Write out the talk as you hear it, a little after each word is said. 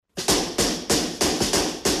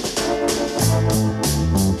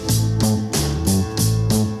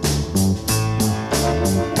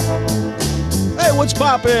What's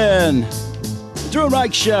poppin'? Drew and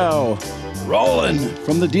Mike Show. Rolling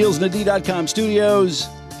from the DealsND.com studios.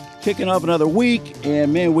 Kicking off another week.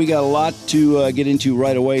 And, man, we got a lot to get into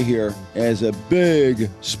right away here as a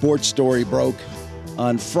big sports story broke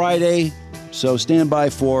on Friday. So stand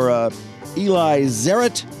by for Eli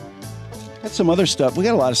Zaret. Got some other stuff. We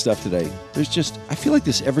got a lot of stuff today. There's just, I feel like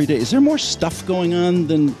this every day. Is there more stuff going on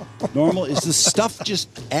than normal? Is the stuff just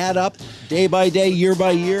add up day by day, year by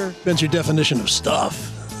year? Depends your definition of stuff.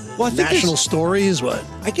 Well, I think national stories, what?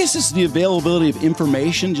 I guess it's the availability of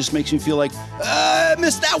information just makes me feel like, I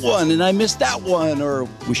missed that one, and I missed that one, or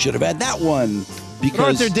we should have had that one. Because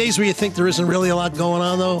aren't there days where you think there isn't really a lot going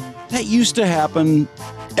on, though? That used to happen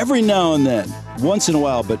every now and then, once in a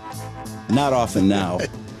while, but not often now.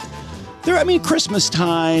 Christmas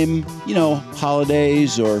time,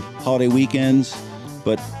 holidays or holiday weekends,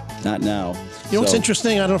 but not now. You know what's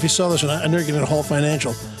interesting? I don't know if you saw this, and I never get into Hall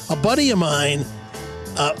Financial. A buddy of mine,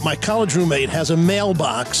 my college roommate, has a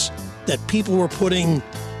mailbox that people were putting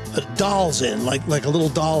dolls in, like a little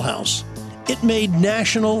dollhouse. It made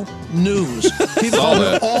national news. People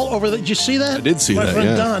all over. Did you see that? I did see that. My friend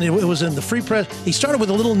yeah. Don. It was in the Free Press. He started with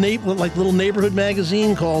a little neighborhood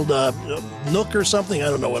magazine called Nook or something. I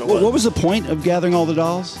don't know what it was. What was the point of gathering all the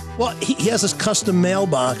dolls? Well, he has this custom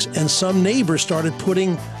mailbox, and some neighbors started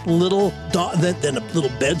putting little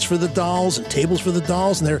beds for the dolls and tables for the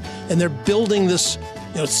dolls, and they're building this.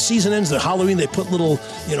 Season ends, the Halloween, they put little,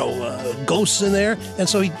 ghosts in there. And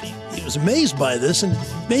so he was amazed by this and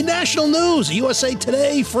made national news. USA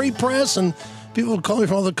Today, Free Press, and people would call me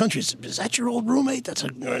from other countries. Is that your old roommate? That's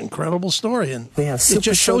an incredible story. And we have it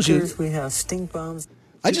just shows soakers, we have stink bombs.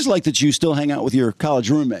 I just like that you still hang out with your college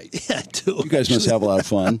roommate. Yeah, I do. You guys must have a lot of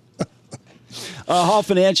fun. Hall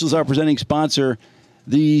Financial is our presenting sponsor.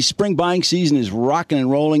 The spring buying season is rocking and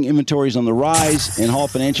rolling. Inventory's on the rise, and Hall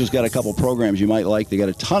Financial's got a couple programs you might like. They got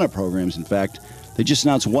a ton of programs, in fact. They just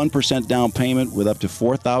announced 1% down payment with up to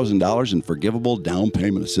 $4,000 in forgivable down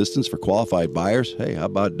payment assistance for qualified buyers. Hey, how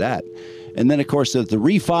about that? And then, of course, the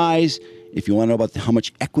refis. If you want to know about how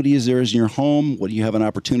much equity is there in your home, what do you have an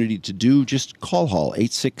opportunity to do, just call Hall,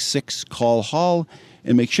 866-CALL-HALL,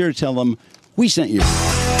 and make sure to tell them we sent you.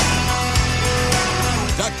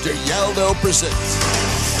 Dr. Yaldo presents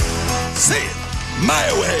Say It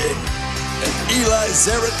My Way, an Eli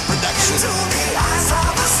Zaret production. To the eyes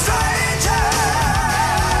of a stranger.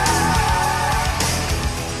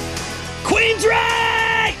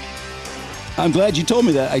 Queensrÿche! I'm glad you told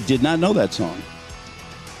me that. I did not know that song.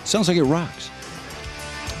 Sounds like it rocks.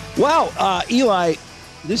 Wow, Eli,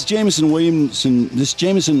 this Jameson Williams news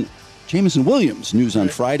on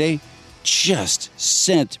Friday just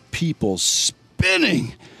sent people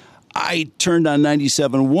spinning. I turned on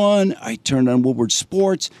 97.1. I turned on Woodward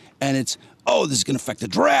Sports, and it's, this is going to affect the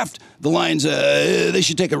draft. The Lions, they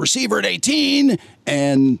should take a receiver at 18,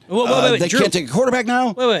 and wait, they Drew, can't take a quarterback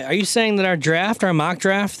now? Wait. Are you saying that our mock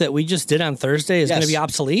draft that we just did on Thursday is going to be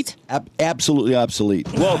obsolete? Absolutely obsolete.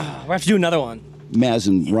 Well, we have to do another one. Maz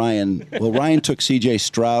and Ryan. Well, Ryan took C.J.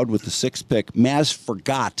 Stroud with the 6th pick. Maz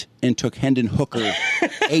forgot and took Hendon Hooker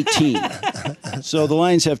 18. So the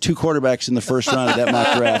Lions have 2 quarterbacks in the first round of that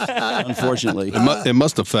mock draft, unfortunately. It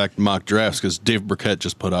must affect mock drafts because Dave Burkett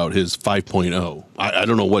just put out his 5.0. I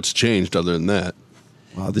don't know what's changed other than that.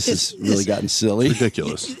 Wow, this has really gotten silly.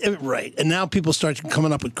 Ridiculous. Right. And now people start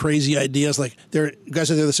coming up with crazy ideas. Like there are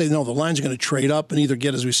guys out there that say, no, the Lions are going to trade up and either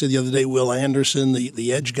get, as we said the other day, Will Anderson,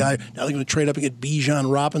 the edge guy. Now they're going to trade up and get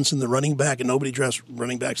Bijan Robinson, the running back, and nobody drafts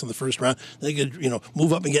running backs in the first round. They could,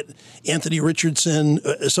 move up and get Anthony Richardson.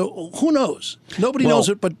 So who knows? Nobody knows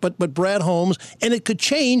it but Brad Holmes. And it could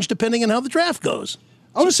change depending on how the draft goes.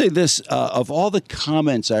 I want to say this. Of all the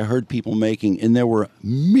comments I heard people making, and there were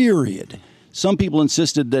myriad, some people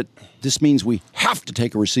insisted that this means we have to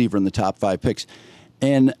take a receiver in the top 5 picks.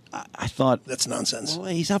 And I thought, that's nonsense. Well,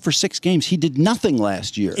 he's out for 6 games. He did nothing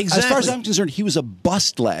last year. Exactly. As far as I'm concerned, he was a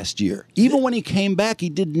bust last year. Even when he came back, he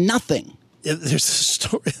did nothing. There's a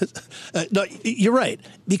story. No, you're right.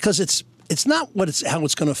 Because it's not how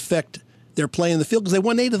it's going to affect their play in the field, because they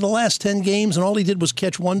won 8 of the last 10 games, and all he did was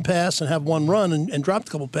catch 1 pass and have 1 run and dropped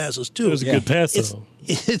a couple passes, too. It was a good pass, though.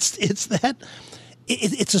 It's that...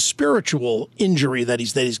 It's a spiritual injury that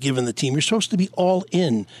he's given the team. You're supposed to be all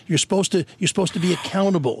in. You're supposed to be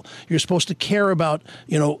accountable. You're supposed to care about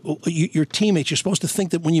your teammates. You're supposed to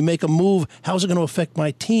think that when you make a move, how's it going to affect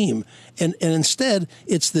my team? And instead,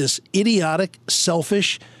 it's this idiotic,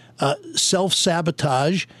 selfish,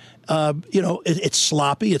 self-sabotage. It's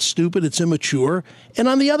sloppy, it's stupid, it's immature, and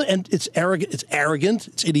on the other end, it's arrogant,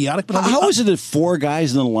 it's idiotic. But how is it that 4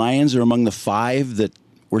 guys in the Lions are among the 5 that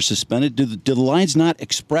were suspended? Do the Lions not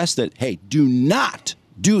express that, hey, do not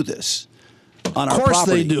do this on our property? Of course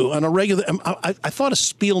they do. On a regular, I thought of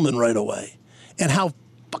Spielman right away and how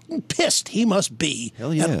fucking pissed he must be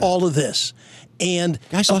at all of this. And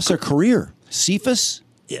guys lost their career. Cephas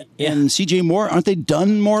yeah. and C.J. Moore, aren't they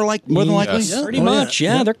done more than likely? Yeah, pretty much.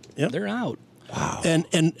 Yeah, they're out. Wow. And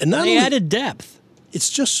not they only added depth. It's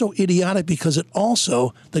just so idiotic because it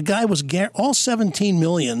also the guy was all $17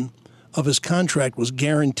 million of his contract was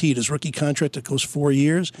guaranteed. His rookie contract that goes 4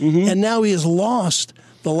 years, and now he has lost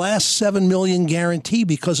the last $7 million guarantee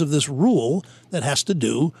because of this rule that has to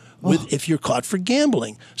do with if you're caught for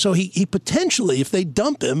gambling. So he potentially, if they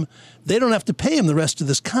dump him, they don't have to pay him the rest of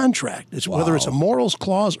this contract. It's whether it's a morals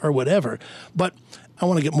clause or whatever. But I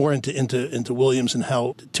want to get more into Williams and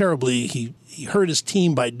how terribly he hurt his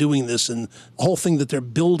team by doing this, and the whole thing that they're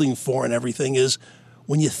building for and everything is,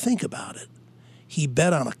 when you think about it, he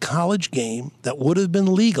bet on a college game that would have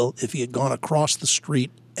been legal if he had gone across the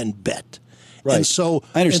street and bet. Right. And so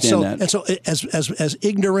I understand that. And so as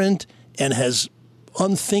ignorant and as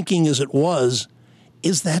unthinking as it was,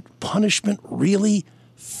 is that punishment really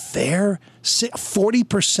fair?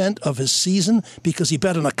 40% of his season because he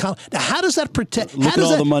bet on a college. Now, how does that protect? Look at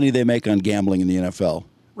all the money they make on gambling in the NFL.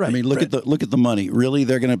 Right. I mean, look at the money. Really,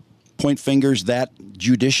 they're going to point fingers that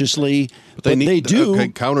judiciously? But they do. Okay,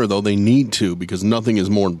 counter though, they need to, because nothing is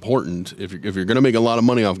more important. If you're going to make a lot of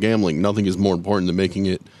money off gambling, nothing is more important than making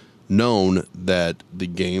it known that the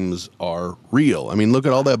games are real. I mean, look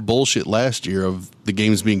at all that bullshit last year of the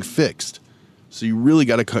games being fixed. So you really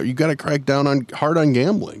got to crack down hard on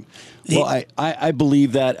gambling. Well, I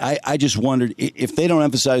believe that. I just wondered if they don't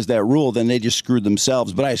emphasize that rule, then they just screwed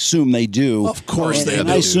themselves. But I assume they do. Of course they do.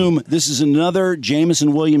 And I assume this is another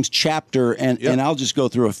Jameson Williams chapter, and I'll just go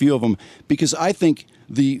through a few of them because I think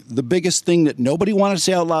the biggest thing that nobody wanted to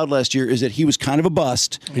say out loud last year is that he was kind of a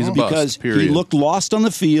bust. He's a because bust, period. He looked lost on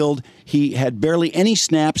the field. He had barely any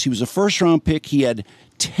snaps. He was a first-round pick. He had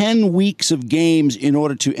 10 weeks of games in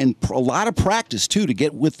order to, and a lot of practice, too, to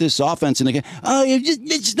get with this offense. And again,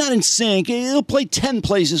 it's just not in sync. He'll play 10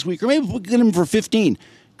 plays this week, or maybe we'll get him for 15.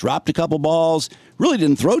 Dropped a couple balls, really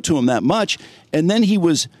didn't throw to him that much. And then he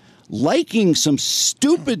was liking some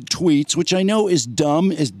stupid tweets, which I know is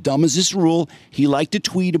dumb as this rule. He liked to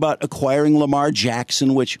tweet about acquiring Lamar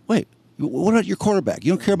Jackson, which, wait, what about your quarterback?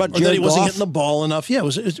 You don't care about Jared Goff? That he wasn't getting the ball enough.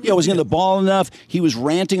 Wasn't getting the ball enough. He was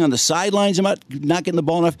ranting on the sidelines about not getting the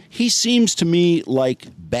ball enough. He seems to me like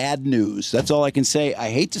bad news. That's all I can say.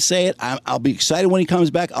 I hate to say it. I'll be excited when he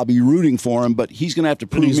comes back. I'll be rooting for him, but he's going to have to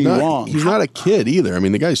prove me wrong. He's not a kid either. I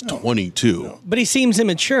mean, the guy's 22. No. But he seems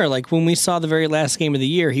immature. Like when we saw the very last game of the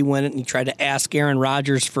year, he went and he tried to ask Aaron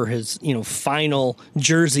Rodgers for his, final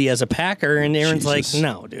jersey as a Packer, and Aaron's like,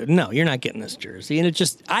 "No, dude, no, you're not getting this jersey." And it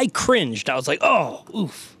just, I cringed. I was like, "Oh,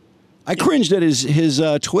 oof." I cringed at his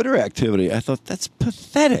Twitter activity. I thought, that's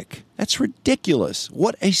pathetic. That's ridiculous.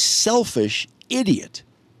 What a selfish idiot.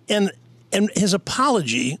 And his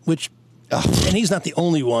apology, which, and he's not the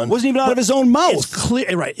only one, wasn't even out of his own mouth. It's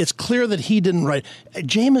clear, right? It's clear that he didn't write.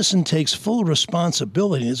 Jameson takes full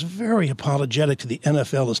responsibility and is very apologetic to the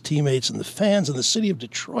NFL, his teammates, and the fans in the city of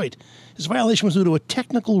Detroit. His violation was due to a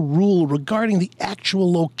technical rule regarding the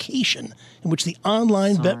actual location in which the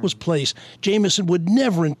online bet was placed. Jameson would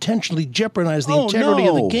never intentionally jeopardize the integrity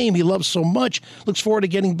of the game he loves so much. Looks forward to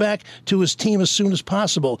getting back to his team as soon as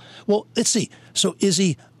possible. Well, let's see. So is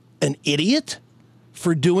he an idiot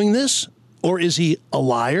for doing this? Or is he a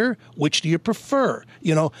liar? Which do you prefer?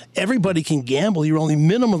 Everybody can gamble. You're only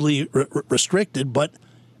minimally restricted, but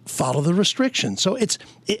follow the restrictions. So it's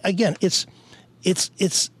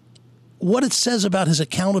what it says about his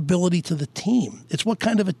accountability to the team. It's what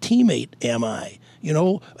kind of a teammate am I?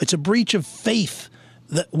 It's a breach of faith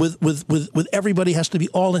that with everybody has to be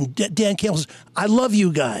all in. Dan Campbell says, "I love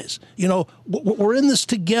you guys. We're in this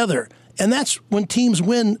together." And that's when teams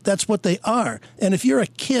win, that's what they are. And if you're a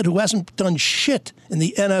kid who hasn't done shit in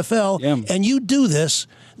the NFL and you do this,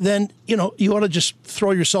 then, you ought to just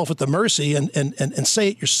throw yourself at the mercy and say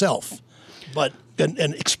it yourself. But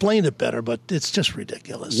and explain it better, but it's just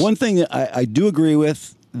ridiculous. One thing that I do agree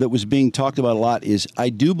with that was being talked about a lot is I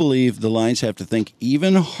do believe the Lions have to think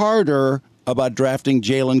even harder about drafting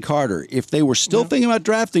Jalen Carter. If they were still thinking about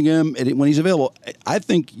drafting him when he's available, I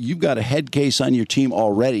think you've got a head case on your team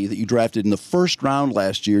already that you drafted in the first round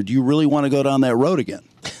last year. Do you really want to go down that road again?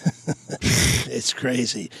 It's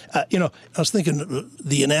crazy. I was thinking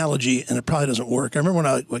the analogy, and it probably doesn't work. I remember when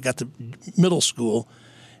I got to middle school,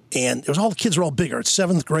 And all the kids were all bigger. It's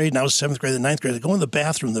 7th grade, and I was 7th grade, and 9th grade. I go in the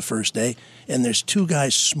bathroom the first day, and there's 2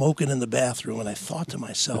 guys smoking in the bathroom. And I thought to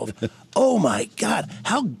myself, oh, my God,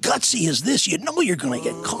 how gutsy is this? You know you're going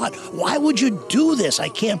to get caught. Why would you do this? I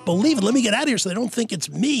can't believe it. Let me get out of here so they don't think it's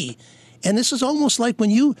me. And this is almost like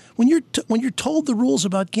when you're told the rules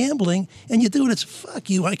about gambling and you do it, it's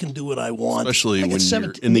fuck you, I can do what I want. Especially when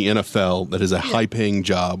you're in the NFL, that is a high-paying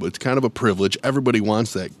job. It's kind of a privilege. Everybody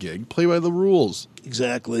wants that gig. Play by the rules.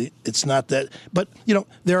 Exactly. It's not that. But,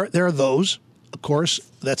 there are those, of course,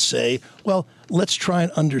 that say, well, let's try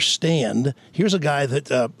and understand. Here's a guy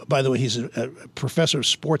that, by the way, he's a professor of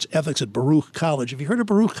sports ethics at Baruch College. Have you heard of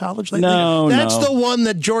Baruch College? No, That's the one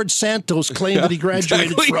that George Santos claimed that he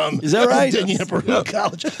graduated from. Is that right? Yeah, Baruch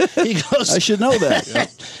College. He goes, I should know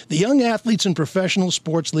that. The young athletes in professional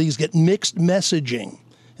sports leagues get mixed messaging.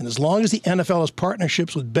 And as long as the NFL has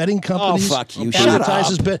partnerships with betting companies, fuck you. Shut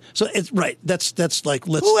advertises up. so it's right. That's like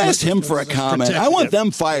Who asked him for a comment? I want them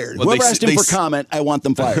fired. Well, Whoever asked him for comment, I want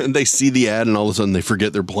them fired. They see the ad, and all of a sudden they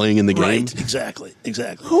forget they're playing in the game. Right. Exactly.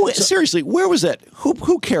 Seriously, where was that?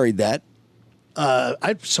 Who carried that?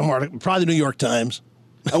 Somewhere, probably the New York Times.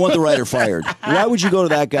 I want the writer fired. Why would you go to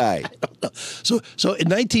that guy? So in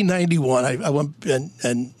 1991, I went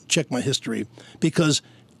and checked my history because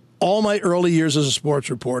all my early years as a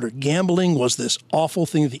sports reporter, gambling was this awful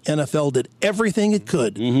thing. The NFL did everything it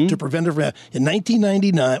could to prevent it. In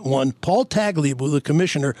 1991, Paul Tagliabue, the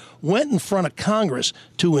commissioner, went in front of Congress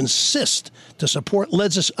to insist to support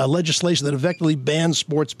legislation that effectively banned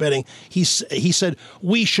sports betting. He said,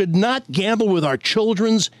 we should not gamble with our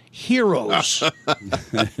children's heroes.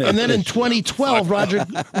 And then in 2012,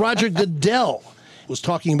 Roger Goodell was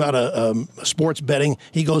talking about sports betting.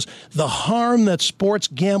 He goes, the harm that sports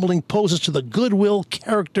gambling poses to the goodwill,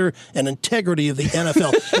 character, and integrity of the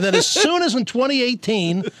NFL. And then as soon as in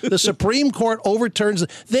 2018, the Supreme Court overturns it,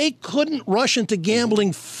 they couldn't rush into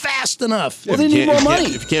gambling fast enough. Well, they need more money.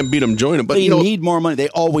 If you can't beat them, join them. But They need more money. They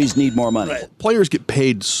always need more money. Right. players get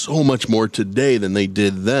paid so much more today than they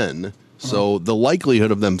did then. So the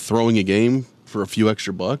likelihood of them throwing a game for a few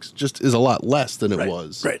extra bucks just is a lot less than it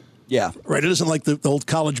was. Right. Yeah. Right. It isn't like the old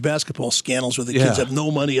college basketball scandals where the kids have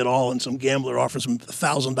no money at all and some gambler offers them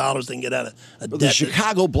 $1,000 they can get out of a The debt.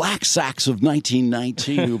 Chicago Black Sox of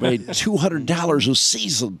 1919 who made $200 a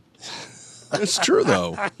season. It's true,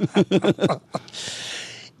 though.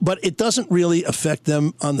 But it doesn't really affect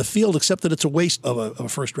them on the field, except that it's a waste of a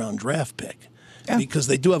first-round draft pick. Yeah. Because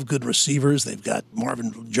they do have good receivers. They've got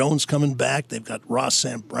Marvin Jones coming back. They've got Ross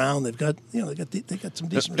St. Brown. They've got they got some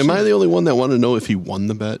decent receivers. Am I the only one that want to know if he won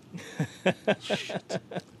the bet?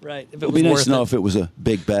 Right. If It would be nice to know if it was a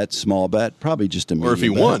big bet, small bet, probably just a medium Or if he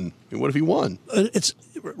bet. won? What if he won? It's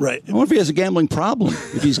right. I wonder if he has a gambling problem.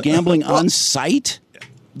 If he's gambling on site.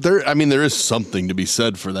 There is something to be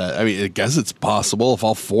said for that. I mean, I guess it's possible if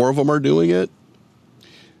all 4 of them are doing it.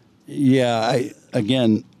 Yeah,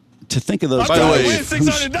 to think of those By the guys way,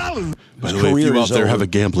 whose By the way, if career you out is there over. have a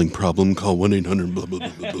gambling problem, call 1-800 blah blah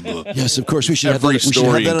blah blah blah. Yes, of course we should have Every that,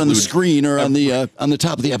 story on the includes- screen or on the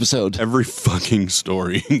top of the episode. Every fucking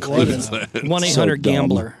story includes that.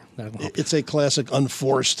 1-800-GAMBLER. It's a classic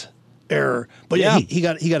unforced error. But Yeah. he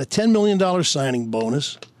got a $10 million signing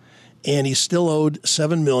bonus, and he's still owed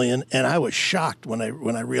 $7 million. And I was shocked when I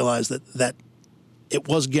realized that it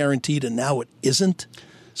was guaranteed and now it isn't.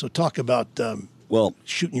 So talk about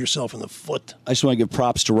shooting yourself in the foot. I just want to give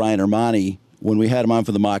props to Ryan Armani. When we had him on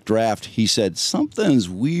for the mock draft, he said, something's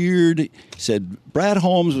weird. He said, Brad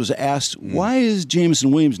Holmes was asked, why has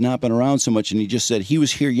Jameson Williams not been around so much? And he just said, he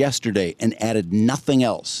was here yesterday and added nothing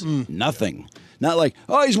else. Nothing. Not like,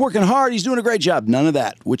 oh, he's working hard, he's doing a great job. None of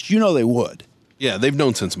that, which they would. Yeah, they've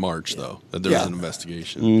known since March, though, that there was an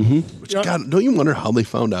investigation. Mm-hmm. Which, God, don't you wonder how they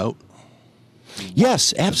found out?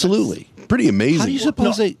 Yes, absolutely. Pretty amazing. How do you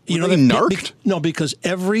suppose they... Were they narked? No, because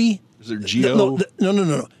every... Is there Geo?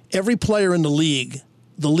 No. Every player in the league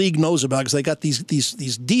knows about because they got these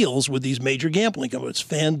deals with these major gambling companies. It's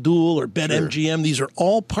FanDuel or BetMGM. These are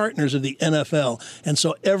all partners of the NFL. And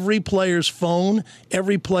so every player's phone,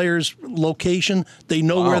 every player's location, they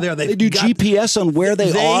know where they are. They do GPS on where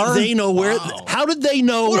they are? They know where. How did they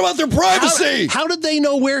know? What about their privacy? How did they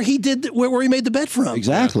know where he made the bet from?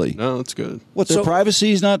 Exactly. No, that's good. What, their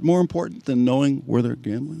privacy is not more important than knowing where they're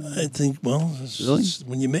gambling? I think,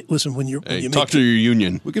 when you make, listen, when you're, Hey, when you talk make, to your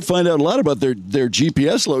union. We could find out a lot about their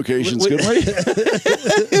GPS locations, couldn't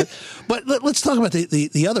we? But let's talk about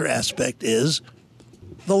the other aspect is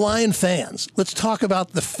The Lion fans. Let's talk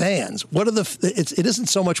about the fans. What are it isn't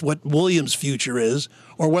so much what Williams' future is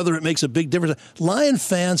or whether it makes a big difference. Lion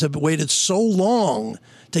fans have waited so long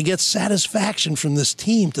to get satisfaction from this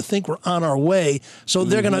team to think we're on our way. So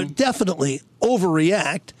they're going to definitely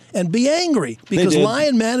overreact and be angry because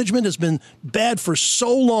Lion management has been bad for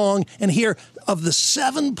so long. And here, of the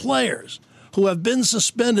 7 players who have been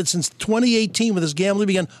suspended since 2018 when this gambling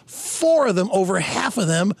began, 4 of them, over half of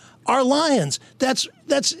them, are Lions. That's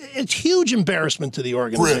a huge embarrassment to the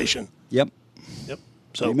organization. Yep.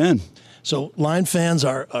 So, amen. So Lion fans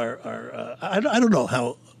are I don't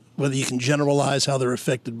know whether you can generalize how they're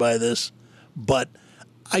affected by this, but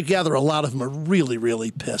I gather a lot of them are really,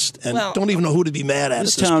 really pissed and don't even know who to be mad at.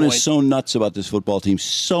 This town is so nuts about this football team.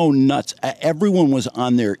 So nuts. Everyone was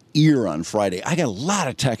on their ear on Friday. I got a lot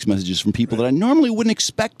of text messages from people that I normally wouldn't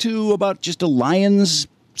expect to about just a Lions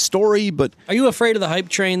story. But are you afraid of the hype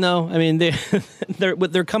train, though? I mean,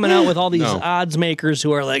 they're coming out with all these odds makers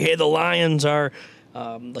who are like, hey, the Lions are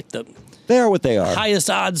they are what they are. Highest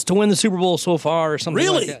odds to win the Super Bowl so far or something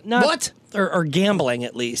really? like that. What? Or gambling,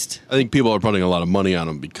 at least. I think people are putting a lot of money on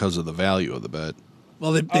them because of the value of the bet.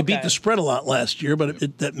 Well, they beat the spread a lot last year, but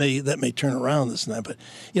that may turn around this and that. But,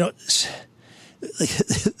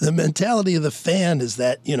 the mentality of the fan is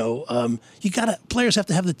that, players have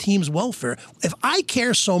to have the team's welfare. If I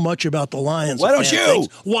care so much about the Lions, why don't you?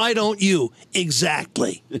 Why don't you?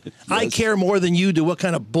 Exactly. Yes. I care more than you do. What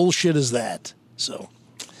kind of bullshit is that? So,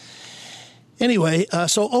 anyway,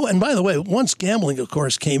 and by the way, once gambling, of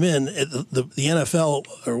course, came in, the NFL,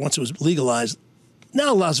 or once it was legalized,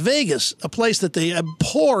 now Las Vegas, a place that they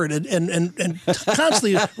abhorred and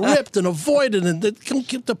constantly ripped and avoided, and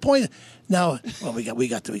the point. Now, we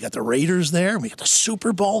got the Raiders there. We got the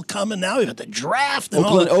Super Bowl coming now. We got the draft. And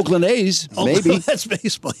Oakland A's, maybe. That's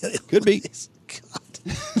baseball. Could be.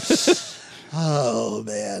 God. Oh,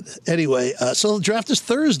 man. Anyway, so the draft is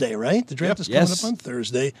Thursday, right? The draft is coming up on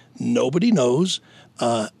Thursday. Nobody knows.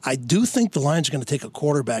 I do think the Lions are going to take a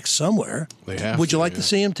quarterback somewhere. They have. Would you like to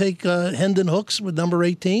see him take Hendon Hooks with number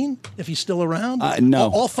 18 if he's still around? No.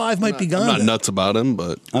 All 5 might be gone. I'm not then. nuts about him,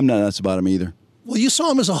 but I'm not nuts about him either. Well, you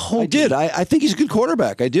saw him as a whole. I did. I think he's a good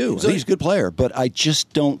quarterback. I do. I think he's a good player, but I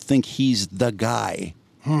just don't think he's the guy.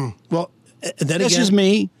 Well, and then that's again, just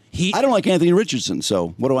me. I don't like Anthony Richardson, so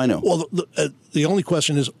what do I know? Well, the only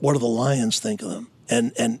question is, what do the Lions think of him?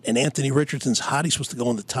 And Anthony Richardson's hot. He's supposed to go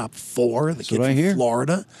in the top 4. The kid from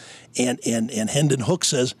Florida, and Hendon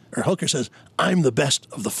Hooker says, I'm the best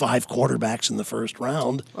of the 5 quarterbacks in the first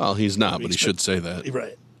round. Well, he's not, but he should say that.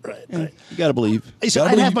 Right. You got to believe. He said,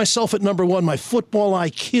 I'd have myself at number 1. My football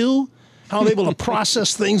IQ, how I'm able to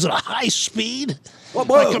process things at a high speed.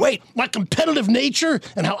 My competitive nature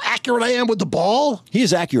and how accurate I am with the ball. He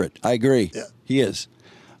is accurate. I agree. Yeah. He is.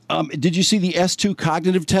 Did you see the S2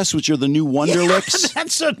 cognitive tests, which are the new Wonderlicks?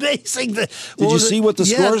 That's amazing. Did you see what the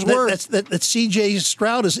scores were? That C.J.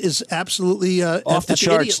 Stroud is absolutely off the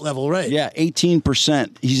charts idiot level, right? Yeah,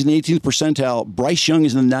 18%. He's in the 18th percentile. Bryce Young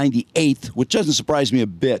is in the 98th, which doesn't surprise me a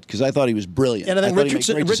bit because I thought he was brilliant. And I think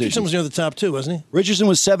Richardson was near the top too, wasn't he? Richardson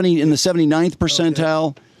was in the 79th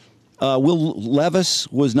percentile. Okay. Will Levis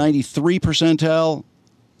was 93 percentile.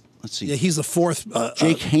 Let's see. Yeah, he's the 4th.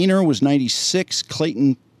 Jake Haener was 96.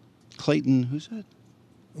 Clayton, who's that?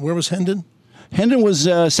 Where was Hendon? Hendon was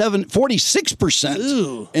 46%.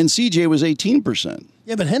 Ooh. And CJ was 18%.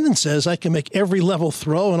 Yeah, but Hendon says I can make every level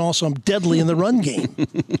throw, and also I'm deadly in the run game.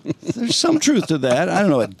 There's some truth to that. I don't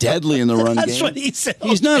know what deadly in the run game. That's what he said.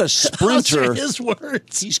 He's not a sprinter. Those are his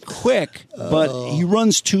words. He's quick, but he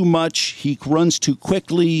runs too much. He runs too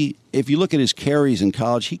quickly. If you look at his carries in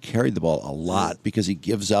college, he carried the ball a lot because he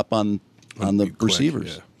gives up on the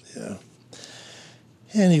receivers. Yeah.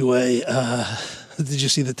 Anyway, did you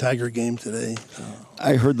see the Tiger game today?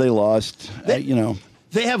 I heard they lost. They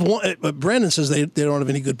have one. Brandon says they don't have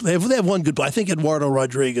any good. They have one good. I think Eduardo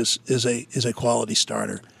Rodriguez is a quality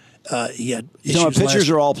starter. He had issues pitchers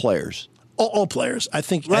are all players. All players. I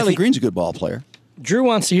think Riley Green's a good ball player. Drew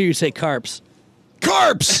wants to hear you say Carps.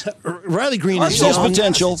 Carps. Riley Green has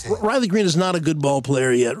potential. Riley Green is not a good ball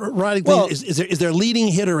player yet. Riley Green is their leading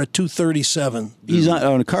hitter at 237. He's not.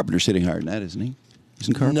 Oh, and Carpenter's hitting hard in that, isn't he?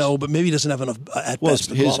 No, but maybe he doesn't have enough at-bats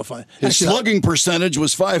to qualify. His slugging percentage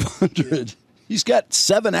was 500. He's got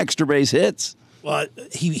 7 extra base hits. Well,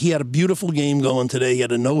 he had a beautiful game going today. He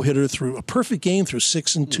had a no-hitter through a perfect game through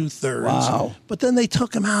 6 2/3. Wow. But then they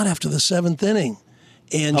took him out after the 7th inning.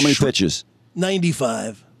 And how many pitches?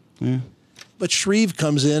 95. Yeah. But Shreve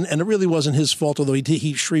comes in, and it really wasn't his fault, although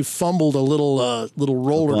Shreve fumbled a little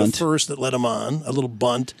roller to first that led him on, a little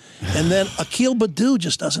bunt. And then Akil Baddoo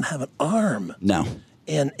just doesn't have an arm. No.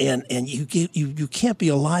 And you can't be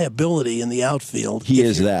a liability in the outfield. He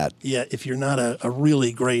is that. Yeah, if you're not a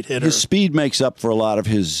really great hitter. His speed makes up for a lot of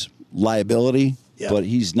his liability, Yeah. but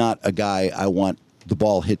he's not a guy I want the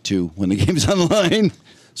ball hit to when the game's on the line.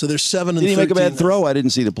 So there's 7 and Did he 13. make a bad throw? I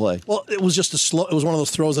didn't see the play. Well, it was just it was one of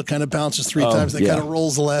those throws that kind of bounces 3 times. That yeah. kind of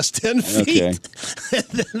rolls the last 10 feet. Okay. And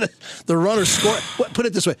then the runner scored. Put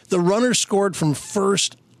it this way: the runner scored from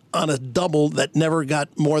first on a double that never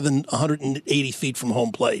got more than 180 feet from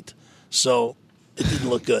home plate. So it didn't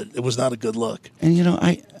look good. It was not a good look. And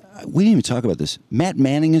we didn't even talk about this. Matt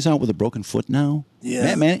Manning is out with a broken foot now. Yeah.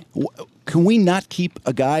 Matt Manning. Can we not keep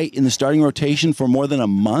a guy in the starting rotation for more than a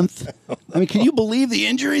month? I mean, can you believe the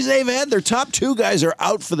injuries they've had? Their top 2 guys are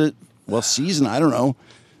out for the season. I don't know.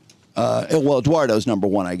 Eduardo's number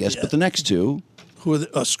 1, I guess, but the next 2, Who are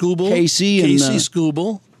Skubal? Casey and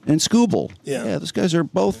Skubal. and Skubal. Yeah. Those guys are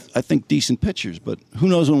both, I think, decent pitchers, but who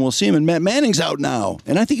knows when we'll see him. And Matt Manning's out now,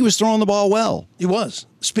 and I think he was throwing the ball well. He was.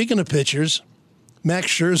 Speaking of pitchers, Max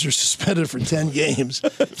Scherzer suspended for 10 games.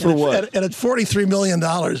 For what? And at $43 million,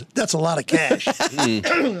 that's a lot of cash.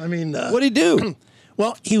 I mean, What'd he do?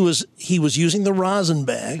 well, he was using the rosin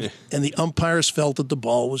bag, and the umpires felt that the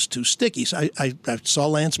ball was too sticky. So I saw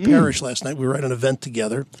Lance Parrish last night. We were at an event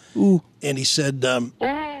together, and he said,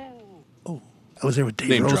 I was there with Dave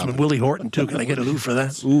Name Roseman, dropping. Willie Horton, too. Can I get an ooh for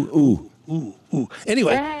that? Ooh.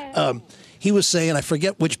 Anyway, he was saying, I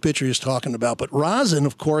forget which pitcher he was talking about, but rosin,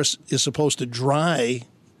 of course, is supposed to dry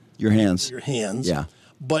Your hands. your hands. Yeah.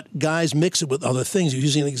 But guys mix it with other things. You're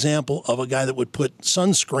using an example of a guy that would put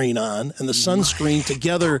sunscreen on, and the sunscreen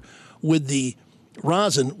together with the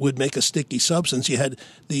rosin would make a sticky substance. You had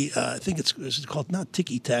the, I think it's called not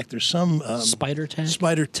ticky tack. There's some Spider tack?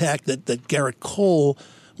 Spider tack that Garrett Cole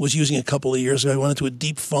was using a couple of years ago. He went into a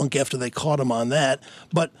deep funk after they caught him on that.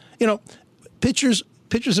 But pitchers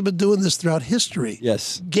have been doing this throughout history.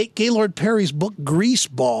 Yes. Gaylord Perry's book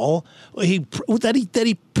Greaseball, that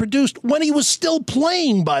he produced when he was still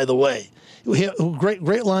playing. By the way,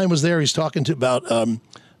 great line was there. He's talking about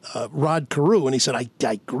Rod Carew, and he said, I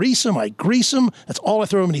grease him. That's all I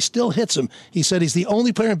throw him, and he still hits him. He said he's the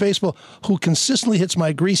only player in baseball who consistently hits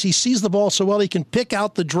my grease. He sees the ball so well he can pick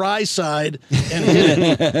out the dry side and hit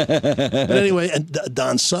it. But anyway, and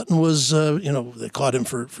Don Sutton was, they caught him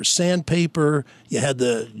for sandpaper. You had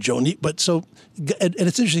the and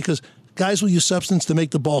it's interesting because guys will use substance to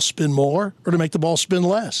make the ball spin more or to make the ball spin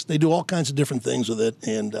less. They do all kinds of different things with it,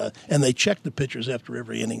 and they check the pitchers after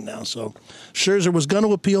every inning now. So Scherzer was going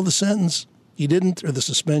to appeal the sentence. He didn't, or the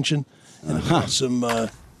suspension, and it cost him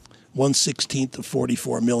 1/16 of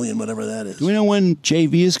 $44 million, whatever that is. Do we know when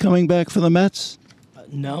JV is coming back for the Mets?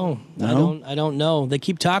 No, I don't know. They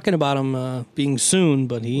keep talking about him being soon,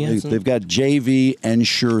 but he hasn't. They've got JV and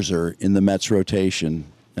Scherzer in the Mets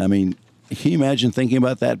rotation. I mean, can you imagine thinking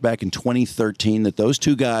about that back in 2013, that those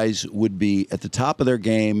 2 guys would be at the top of their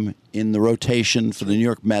game in the rotation for the New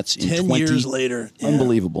York Mets in 10 years later. Yeah.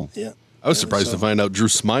 Unbelievable. Yeah. I was surprised to find out Drew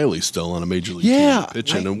Smiley's still on a major league Yeah, team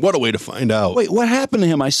pitching, and what a way to find out. Wait, what happened to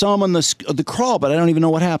him? I saw him on the crawl, but I don't even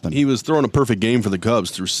know what happened. He was throwing a perfect game for the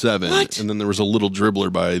Cubs through 7, What? and then there was a little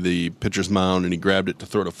dribbler by the pitcher's mound, and he grabbed it to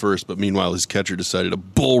throw to first, but meanwhile his catcher decided to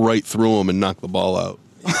bull right through him and knock the ball out.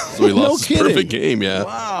 So he No lost his kidding. perfect game, yeah.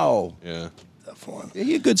 Wow. Yeah. Yeah,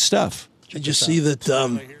 he had good stuff. Did you see that?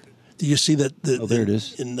 Do you see that? There it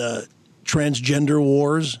is. In transgender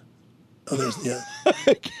wars. Oh, yeah.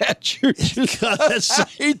 Catcher. God,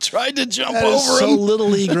 that's He tried to jump That is over so him. little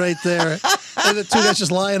league right there. And the 2 guys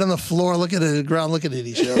just lying on the floor, looking at the ground, looking at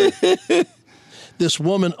each other. This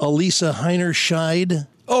woman, Elisa Heiner-Scheid,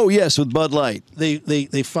 Oh, yes, with Bud Light.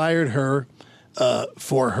 they fired her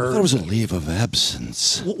for her. That was a leave of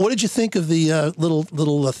absence. What did you think of the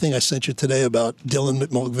little thing I sent you today about Dylan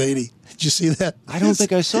Mulvaney? Did you see that? I don't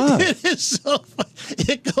think I saw it. It is so funny.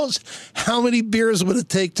 It goes, how many beers would it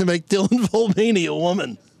take to make Dylan Mulvaney a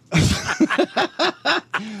woman?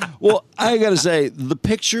 Well, I got to say, the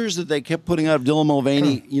pictures that they kept putting out of Dylan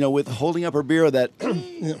Mulvaney, with holding up her beer, with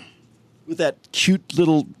that cute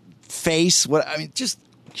little face.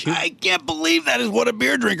 I can't believe that is what a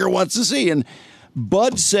beer drinker wants to see. And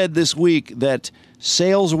Bud said this week that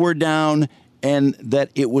sales were down and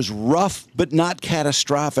that it was rough but not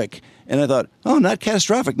catastrophic. And I thought, oh, not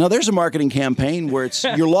catastrophic. Now, there's a marketing campaign where it's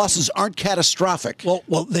your losses aren't catastrophic. Well,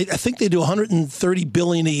 I think they do $130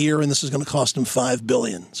 billion a year, and this is going to cost them $5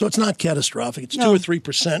 billion. So it's not catastrophic. It's 2 or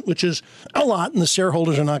 3%, which is a lot, and the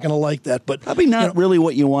shareholders are not going to like that. But Probably not really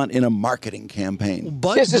what you want in a marketing campaign.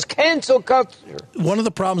 This is cancel culture. One of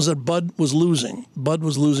the problems that Bud was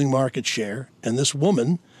losing market share, and this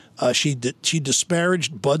woman, she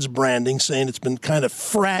disparaged Bud's branding, saying it's been kind of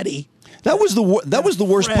fratty. That was the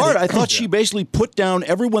worst Fratty. part. I thought she basically put down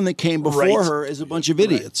everyone that came before Right. her as a bunch of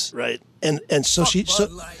idiots. Right. And so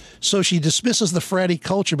so she dismisses the fratty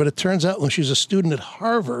culture, but it turns out when she was a student at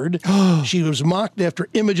Harvard, she was mocked after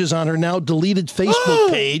images on her now deleted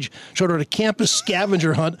Facebook page showed her at a campus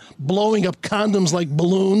scavenger hunt, blowing up condoms like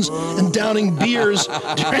balloons and downing beers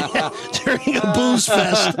during a booze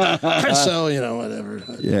fest. So, whatever.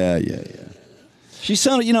 Yeah. She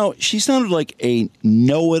sounded like a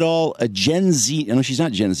know-it-all, a Gen Z. No, she's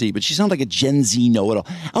not Gen Z, but she sounded like a Gen Z know-it-all.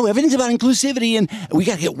 Oh, everything's about inclusivity, and we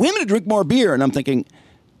got to get women to drink more beer. And I'm thinking,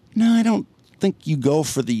 no, I don't think you go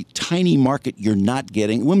for the tiny market you're not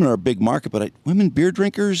getting. Women are a big market, but women beer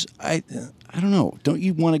drinkers, I don't know. Don't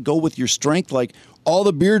you want to go with your strength? Like, all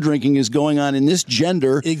the beer drinking is going on in this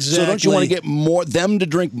gender. Exactly. So don't you want to get them to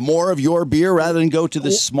drink more of your beer rather than go to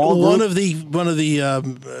this small group? One of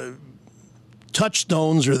the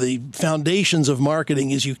touchstones or the foundations of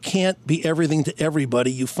marketing is you can't be everything to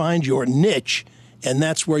everybody. You find your niche, and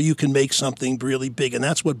that's where you can make something really big. And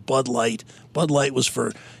that's what Bud Light was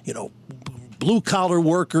for, blue collar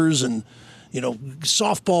workers and,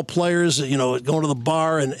 softball players, going to the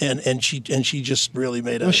bar, and she just really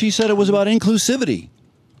made it. Well, she said it was about inclusivity.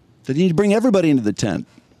 That you need to bring everybody into the tent.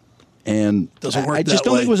 And Doesn't work I just that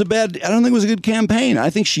don't way. think it was I don't think it was a good campaign. I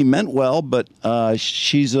think she meant well, but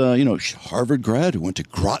she's a Harvard grad who went to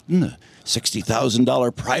Groton, a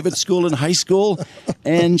 $60,000 private school in high school,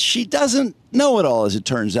 and she doesn't know it all, as it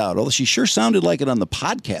turns out. Although she sure sounded like it on the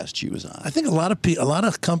podcast she was on. I think a lot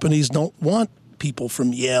of companies don't want people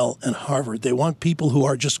from Yale and Harvard. They want people who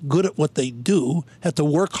are just good at what they do, have to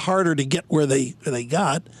work harder to get where they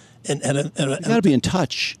got, and You got to be in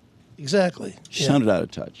touch. exactly. She sounded out of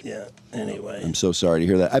touch. Yeah. Anyway, I'm so sorry to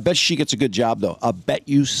hear that. I bet she gets a good job, though. I'll bet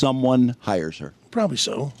you someone hires her. probably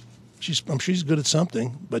so. I'm sure she's good at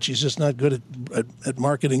something, but she's just not good at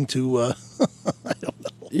marketing to. I don't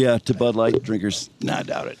know. Yeah, to Bud Light drinkers. Nah, I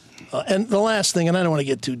doubt it. And the last thing, and I don't want to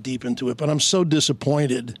get too deep into it, but I'm so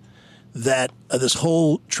disappointed that this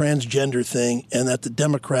whole transgender thing and that the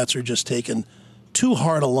Democrats are just taking too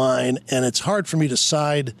hard a line, and it's hard for me to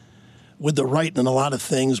side with the right in a lot of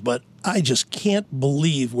things, but I just can't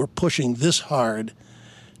believe we're pushing this hard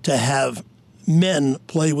to have men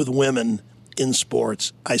play with women in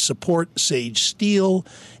sports. I support Sage Steele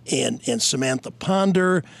and Samantha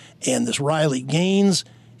Ponder and this Riley Gaines.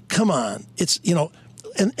 Come on. It's,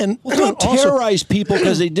 and Don't also- terrorize people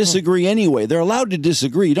because they disagree anyway. They're allowed to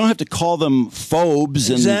disagree. You don't have to call them phobes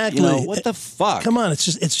and Exactly. what the fuck. Come on,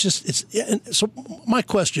 so my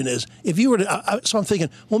question is, if you were to, so I'm thinking,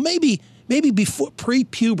 well, maybe before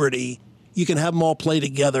pre-puberty, you can have them all play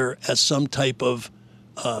together as some type of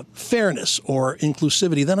fairness or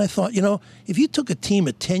inclusivity. Then I thought, if you took a team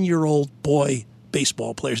of 10-year-old boy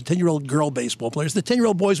baseball players, 10-year-old girl baseball players, the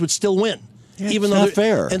 10-year-old boys would still win. It's not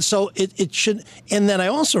fair. And so it should. And then I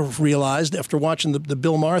also realized after watching the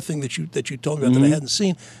Bill Maher thing that you told me about that I hadn't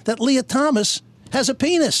seen, that Leah Thomas has a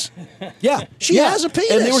penis. Yeah. She has a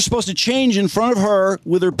penis. And they were supposed to change in front of her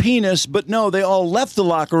with her penis, but no, they all left the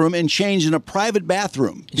locker room and changed in a private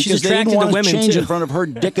bathroom. She's Because they didn't attracted to want to women, change too. in front of her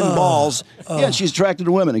dick and balls. Yeah, she's attracted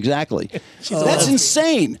to women, exactly. That's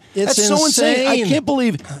insane. It's That's so insane. I insane. can't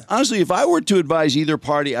believe, honestly, if I were to advise either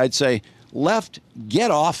party, I'd say, left,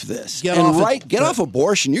 get off this. Get and off it. right, get off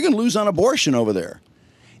abortion. You're going to lose on abortion over there.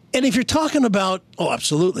 And if you're talking about,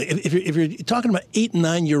 absolutely. If you're talking about 8 and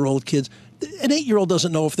 9-year-old kids, an 8-year-old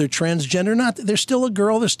doesn't know if they're transgender or not. They're still a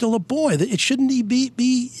girl. They're still a boy. It shouldn't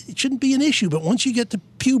it shouldn't be an issue. But once you get to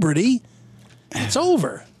puberty, it's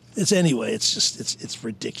over. It's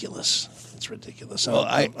ridiculous. It's ridiculous. Well,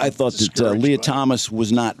 I thought that Leah Thomas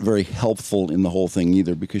was not very helpful in the whole thing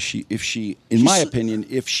either, because in my opinion,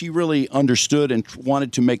 if she really understood and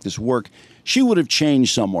wanted to make this work, she would have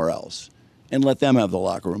changed somewhere else and let them have the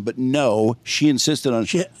locker room. But no, she insisted on,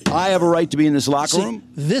 I have a right to be in this locker room.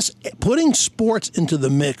 This putting sports into the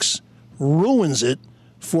mix ruins it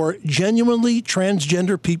for genuinely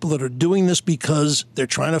transgender people that are doing this because they're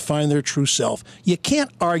trying to find their true self. You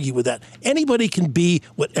can't argue with that. Anybody can be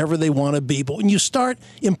whatever they want to be, but when you start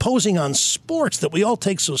imposing on sports that we all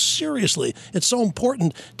take so seriously, it's so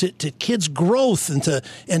important to kids' growth and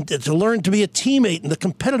to learn to be a teammate and the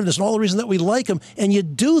competitiveness and all the reasons that we like them, and you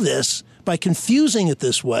do this by confusing it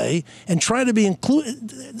this way and trying to be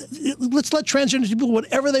included. Let's let transgender people do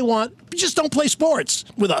whatever they want. Just don't play sports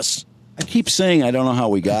with us. I keep saying I don't know how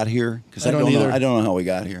we got here, because I don't either. know. I don't know how we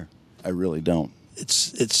got here. I really don't.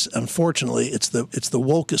 It's unfortunately it's the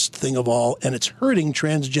wokest thing of all, and it's hurting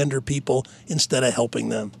transgender people instead of helping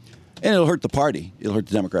them. And it'll hurt the party. It'll hurt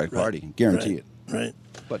the Democratic Party. Guarantee it. Right.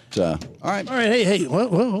 But all right. All right. Hey.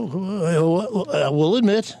 We'll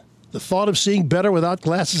admit The thought of seeing better without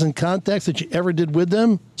glasses and contacts that you ever did with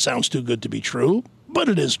them sounds too good to be true, but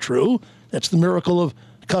it is true. That's the miracle of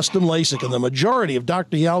custom LASIK, and the majority of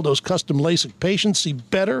Dr. Yaldo's custom LASIK patients see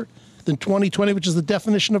better than 20/20, which is the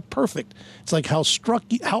definition of perfect. It's like how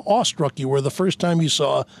awestruck you were the first time you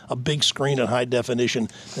saw a big screen in high definition.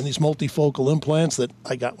 And these multifocal implants that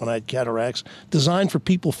I got when I had cataracts, designed for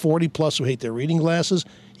people 40 plus who hate their reading glasses.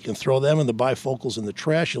 You can throw them and the bifocals in the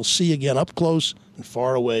trash. You'll see again up close and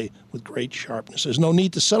far away with great sharpness. There's no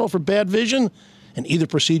need to settle for bad vision, and either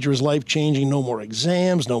procedure is life-changing. No more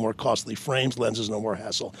exams, no more costly frames, lenses, no more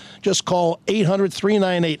hassle. Just call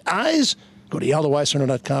 800-398-EYES. Go to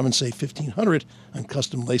YaldoEyeCenter.com and save $1,500 on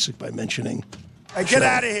custom LASIK by mentioning. Hey, get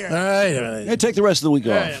out of here. All right. Hey, take the rest of the week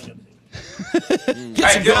off. Get some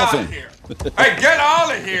Get out golfing. of here. Hey, get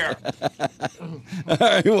out of here. All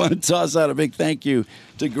right, we want to toss out a big thank you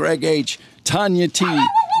to Greg H., Tanya T.,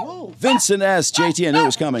 Vincent S., JT, I knew it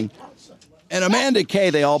was coming, and Amanda K.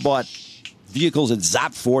 They all bought vehicles at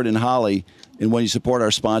Zott Ford in Holly. And when you support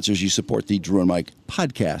our sponsors, you support the Drew and Mike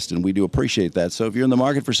podcast, and we do appreciate that. So if you're in the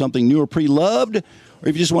market for something new or pre-loved, or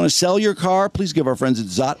if you just want to sell your car, please give our friends at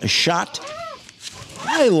Zott a shot.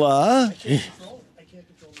 Hyla.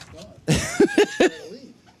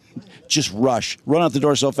 Just rush. Run out the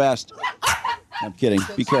door so fast. I'm kidding.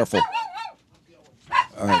 Be careful.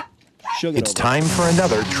 All right. It's time for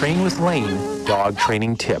another Train with Lane dog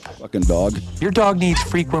training tip. Fucking dog. Your dog needs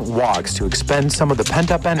frequent walks to expend some of the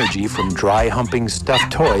pent-up energy from dry humping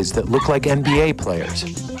stuffed toys that look like NBA players.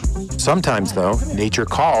 Sometimes, though, nature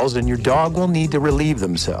calls and your dog will need to relieve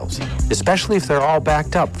themselves, especially if they're all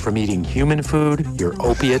backed up from eating human food, your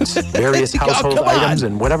opiates, various household items,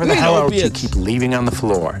 and whatever the hell else you keep leaving on the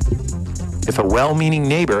floor. If a well-meaning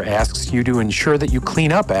neighbor asks you to ensure that you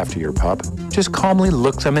clean up after your pup, just calmly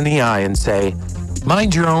look them in the eye and say,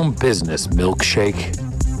 "Mind your own business, milkshake."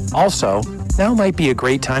 Also, now might be a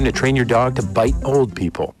great time to train your dog to bite old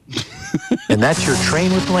people. And that's your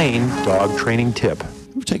Train with Lane dog training tip.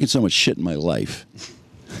 I've taken so much shit in my life.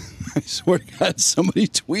 I swear to God, somebody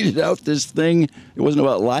tweeted out this thing. It wasn't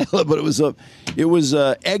about Lila, but it was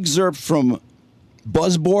a excerpt from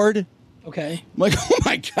Buzzboard. Okay. I'm like, oh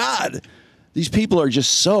my God. These people are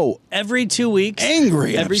just so Every 2 weeks,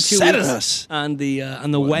 angry and every 2 upset weeks at us. on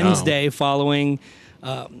the Wednesday following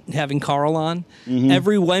having Carl on.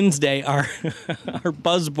 Every Wednesday, our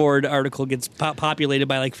Buzzboard article gets populated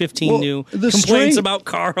by like 15 new complaints about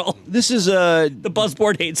Carl. This is The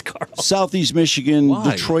Buzzboard hates Carl. Southeast Michigan,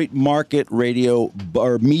 Detroit Market Radio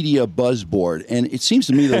or Media Buzzboard. And it seems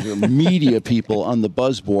to me that there are media people on the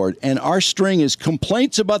Buzzboard. And our string is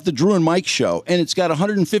complaints about the Drew and Mike show. And it's got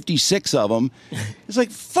 156 of them. It's like,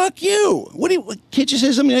 fuck you. Can't you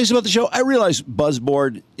say something nice about the show? I realize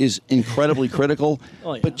Buzzboard is incredibly critical.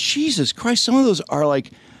 Oh, yeah. But Jesus Christ, some of those are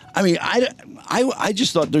like, I mean, I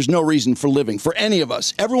just thought there's no reason for living for any of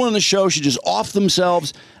us. Everyone on the show should just off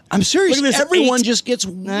themselves. I'm serious. Look at this, Everyone just gets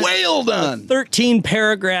wailed on. 13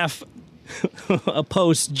 paragraph a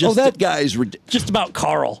post just that guy's just about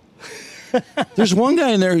Carl. There's one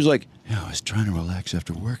guy in there who's like, I was trying to relax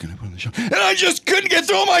after work and I put on the show. And I just couldn't get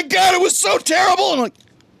through. Oh my God, it was so terrible. I'm like,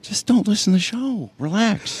 just don't listen to the show.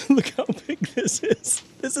 Relax. Look how big this is.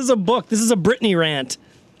 This is a book. This is a Britney rant.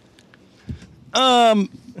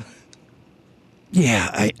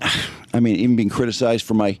 Yeah, I mean, even being criticized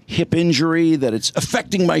for my hip injury, that it's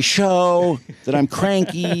affecting my show, that I'm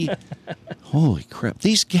cranky. Holy crap.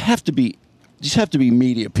 These have to be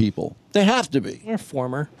media people. They have to be. Or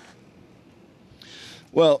former.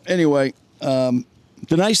 Well, anyway, the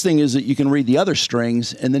nice thing is that you can read the other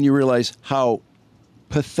strings and then you realize how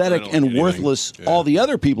pathetic and worthless all the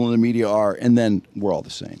other people in the media are, and then we're all the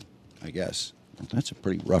same, I guess. That's a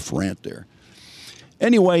pretty rough rant there.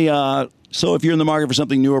 Anyway, so if you're in the market for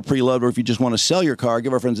something new or pre-loved, or if you just want to sell your car,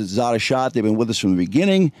 give our friends at Zott a shot. They've been with us from the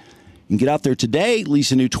beginning. You can get out there today,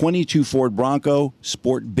 lease a new 22 Ford Bronco,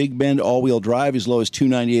 sport Big Bend all-wheel drive as low as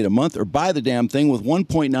 $298 a month, or buy the damn thing with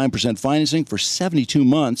 1.9% financing for 72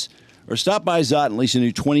 months, or stop by Zott and lease a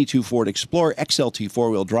new 22 Ford Explorer XLT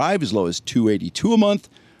four-wheel drive as low as $282 a month,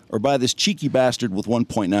 or buy this cheeky bastard with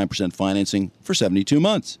 1.9% financing for 72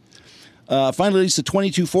 months. Finally, lease the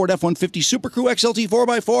 22 Ford F-150 Super Crew XLT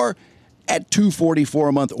 4x4 at $244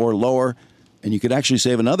 a month or lower, and you could actually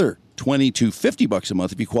save another $20 to $50 a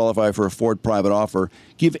month if you qualify for a Ford private offer.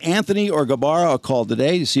 Give Anthony or Gabara a call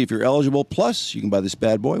today to see if you're eligible. Plus, you can buy this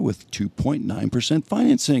bad boy with 2.9%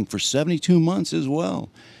 financing for 72 months as well.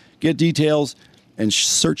 Get details and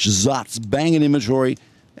search Zott's banging inventory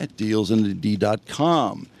at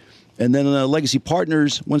dealsnd.com. And then Legacy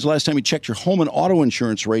Partners, when's the last time you checked your home and auto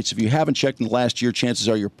insurance rates? If you haven't checked in the last year, chances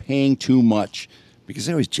are you're paying too much, because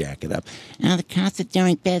they always jack it up. Now the cost of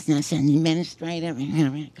doing business and administrative,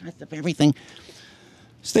 cost of everything.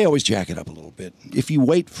 So they always jack it up a little bit. If you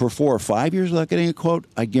wait for 4 or 5 years without getting a quote,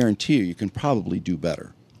 I guarantee you can probably do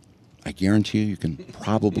better. I guarantee you can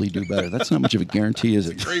probably do better. That's not much of a guarantee, is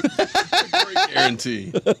it? Great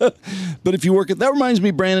guarantee. But if you work it, that reminds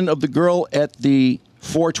me, Brandon, of the girl at the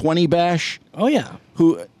 420 bash. Oh, yeah.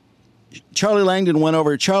 Who Charlie Langdon went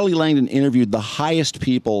over. Charlie Langdon interviewed the highest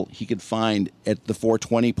people he could find at the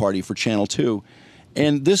 420 party for Channel 2.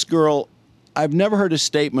 And this girl, I've never heard a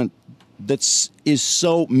statement that is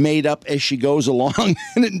so made up as she goes along,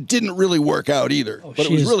 and it didn't really work out either. But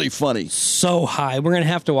it was really funny. So high. We're going to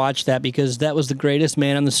have to watch that because that was the greatest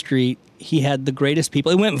man on the street. He had the greatest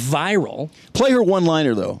people. It went viral. Play her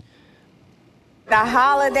one-liner, though. The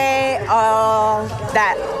holiday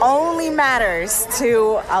that only matters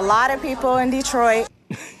to a lot of people in Detroit.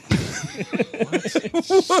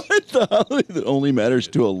 What? The holiday that only matters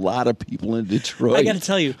to a lot of people in Detroit. I got to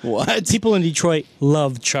tell you, what? People in Detroit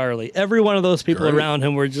love Charlie. Every one of those people around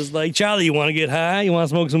him were just like, Charlie, you want to get high? You want to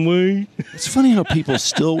smoke some weed? It's funny how people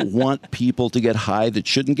still want people to get high that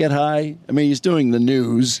shouldn't get high. I mean, he's doing the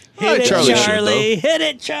news. Hit it, Charlie. Hit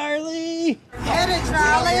it, Charlie. Hit it,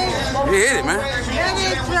 Charlie. You hit it, man.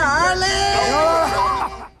 Hit it, Charlie.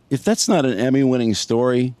 If that's not an Emmy-winning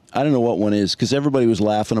story, I don't know what one is, because everybody was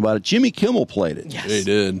laughing about it. Jimmy Kimmel played it. Yes. They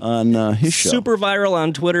did. On his show. Super viral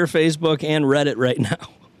on Twitter, Facebook, and Reddit right now.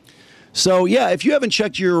 So, yeah, if you haven't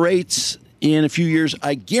checked your rates in a few years,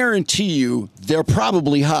 I guarantee you they're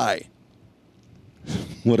probably high.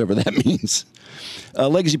 Whatever that means.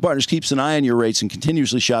 Legacy Partners keeps an eye on your rates and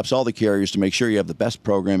continuously shops all the carriers to make sure you have the best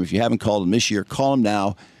program. If you haven't called them this year, call them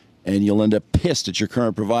now, and you'll end up pissed at your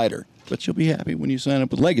current provider. But you'll be happy when you sign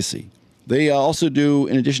up with Legacy. They also do,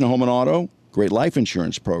 in addition to home and auto, great life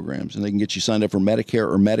insurance programs, and they can get you signed up for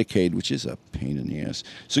Medicare or Medicaid, which is a pain in the ass.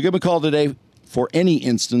 So give them a call today for any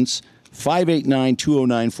instance,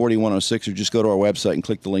 589-209-4106, or just go to our website and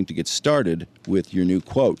click the link to get started with your new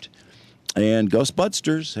quote. And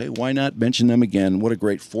Ghostbusters, hey, why not mention them again? What a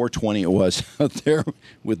great 420 it was out there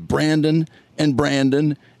with Brandon and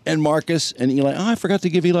Marcus and Eli. Oh, I forgot to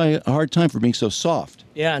give Eli a hard time for being so soft.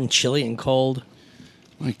 Yeah, and chilly and cold.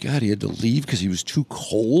 My God, he had to leave because he was too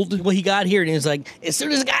cold? Well, he got here and he was like, as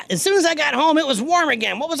soon as I got home, it was warm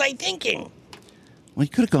again. What was I thinking? Well, he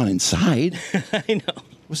could have gone inside. I know.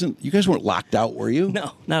 You guys weren't locked out, were you?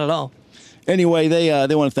 No, not at all. Anyway,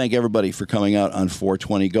 they want to thank everybody for coming out on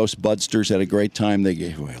 420. Ghostbusters had a great time. They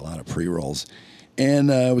gave away a lot of pre-rolls. And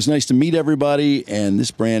it was nice to meet everybody. And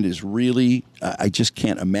this brand is really, I just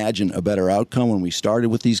can't imagine a better outcome when we started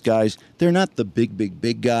with these guys. They're not the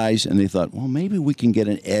big guys. And they thought, well, maybe we can get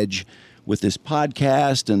an edge with this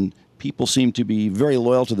podcast. And people seem to be very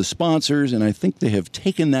loyal to the sponsors. And I think they have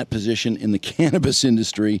taken that position in the cannabis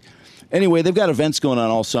industry. Anyway, they've got events going on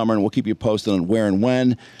all summer, and we'll keep you posted on where and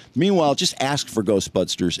when. Meanwhile, just ask for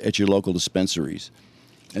Ghostbusters at your local dispensaries.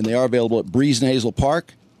 And they are available at Breeze and Hazel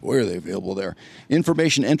Park. Where are they available there?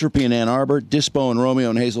 Information Entropy in Ann Arbor, Dispo and Romeo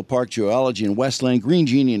in Hazel Park, Geology in Westland, Green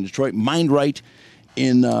Genie in Detroit, Mind Right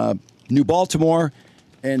in New Baltimore,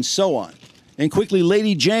 and so on. And quickly,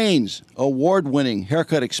 Lady Jane's award-winning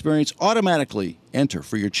haircut experience. Automatically enter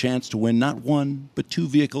for your chance to win not one, but 2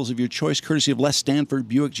 vehicles of your choice, courtesy of Les Stanford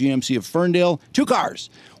Buick GMC of Ferndale. 2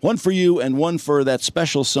 cars, one for you and one for that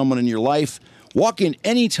special someone in your life. Walk in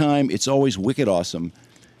anytime. It's always wicked awesome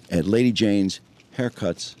at Lady Jane's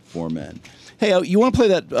Haircuts for Men. Hey, you want to play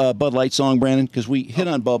that Bud Light song, Brandon? Because we hit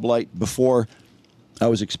on Bud Light before I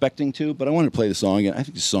was expecting to, but I wanted to play the song again. I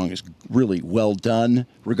think the song is really well done,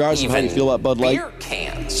 regardless of how you feel about Bud Light. Beer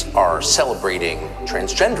cans are celebrating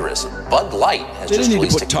transgenderism. Bud Light has they just didn't need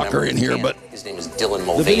released to put Tucker in here, but his name is Dylan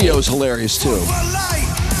Mulvaney. The video is hilarious too.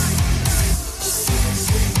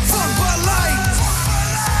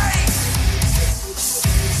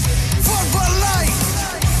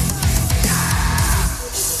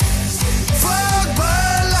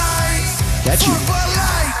 Catchy.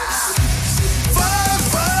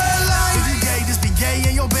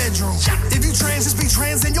 If you trans, just be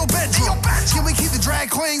trans in your bedroom. Can we keep the drag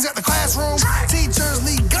queens at the classroom? Teachers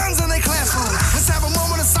need guns in their classroom. Let's have a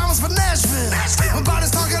moment of silence for Nashville. My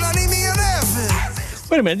body's talking, I need me an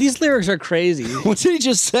Advil. Wait a minute, these lyrics are crazy. What did he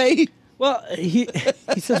just say? Well, he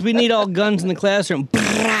says we need all guns in the classroom,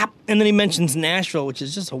 and then he mentions Nashville, which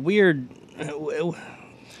is just a weird.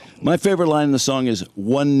 My favorite line in the song is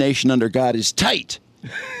 "One nation under God is tight."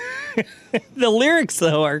 The lyrics,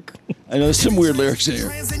 though, are. I know there's some weird lyrics in here.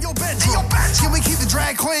 Can we keep the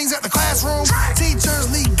drag queens at the classroom? Teachers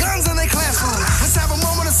need guns in their classroom. Let's have a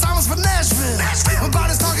moment of silence for Nashville. My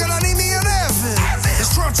body's talking, I need me an Advil.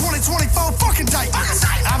 It's Trump 2024 fucking tight.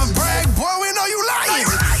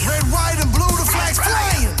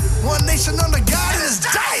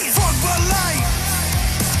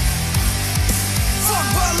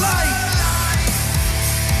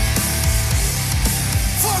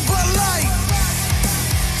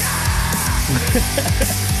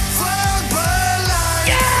 Fuck Bud Light.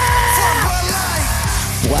 Fuck Bud Light.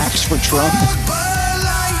 Blacks for Trump. Fuck Bud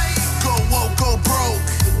Light. Go woke, go broke.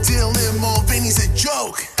 Dylan Mulvaney's a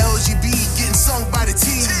joke. LGB getting sung by the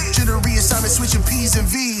team. Gender reassignment switching P's and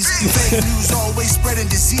V's. Fake news always spreading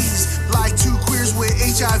disease. Like two queers with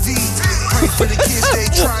HIV. Pray for the kids, they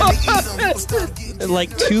trying to eat them. People stop getting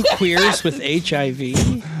Like two queers with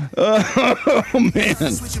HIV. Oh, man.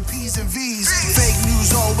 switching P's and V's. Fake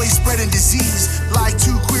news always spreading disease. Like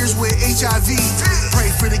two queers with HIV.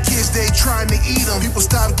 Pray for the kids, they trying to eat them. People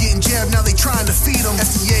stop getting jabbed, now they trying to feed them.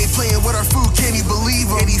 FDA playing with our food, can't even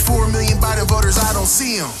believe them. 84 million Biden voters, I don't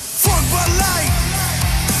see them. Fuck Bud Light.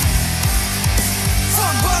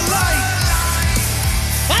 Fuck Bud Light.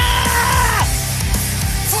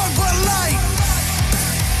 Fuck Bud Light.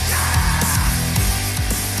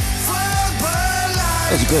 Fuck Bud Light.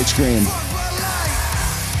 That's a great scream. Fuck Bud Light.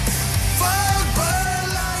 Fuck Bud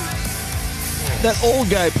Light. That old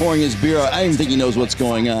guy pouring his beer out, I don't even think he knows what's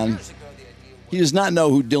going on. He does not know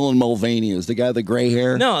who Dylan Mulvaney is, the guy with the gray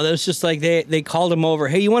hair. No, that was just like they called him over.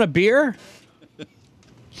 Hey, you want a beer?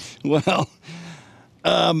 Well,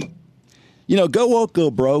 Go Woke,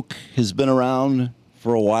 Go Broke has been around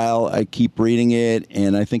for a while. I keep reading it,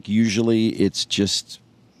 and I think usually it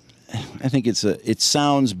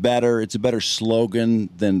sounds better. It's a better slogan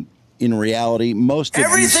than in reality.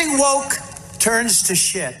 Everything woke turns to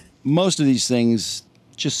shit. Most of these things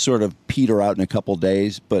just sort of peter out in a couple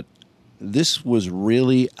days, but this was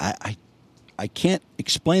really, I can't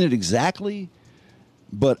explain it exactly,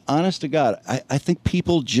 but honest to God, I think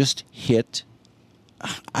people just hit,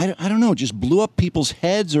 I don't know, just blew up people's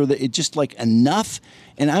heads, or it just like enough.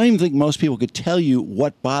 And I don't even think most people could tell you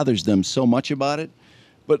what bothers them so much about it.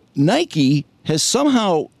 But Nike has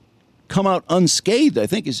somehow come out unscathed, I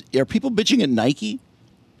think. Are people bitching at Nike?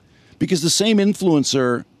 Because the same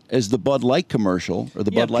influencer as the Bud Light commercial or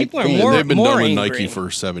the Bud Light people are thing. They've been done with angry. Nike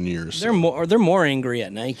for 7 years. They're more angry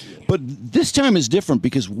at Nike. But this time is different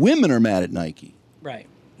because women are mad at Nike. Right.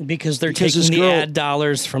 Because they're Because taking this the girl- ad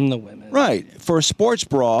dollars from the women. Right. For a sports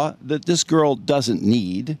bra that this girl doesn't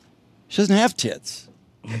need. She doesn't have tits.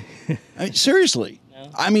 I mean, seriously.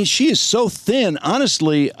 I mean, she is so thin.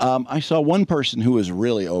 Honestly, I saw one person who was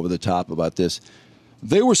really over the top about this.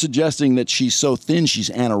 They were suggesting that she's so thin, she's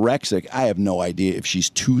anorexic. I have no idea if she's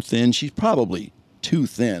too thin. She's probably too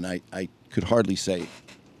thin. I could hardly say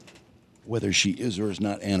whether she is or is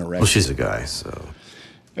not anorexic. Well, she's a guy, so.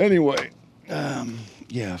 Anyway,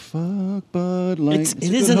 yeah, fuck Bud Light.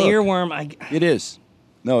 It is an earworm. It is.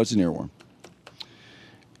 No, it's an earworm.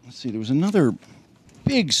 Let's see. There was another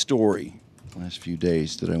big story last few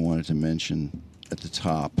days that I wanted to mention at the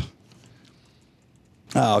top.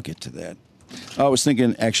 I'll get to that. I was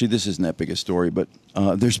thinking, actually, this isn't that big a story, but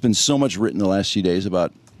there's been so much written the last few days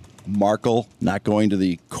about Markle not going to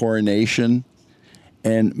the coronation.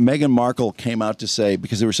 And Meghan Markle came out to say,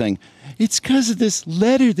 because they were saying, it's because of this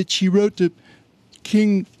letter that she wrote to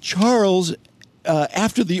King Charles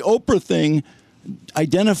after the Oprah thing,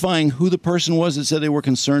 identifying who the person was that said they were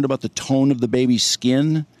concerned about the tone of the baby's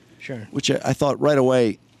skin. Sure. Which I thought right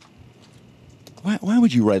away, why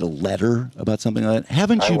would you write a letter about something like that?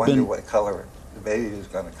 Haven't you I wonder been... what color the baby is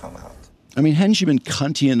going to come out. I mean, hadn't you been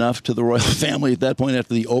cunty enough to the royal family at that point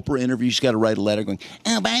after the Oprah interview? She's got to write a letter going,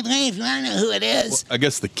 oh, by the way, if you want to know who it is. Well, I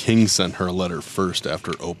guess the king sent her a letter first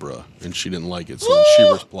after Oprah, and she didn't like it, so then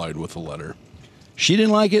she replied with a letter. She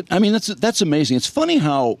didn't like it? I mean, that's amazing. It's funny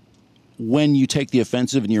how when you take the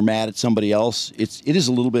offensive and you're mad at somebody else, it is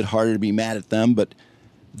a little bit harder to be mad at them, but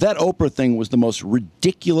that Oprah thing was the most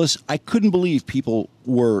ridiculous. I couldn't believe people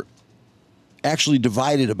were actually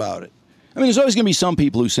divided about it. I mean, there's always going to be some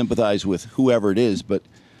people who sympathize with whoever it is, but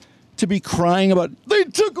to be crying about, they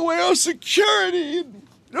took away our security and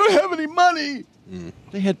don't have any money.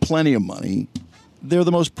 They had plenty of money. They're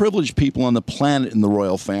the most privileged people on the planet in the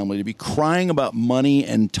royal family. To be crying about money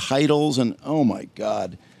and titles and, oh, my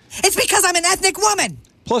God. It's because I'm an ethnic woman.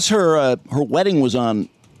 Plus, her wedding was on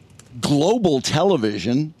global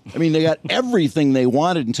television. I mean, they got everything they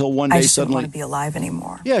wanted until one day I just don't suddenly... want to be alive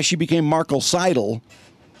anymore. Yeah, she became Markle Seidel,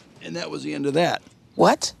 and that was the end of that.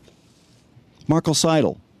 What? Markle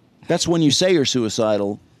Seidel. That's when you say you're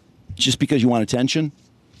suicidal just because you want attention.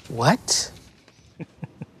 What?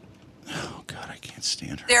 Oh, God, I can't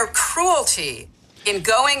stand her. Their cruelty in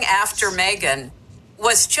going after Meghan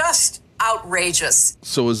was just outrageous.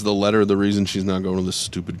 So is the letter the reason she's not going to this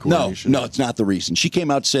stupid coronation? No, it's not the reason. She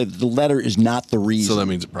came out to say that the letter is not the reason. So that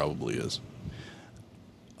means it probably is.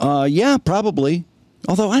 Yeah, probably.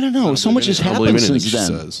 Although, I don't know. So much has happened since then.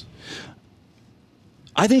 Says.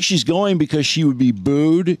 I think she's going because she would be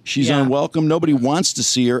booed. She's unwelcome. Nobody wants to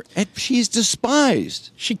see her. And she's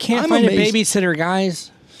despised. She can't find a babysitter,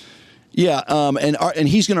 guys. Yeah, and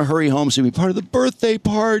he's going to hurry home so he can be part of the birthday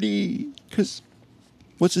party. Because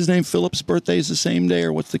what's his name? Philip's birthday is the same day,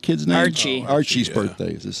 or what's the kid's name? Archie. Archie's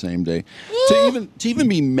birthday is the same day. To even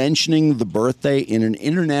be mentioning the birthday in an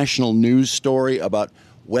international news story about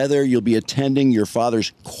whether you'll be attending your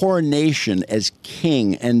father's coronation as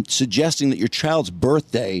king and suggesting that your child's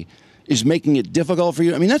birthday is making it difficult for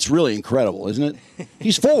you. I mean, that's really incredible, isn't it?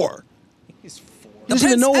 He's 4. He doesn't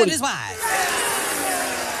even know what his wife.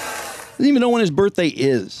 Doesn't even know when his birthday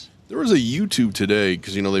is. There was a YouTube today,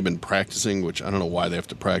 because, they've been practicing, which I don't know why they have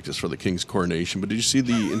to practice for the king's coronation, but did you see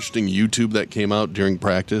the interesting YouTube that came out during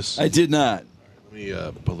practice? I did not. Let me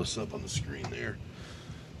pull this up on the screen there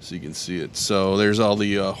so you can see it. So there's all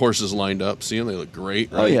the horses lined up. See them? They look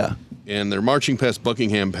great, right? Oh, yeah. And they're marching past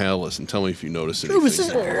Buckingham Palace, and tell me if you notice anything. Was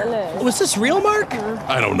this real, Mark?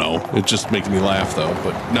 I don't know. It just makes me laugh, though,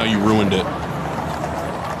 but now you ruined it.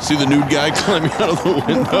 See the nude guy climbing out of the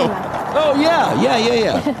window? Oh, yeah.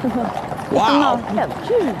 Wow.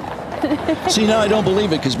 See, now I don't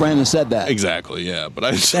believe it because Brandon said that. Exactly, yeah.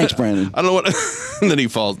 But Thanks, Brandon. I don't know what. And then he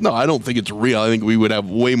falls. No, I don't think it's real. I think we would have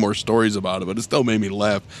way more stories about it, but it still made me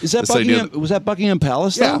laugh. Is that Buckingham? Was that Buckingham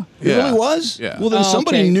Palace, though? Yeah. It really was? Yeah. Well, then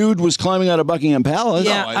somebody nude was climbing out of Buckingham Palace.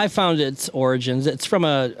 Yeah, I found its origins. It's from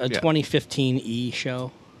a 2015 E!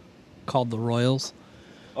 show called The Royals.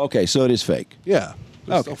 Okay, so it is fake. Yeah.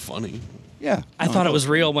 It's so funny. Yeah. I thought it was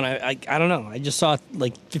real when I don't know. I just saw it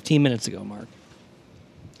like 15 minutes ago, Mark.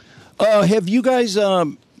 Have you guys,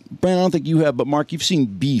 Brandon, I don't think you have, but Mark, you've seen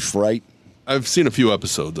Beef, right? I've seen a few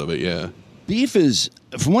episodes of it, yeah. Beef is,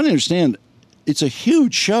 from what I understand, it's a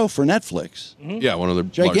huge show for Netflix. Mm-hmm. Yeah, one of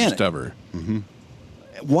the largest ever. Mm-hmm.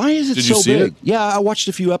 Why is it Did so you see big? it? Yeah, I watched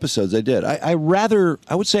a few episodes. I did. I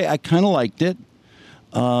would say I kind of liked it.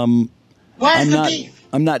 Where's the beef?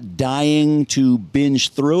 I'm not dying to binge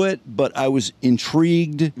through it, but I was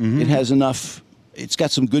intrigued. Mm-hmm. It has enough. It's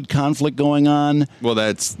got some good conflict going on. Well,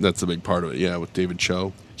 that's a big part of it, yeah, with David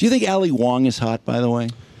Cho. Do you think Ali Wong is hot, by the way?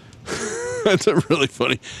 That's a really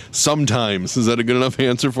funny. Sometimes. Is that a good enough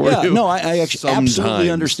answer for you? No, I actually absolutely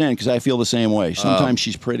understand because I feel the same way. Sometimes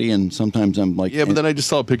she's pretty and sometimes I'm like... Yeah, but then I just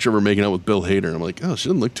saw a picture of her making out with Bill Hader and I'm like, oh, she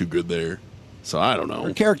doesn't look too good there. So I don't know.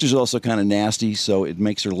 Her character's also kind of nasty, so it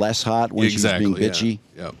makes her less hot when she's being bitchy.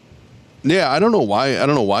 Yeah, I don't know why. I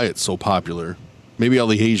don't know why it's so popular. Maybe all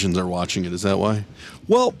the Asians are watching it. Is that why?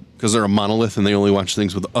 Well, because they're a monolith and they only watch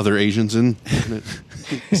things with other Asians in it.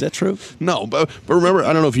 Is that true? No, but remember,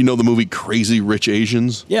 I don't know if you know the movie Crazy Rich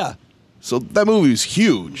Asians. Yeah. So that movie was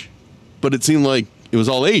huge, but it seemed like it was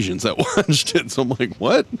all Asians that watched it. So I'm like,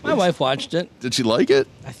 what? My wife watched it. Did she like it?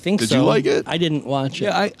 I think so. Did you like it? I didn't watch it.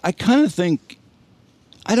 Yeah, I kind of think...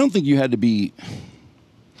 I don't think you had to be...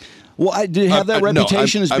 Well, I did have that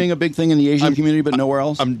reputation as being a big thing in the Asian community, but nowhere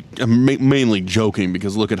else? I'm mainly joking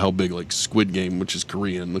because look at how big, like, Squid Game, which is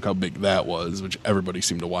Korean, look how big that was, which everybody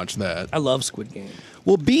seemed to watch that. I love Squid Game.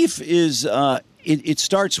 Well, Beef is... It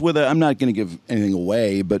starts with a... I'm not going to give anything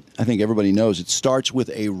away, but I think everybody knows it starts with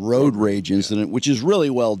a road rage incident, which is really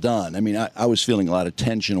well done. I mean, I was feeling a lot of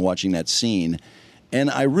tension watching that scene. And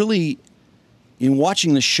I really... In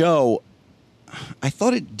watching the show, I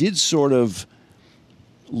thought it did sort of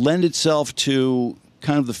lend itself to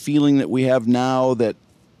kind of the feeling that we have now that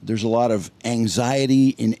there's a lot of anxiety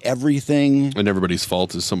in everything. And everybody's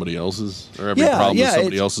fault is somebody else's? Or every problem is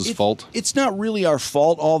somebody else's fault? It's not really our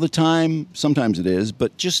fault all the time. Sometimes it is.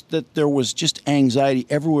 But just that there was just anxiety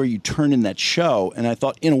everywhere you turn in that show. And I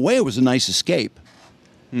thought, in a way, it was a nice escape.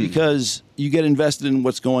 Because you get invested in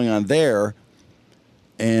what's going on there.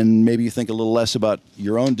 And maybe you think a little less about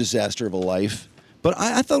your own disaster of a life. But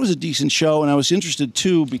I thought it was a decent show, and I was interested,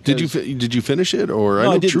 too, because... Did you finish it? Or No, I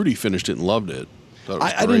know I didn't. Trudy finished it and loved it.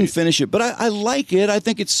 I didn't finish it, but I like it. I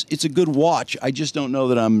think it's a good watch. I just don't know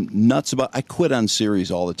that I'm nuts about... I quit on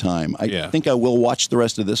series all the time. I think I will watch the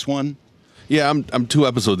rest of this one. Yeah, I'm 2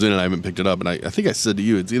 episodes in and I haven't picked it up. And I think I said to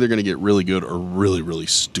you, it's either going to get really good or really, really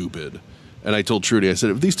stupid. And I told Trudy, I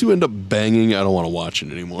said, if these two end up banging, I don't want to watch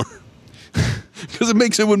it anymore. Because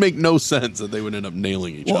it would make no sense that they would end up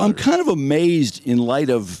nailing each other. Well, I'm kind of amazed in light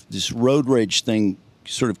of this road rage thing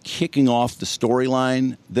sort of kicking off the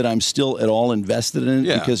storyline that I'm still at all invested in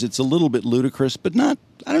it because it's a little bit ludicrous, but not,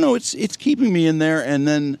 I don't know, it's keeping me in there. And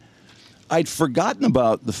then I'd forgotten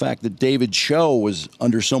about the fact that David Cho was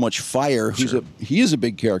under so much fire. He is a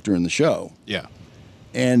big character in the show. Yeah.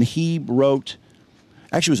 And he wrote,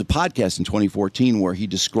 actually it was a podcast in 2014 where he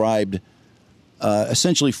described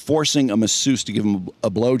essentially forcing a masseuse to give him a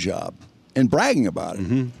blowjob and bragging about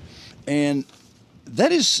it. And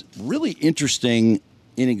that is really interesting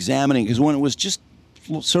in examining, because when it was just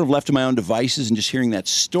sort of left to my own devices and just hearing that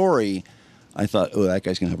story, I thought, oh, that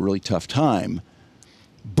guy's going to have a really tough time.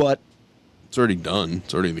 But it's already done.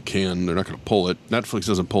 It's already in the can. They're not going to pull it. Netflix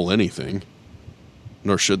doesn't pull anything,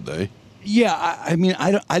 nor should they. Yeah, I mean,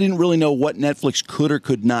 I didn't really know what Netflix could or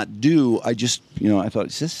could not do. I just, I thought,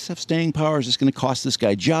 is this have staying power? Is this going to cost this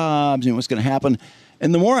guy jobs? What's going to happen?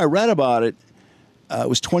 And the more I read about it, it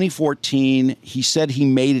was 2014. He said he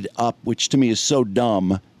made it up, which to me is so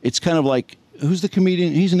dumb. It's kind of like, who's the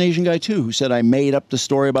comedian? He's an Asian guy, too, who said, I made up the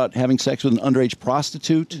story about having sex with an underage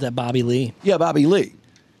prostitute. Is that Bobby Lee? Yeah, Bobby Lee.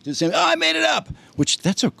 I made it up, which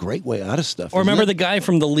that's a great way out of stuff. Or remember the guy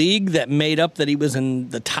from The League that made up that he was in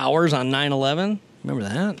the towers on 9/11? Remember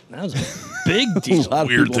that? That was a big deal. A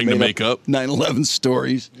weird thing to make up. 9/11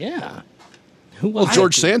 stories. Yeah. Well,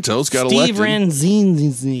 George Santos got elected. Steve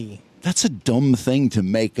Ranzini. That's a dumb thing to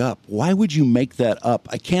make up. Why would you make that up?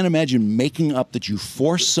 I can't imagine making up that you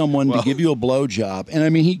force someone to give you a blowjob. And I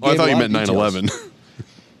mean, he. I thought you meant 9/11.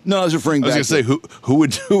 No, I was referring back. I was going to say,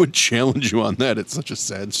 who would challenge you on that? It's such a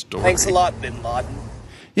sad story. Thanks a lot, Bin Laden.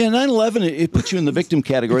 Yeah, 9/11, it puts you in the victim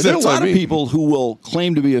category. There are a lot of people who will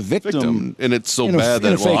claim to be a victim. And it's so bad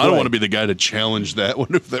that, I don't want to be the guy to challenge that.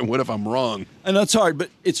 What if I'm wrong? I know it's hard, but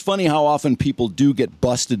it's funny how often people do get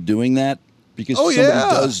busted doing that because somebody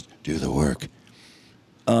does do the work.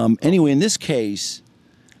 Anyway, in this case,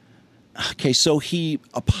 so he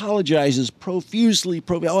apologizes profusely.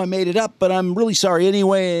 I made it up, but I'm really sorry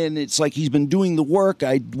anyway. And it's like he's been doing the work.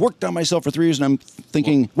 I worked on myself for 3 years, and I'm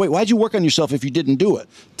thinking, wait, why'd you work on yourself if you didn't do it?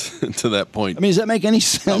 To that point. I mean, does that make any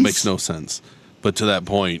sense? No, it makes no sense. But to that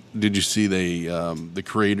point, did you see the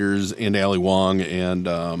creators and Ali Wong and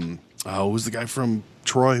who was the guy from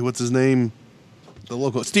Troy? What's his name? The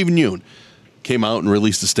local Stephen Yeun came out and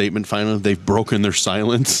released a statement. Finally, they've broken their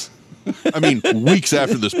silence. I mean, weeks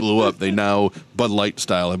after this blew up, they now, Bud Light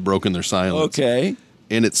style, have broken their silence. Okay.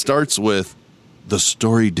 And it starts with the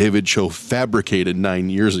story David Cho fabricated 9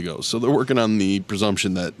 years ago. So they're working on the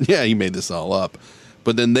presumption that, he made this all up.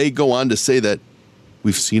 But then they go on to say that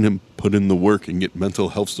we've seen him put in the work and get mental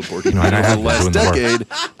health support over the last decade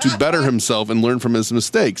to better himself and learn from his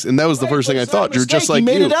mistakes. And that was the first thing I thought, Drew, just like he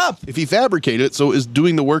made you. It up. If he fabricated it, so is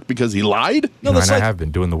doing the work because he lied? No, that's I have been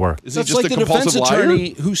doing the work. Is he just like a the compulsive defense liar?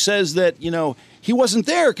 attorney who says that, he wasn't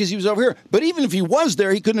there because he was over here. But even if he was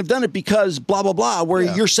there, he couldn't have done it because blah, blah, blah, where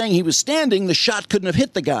you're saying he was standing, the shot couldn't have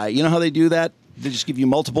hit the guy. You know how they do that? They just give you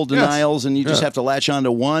multiple denials and you just have to latch on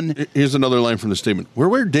to one. Here's another line from the statement.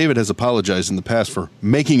 Where David has apologized in the past for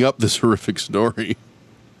making up this horrific story.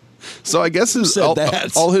 So I guess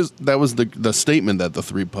that was the statement that the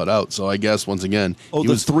three put out. So I guess once again,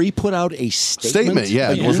 three put out a statement.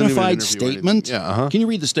 Yeah, a unified statement. Yeah, Can you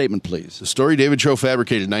read the statement, please? The story David Cho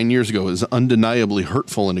fabricated 9 years ago is undeniably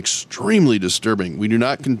hurtful and extremely disturbing. We do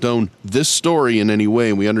not condone this story in any way,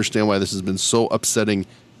 and we understand why this has been so upsetting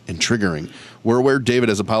and triggering. We're aware David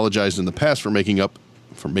has apologized in the past for making up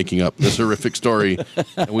this horrific story,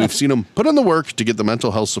 and we've seen him put in the work to get the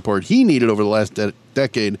mental health support he needed over the last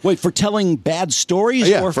decade. Wait, for telling bad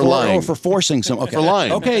stories, or for lying, or for forcing some? Okay. For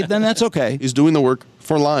lying. Okay, then that's okay. He's doing the work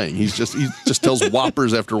for lying. He just tells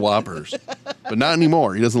whoppers after whoppers, but not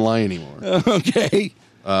anymore. He doesn't lie anymore. Okay.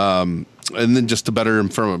 And then just to better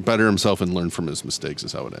himself and learn from his mistakes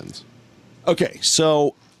is how it ends. Okay,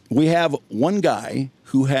 so we have one guy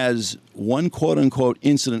who has one quote-unquote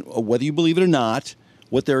incident, whether you believe it or not.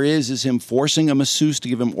 What there is him forcing a masseuse to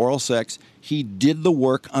give him oral sex. He did the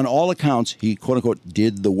work on all accounts. He, quote-unquote,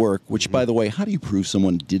 did the work, which, by the way, how do you prove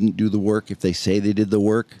someone didn't do the work if they say they did the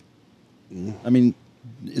work? I mean,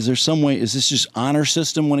 is there some way? Is this just honor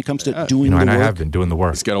system when it comes to doing the work? I have been doing the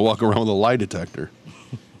work. He's got to walk around with a lie detector.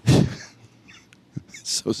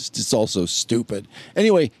 So it's also stupid.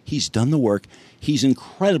 Anyway, he's done the work. He's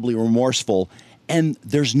incredibly remorseful. And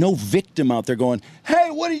there's no victim out there going, hey,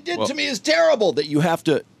 what he did to me is terrible, that you have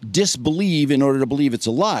to disbelieve in order to believe it's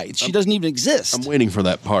a lie. She doesn't even exist. I'm waiting for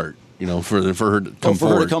that part, for her to come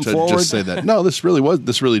forward to just say that, no, this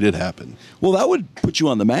really did happen. Well, that would put you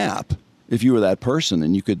on the map if you were that person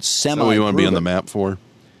and you could semi-prove it. So you want to be on the map for?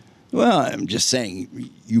 Well, I'm just saying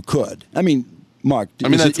you could. I mean, Mark,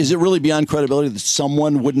 is it really beyond credibility that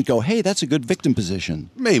someone wouldn't go, hey, that's a good victim position?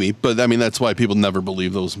 Maybe, but I mean, that's why people never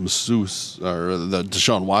believe those masseuse or the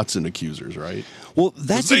Deshaun Watson accusers, right? Well,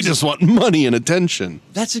 they just want money and attention.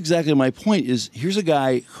 That's exactly my point. Here's a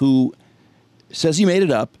guy who says he made it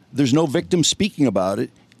up. There's no victim speaking about it.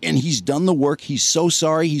 And he's done the work. He's so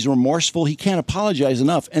sorry. He's remorseful. He can't apologize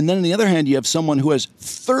enough. And then on the other hand, you have someone who has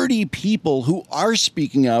 30 people who are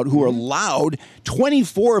speaking out, who are loud,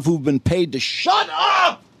 24 of who've been paid to shut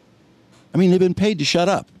up. I mean, they've been paid to shut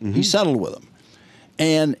up. He settled with them.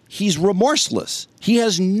 And he's remorseless. He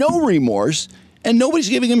has no remorse, and nobody's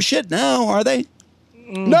giving him shit now, are they?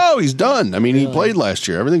 No, he's done. I mean, he played last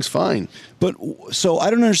year. Everything's fine. But so I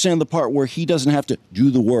don't understand the part where he doesn't have to do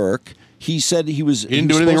the work. He said he didn't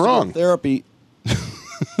do anything wrong. Therapy.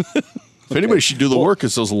 If anybody should do the work,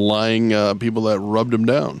 it's those lying people that rubbed him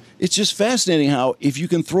down. It's just fascinating how if you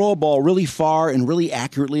can throw a ball really far and really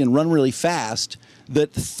accurately and run really fast,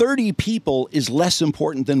 that 30 people is less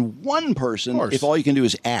important than one person if all you can do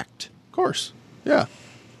is act. Of course. Yeah.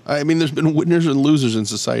 I mean, there's been winners and losers in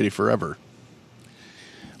society forever.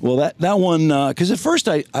 Well, that one, because at first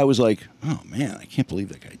I was like, oh, man, I can't believe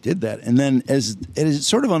that guy did that. And then as it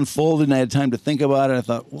sort of unfolded and I had time to think about it, I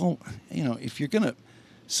thought, well, if you're going to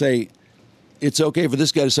say it's okay for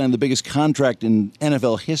this guy to sign the biggest contract in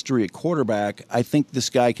NFL history at quarterback, I think this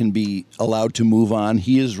guy can be allowed to move on.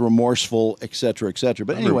 He is remorseful, et cetera, et cetera.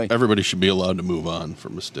 But anyway. Everybody should be allowed to move on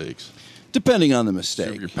from mistakes. Depending on the mistake.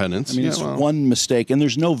 Serve your penance. I mean, it's one mistake, and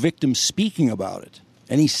there's no victim speaking about it.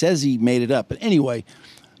 And he says he made it up. But anyway,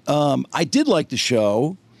 I did like the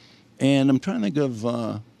show, and I'm trying to think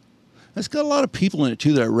of... it's got a lot of people in it,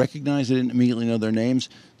 too, that I recognize. I didn't immediately know their names.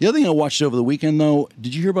 The other thing I watched over the weekend, though,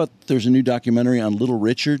 did you hear about there's a new documentary on Little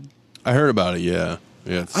Richard? I heard about it, yeah.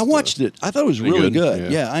 I watched it. I thought it was really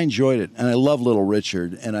good. Yeah, I enjoyed it. And I love Little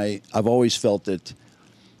Richard. And I've always felt that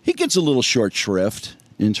he gets a little short shrift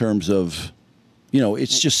in terms of,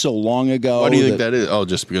 it's just so long ago. Why do you think that is? Oh,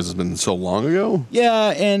 just because it's been so long ago? Yeah,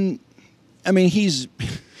 and, I mean, he's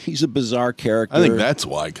a bizarre character. I think that's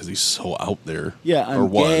why, because he's so out there. Yeah,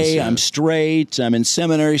 I'm gay, I'm straight, I'm in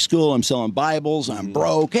seminary school, I'm selling Bibles, I'm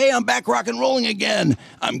broke. Hey, I'm back rock and rolling again.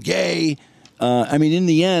 I'm gay. I mean, in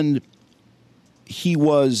the end, he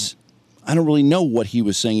was, I don't really know what he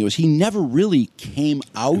was saying. He never really came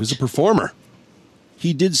out. He was a performer.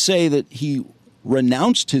 He did say that he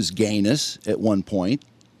renounced his gayness at one point.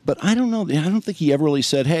 But I don't know. I don't think he ever really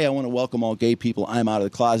said, hey, I want to welcome all gay people. I'm out of the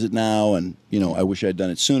closet now, and, I wish I'd done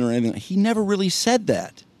it sooner or anything. He never really said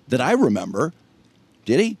that I remember.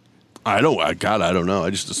 Did he? I don't know. I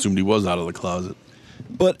just assumed he was out of the closet.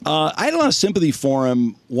 But I had a lot of sympathy for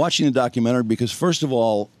him watching the documentary because, first of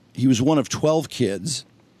all, he was one of 12 kids.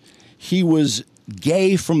 He was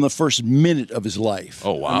gay from the first minute of his life.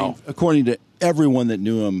 Oh, wow. I mean, according to everyone that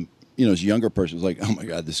knew him, as a younger person, was like, oh my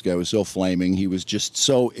God, this guy was so flaming. He was just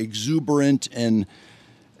so exuberant, and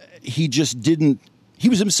he just didn't. He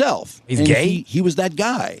was himself. He's gay? He was that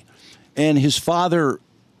guy. And his father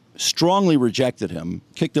strongly rejected him,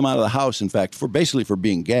 kicked him out of the house, in fact, for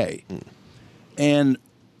being gay. And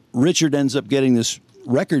Richard ends up getting this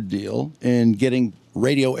record deal and getting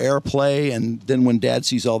radio airplay. And then when Dad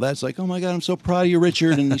sees all that, it's like, oh my God, I'm so proud of you,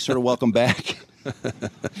 Richard. And he's sort of welcome back.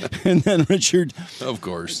 And then Richard, of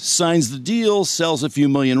course, signs the deal, sells a few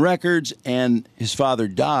million records, and his father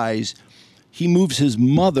dies. He moves his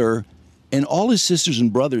mother and all his sisters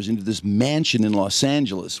and brothers into this mansion in Los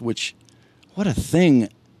Angeles, which, what a thing.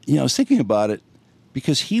 I was thinking about it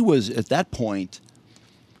because he was, at that point,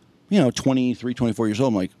 23, 24 years old.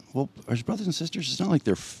 I'm like, well, are his brothers and sisters? It's not like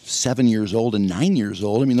they're 7 years old and 9 years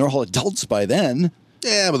old. I mean, they're all adults by then.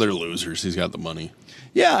 Yeah, but they're losers. He's got the money.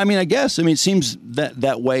 Yeah, I mean, I guess. I mean, it seems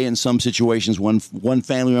that way in some situations. When one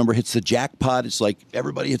family member hits the jackpot, it's like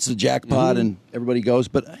everybody hits the jackpot and everybody goes.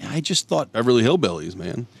 But I just thought... Beverly Hillbillies,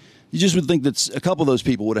 man. You just would think that a couple of those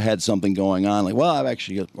people would have had something going on. Like, well, I've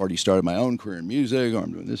actually already started my own career in music, or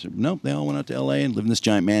I'm doing this. Nope, they all went out to L.A. and lived in this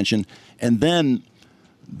giant mansion. And then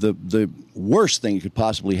the worst thing that could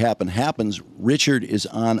possibly happens. Richard is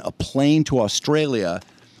on a plane to Australia,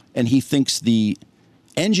 and he thinks the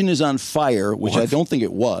engine is on fire, which I don't think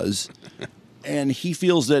it was, and he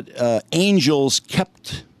feels that angels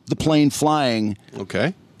kept the plane flying.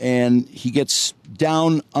 Okay. And he gets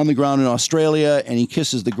down on the ground in Australia, and he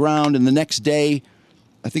kisses the ground, and the next day,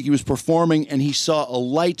 I think he was performing, and he saw a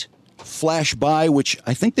light flash by, which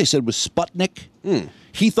I think they said was Sputnik.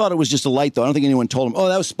 He thought it was just a light, though. I don't think anyone told him, oh,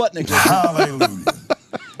 that was Sputnik. Hallelujah.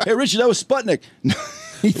 Hey, Richard, that was Sputnik.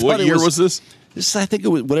 What year was this? I think it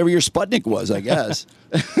was whatever your Sputnik was, I guess.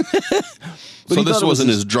 So this wasn't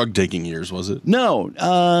his drug-taking years, was it? No.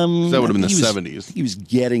 That would have been the 70s. He was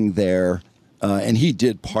getting there, and he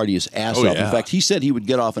did party his ass off. Yeah. In fact, he said he would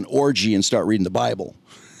get off an orgy and start reading the Bible.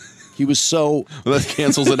 He was so... Well, that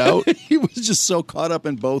cancels it out? He was just so caught up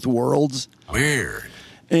in both worlds. Weird.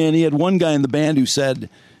 And he had one guy in the band who said,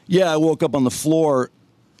 yeah, I woke up on the floor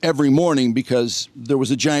every morning because there was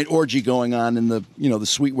a giant orgy going on in the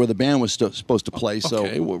suite where the band was supposed to play.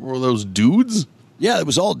 So were those dudes? Yeah, it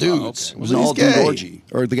was all dudes. Okay. It was an all-dude orgy,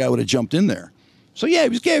 or the guy would have jumped in there. So yeah, he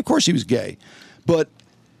was gay. Of course he was gay. But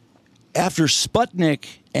after Sputnik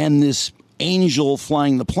and this angel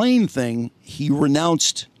flying the plane thing, he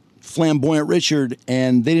renounced Flamboyant Richard,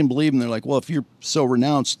 and they didn't believe him. They're like, well, if you're so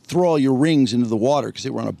renounced, throw all your rings into the water, because they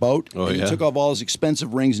were on a boat. Oh, and yeah. He took off all his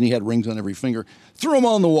expensive rings, and he had rings on every finger. Threw them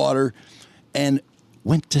all in the water, and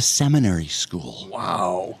went to seminary school.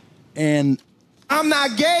 Wow. And I'm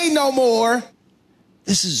not gay no more.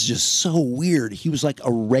 this is just so weird. He was like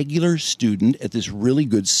a regular student at this really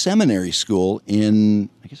good seminary school in,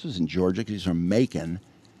 I guess it was in Georgia, because he's from Macon.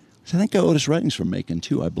 So I think Otis Redding's from Macon,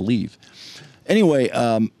 too, I believe. Anyway,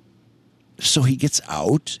 so he gets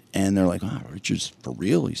out, and they're like, oh, Richard's for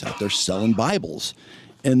real. He's out there selling Bibles.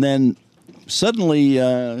 And then suddenly,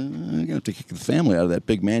 you're going to have to kick the family out of that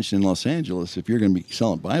big mansion in Los Angeles if you're going to be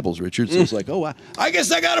selling Bibles, Richard. So it's like, oh, I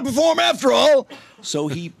guess I got to perform after all. So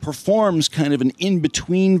he performs kind of an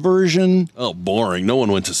in-between version. Oh, boring. No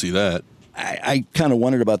one went to see that. I kind of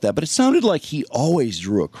wondered about that, but it sounded like he always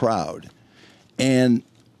drew a crowd. And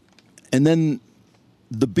then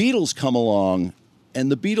the Beatles come along,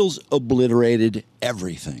 and the Beatles obliterated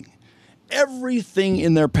everything. Everything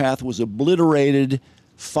in their path was obliterated,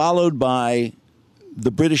 followed by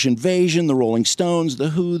the British Invasion, the Rolling Stones,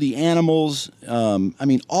 the Who, the Animals. I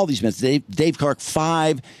mean, all these bands. Dave Clark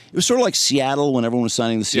 5. It was sort of like Seattle when everyone was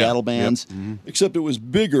signing the Seattle bands, except it was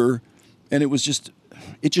bigger, and it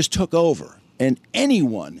just took over. And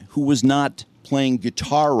anyone who was not playing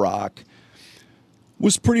guitar rock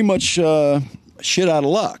was pretty much shit out of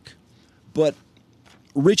luck. But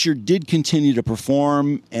Richard did continue to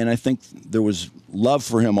perform, and I think there was love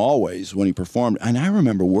for him always when he performed. And I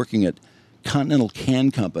remember working at Continental Can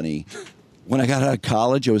Company. When I got out of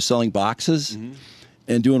college, I was selling boxes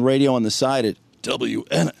and doing radio on the side at WNIC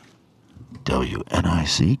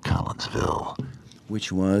Collinsville,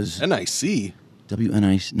 which was... NIC?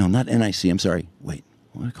 WNIC. No, not NIC. I'm sorry. Wait,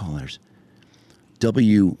 what do I call theirs?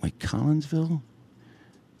 Collinsville?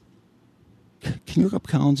 Can you look up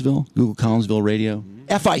Collinsville? Google Collinsville Radio?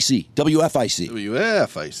 FIC. WFIC.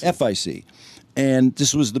 WFIC. FIC. And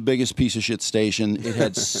this was the biggest piece of shit station. It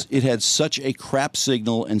had such a crap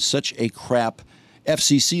signal and such a crap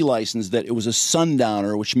FCC license that it was a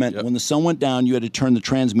sundowner, which meant when the sun went down, you had to turn the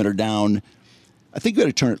transmitter down. I think you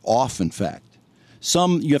had to turn it off, in fact.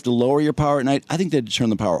 Some, you have to lower your power at night. I think they had to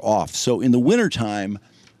turn the power off. So in the wintertime,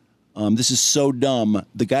 this is so dumb,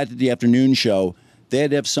 the guy that did the afternoon show, they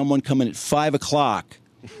had to have someone come in at 5 o'clock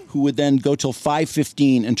who would then go till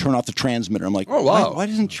 5:15 and turn off the transmitter. I'm like, oh, wow. Why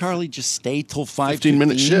doesn't Charlie just stay till 5:15?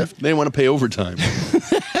 15-minute shift. They didn't want to pay overtime.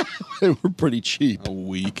 They were pretty cheap. A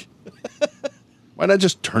week. Why not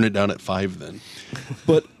just turn it down at 5 then?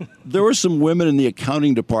 But there were some women in the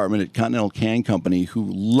accounting department at Continental Can Company who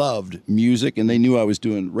loved music, and they knew I was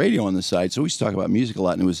doing radio on the side, so we used to talk about music a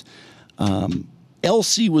lot. And it was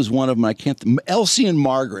Elsie was one of them. Elsie and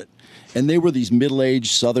Margaret. And they were these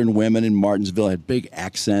middle-aged Southern women in Martinsville, had big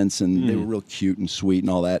accents, and they were real cute and sweet and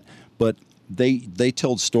all that. But they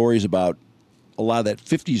told stories about a lot of that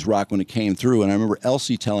 50s rock when it came through. And I remember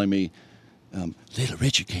Elsie telling me, Little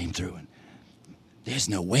Richard came through, and there's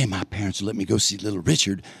no way my parents would let me go see Little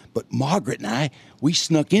Richard. But Margaret and I, we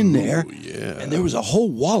snuck in there, and there was a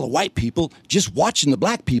whole wall of white people just watching the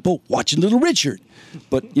black people watching Little Richard.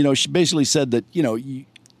 But, she basically said that,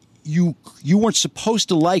 you weren't supposed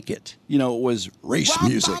to like it. It was race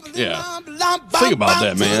music. Yeah. Think about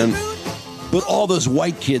that, man. But all those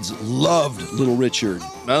white kids loved Little Richard.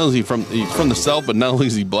 Not only is he's from the South, but not only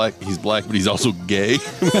is he's black, but he's also gay.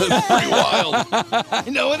 That's pretty wild. I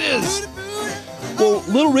know it is. Well,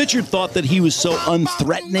 Little Richard thought that he was so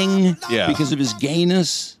unthreatening because of his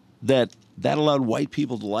gayness that allowed white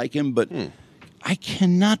people to like him. But I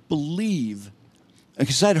cannot believe...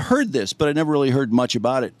 Because I'd heard this, but I never really heard much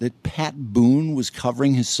about it, that Pat Boone was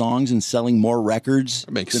covering his songs and selling more records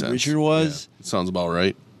than Richard was. Yeah, sounds about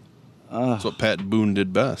right. That's what Pat Boone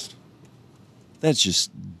did best. That's just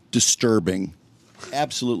disturbing.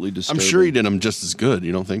 Absolutely disturbing. I'm sure he did them just as good.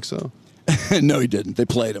 You don't think so? No, he didn't. They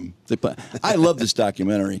played him. I love this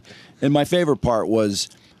documentary. And my favorite part was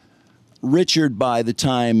Richard, by the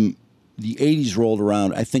time the 80s rolled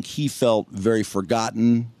around, I think he felt very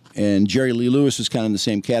forgotten. And Jerry Lee Lewis was kind of in the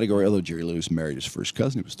same category, although Jerry Lewis married his first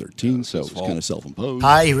cousin. He was 13, so it was kind of self-imposed.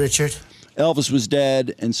 Hi, Richard. Elvis was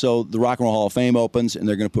dead, and so the Rock and Roll Hall of Fame opens, and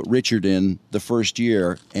they're going to put Richard in the first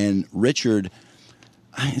year. And Richard,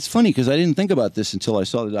 it's funny because I didn't think about this until I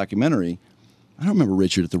saw the documentary. I don't remember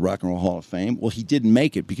Richard at the Rock and Roll Hall of Fame. Well, he didn't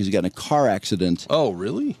make it because he got in a car accident. Oh,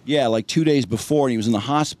 really? Yeah, like 2 days before, and he was in the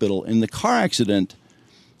hospital. In the car accident,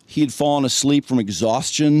 he had fallen asleep from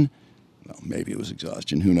exhaustion. Well, maybe it was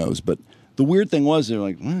exhaustion, who knows, but The weird thing was, they were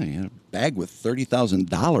like, well, you had a bag with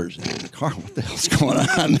 $30,000 in the car. What the hell's going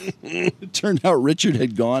on? It turned out Richard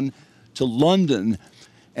had gone to London,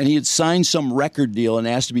 and he had signed some record deal and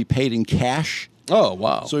asked to be paid in cash. Oh,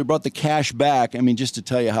 wow. So he brought the cash back. I mean, just to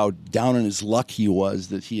tell you how down on his luck he was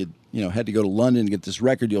that he had to go to London to get this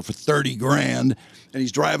record deal for $30,000, and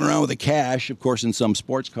he's driving around with the cash, of course, in some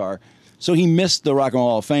sports car. So he missed the Rock and Roll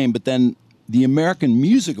Hall of Fame, but then the American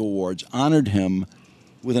Music Awards honored him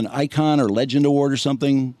with an Icon or Legend Award or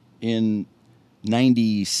something in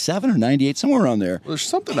 97 or 98, somewhere around there. Well, there's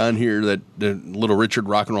something on here that the Little Richard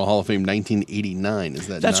Rock and Roll Hall of Fame 1989. Is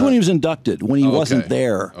that That's not? when he was inducted, when he wasn't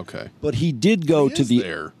there. Okay. But he did go to the...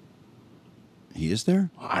 there. He is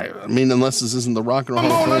there? I mean, unless this isn't the Rock and Roll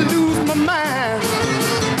Hall of Fame. Lose my mind.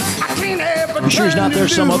 I can't ever You sure he's not there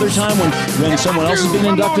some other time when someone else has been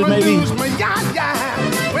inducted, maybe?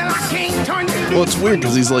 Well, it's weird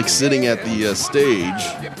because he's like sitting at the stage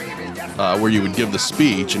where you would give the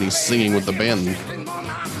speech, and he's singing with the band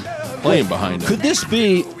playing behind him. Could this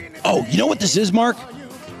be... Oh, you know what this is, Mark?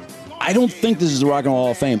 I don't think this is the Rock and Roll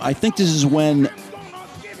Hall of Fame. I think this is when...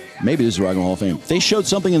 Maybe this is the Rock and Roll Hall of Fame. They showed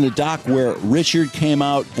something in the doc where Richard came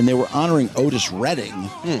out, and they were honoring Otis Redding.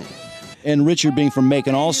 And Richard, being from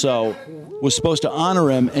Macon also, was supposed to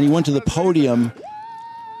honor him, and he went to the podium...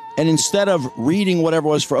 And instead of reading whatever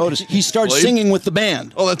was for Otis, he started singing with the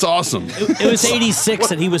band. Oh, that's awesome. It was 86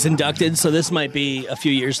 that he was inducted, so this might be a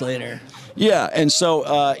few years later. Yeah, and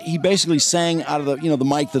so he basically sang out of the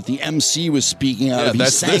mic that the MC was speaking out of. He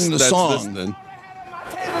sang the song.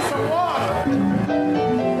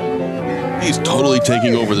 He's totally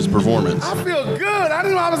taking over this performance. I feel good. I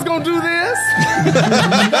didn't know I was going to do this.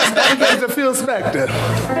 That's to Phil Spector.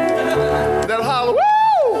 That'll holler, woo!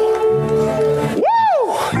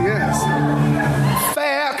 Yes.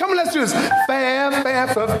 Fab. Come on, let's do this. Fab. How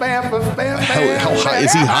high?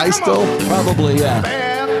 Is he high still? Probably, yeah.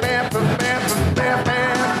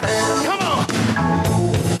 Come on.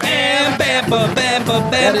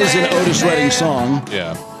 That is an Otis Redding song.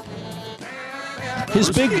 Yeah.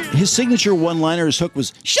 His signature one-liner, his hook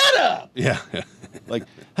was, "Shut up!" Yeah. Like,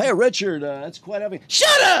 hey, Richard, that's quite heavy.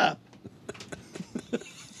 Shut up!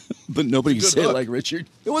 But nobody can say it like Richard.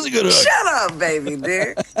 It was a good hook. Shut up, baby,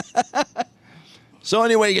 dear. So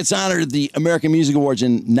anyway, he gets honored at the American Music Awards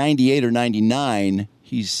in 98 or 99.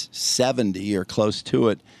 He's 70 or close to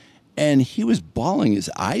it. And he was bawling his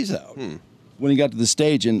eyes out when he got to the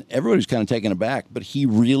stage, and everybody was kind of taken aback. But he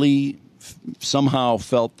really somehow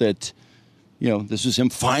felt that, this was him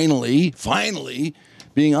finally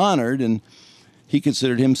being honored, and he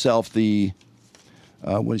considered himself the...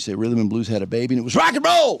 what do you say? Rhythm and Blues had a baby, and it was rock and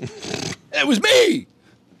roll. It was me.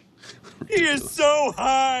 He is so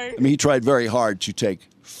high. I mean, he tried very hard to take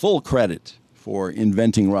full credit for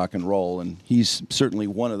inventing rock and roll, and he's certainly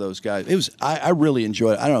one of those guys. I really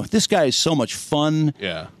enjoyed it. I don't know. This guy is so much fun.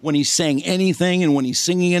 Yeah. When he's saying anything and when he's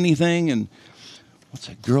singing anything, and what's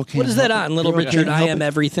that? Girl can't. What is help that it. on? Little Girl Richard, Can't I Help Am It.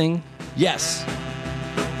 Everything. Yes.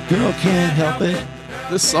 Girl can't help it.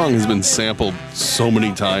 This song has been sampled so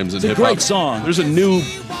many times in It's a hip-hop. great song. There's a new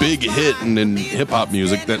big hit in hip-hop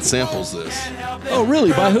music that samples this. Oh,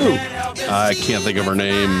 really? By who? I can't think of her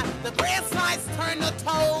name.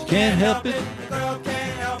 Can't help it.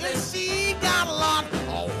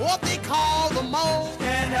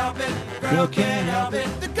 Girl can't help it.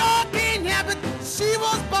 The girl can't help it. She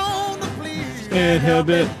was born to please. Can't help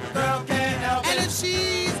it. And if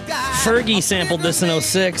she's got Fergie sampled this in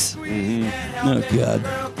 06. Oh, God.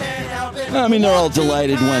 I mean, they're all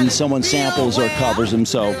delighted when someone samples or covers him,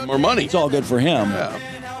 so more money. It's all good for him. Yeah.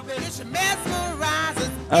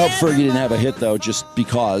 I hope Fergie didn't have a hit, though, just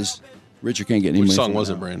because Richard can't get any Which money song from was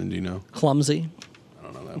now. it, Brandon? Do you know? Clumsy. I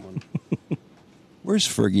don't know that one. Where's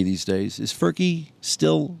Fergie these days? Is Fergie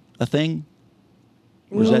still a thing?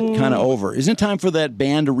 Or is that kind of over? Isn't it time for that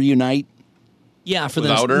band to reunite? Yeah, for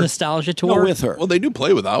Without the her? nostalgia No, tour. with her. Well, they do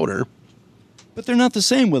play without her. But they're not the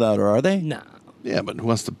same without her, are they? No. Yeah, but who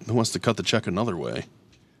wants to cut the check another way?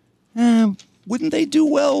 Wouldn't they do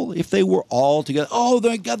well if they were all together? Oh,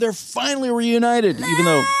 my God, they're finally reunited. Even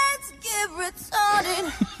though...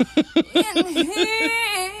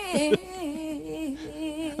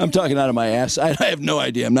 I'm talking out of my ass. I have no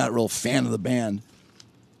idea. I'm not a real fan of the band.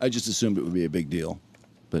 I just assumed it would be a big deal,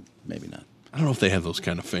 but maybe not. I don't know if they have those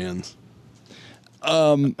kind of fans.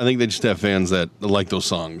 I think they just have fans that like those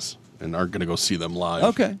songs and aren't going to go see them live.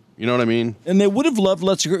 Okay. You know what I mean? And they would have loved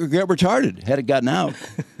Let's Get Retarded had it gotten out.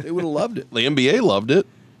 They would have loved it. The NBA loved it.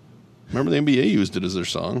 Remember the NBA used it as their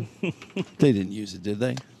song? They didn't use it, did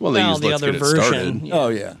they? Well, they Well, used the Let's other Get It version. Started. Yeah. Oh,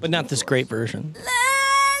 yeah. But not this great version.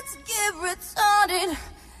 Let's get retarded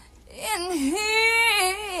in here.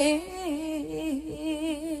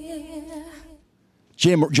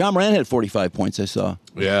 John Moran had 45 points, I saw.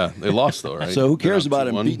 Yeah, they lost, though, right? So who cares about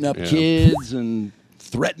him beating up kids and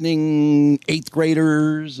threatening 8th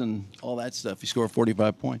graders and all that stuff? He scored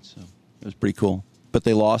 45 points. So it was pretty cool. But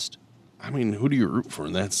they lost. I mean, who do you root for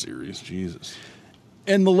in that series? Jesus.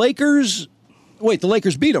 And the Lakers... Wait, the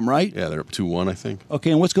Lakers beat them, right? Yeah, they're up 2-1, I think. Okay,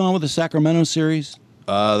 and what's going on with the Sacramento series?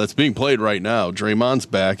 That's being played right now. Draymond's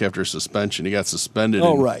back after suspension. He got suspended.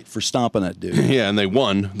 Oh, right, for stomping that dude. Yeah, and they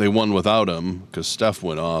won. They won without him because Steph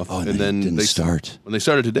went off. Oh, and then didn't start. When they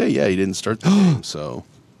started today, yeah, he didn't start the game. So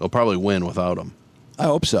they'll probably win without him. I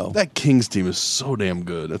hope so. That Kings team is so damn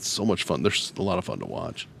good. That's so much fun. They're a lot of fun to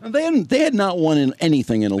watch. They had not won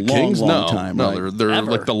anything in a long time. No, right? they're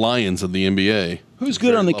like the Lions of the NBA. Who's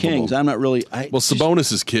good on the Kings? I'm not really.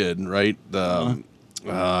 Sabonis' kid, right?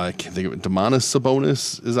 I can't think of it. Domantas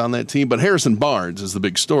Sabonis is on that team, but Harrison Barnes is the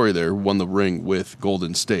big story there. Won the ring with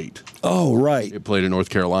Golden State. Oh, right. He played in North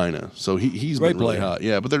Carolina, so he's been really hot.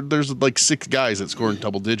 Yeah, but there's like 6 guys that scored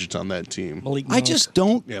double digits on that team. Malik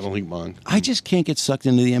Monk. Malik Monk. I just can't get sucked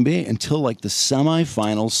into the NBA until like the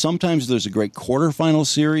semifinals. Sometimes there's a great quarterfinal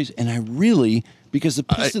series, and I really. Because the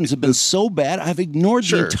Pistons have been so bad, I've ignored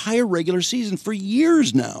the entire regular season for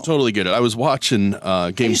years now. Totally get it. I was watching Game 4.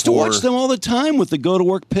 I used to watch them all the time with the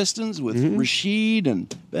go-to-work Pistons, with Rasheed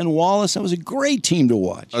and Ben Wallace. That was a great team to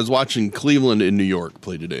watch. I was watching Cleveland and New York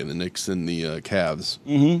play today, the Knicks and the Cavs.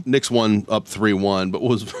 Knicks won up 3-1, but what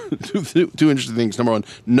was two interesting things. Number one,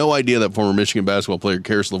 no idea that former Michigan basketball player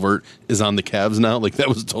Karis LeVert is on the Cavs now. Like, that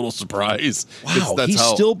was a total surprise. Wow, he's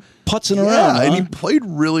still putzing around. Yeah, and he played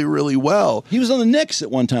really, really well. He was on the Knicks at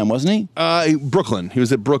one time, wasn't he? Brooklyn. He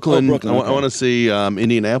was at Brooklyn. Oh, Brooklyn. I want to say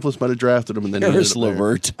Indianapolis might have drafted him, and then Karis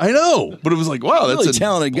LeVert. I know, but it was like, wow, really that's a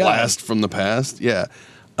talented guy. Blast from the past. Yeah,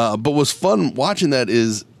 but what's fun watching that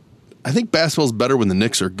is, I think basketball's better when the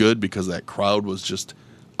Knicks are good because that crowd was just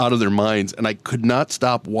out of their minds, and I could not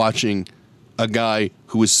stop watching a guy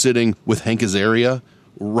who was sitting with Hank Azaria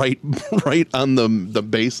right on the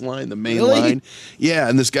baseline, the main line. Yeah,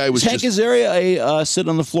 and this guy was Hank Azaria a sit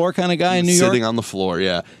on the floor kind of guy in New York? Sitting on the floor,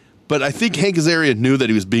 yeah. But I think Hank Azaria knew that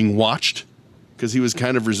he was being watched because he was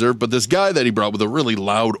kind of reserved. But this guy that he brought with a really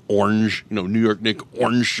loud orange, New York Knicks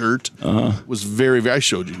orange shirt was very, very. I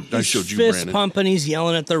showed you, fist Brandon. pumping. He's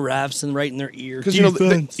yelling at the refs and right in their ear. Because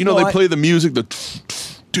they play the music, the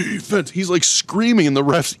defense. He's like screaming in the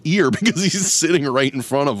ref's ear because he's sitting right in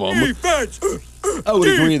front of him. Defense. I would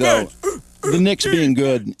agree, though. The Knicks being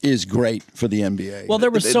good is great for the NBA. Well, there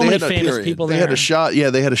were so many famous people there. They had a shot. Yeah,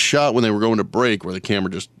 they had a shot when they were going to break where the camera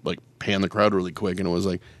just like panned the crowd really quick, and it was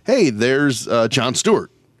like, "Hey, there's Jon Stewart."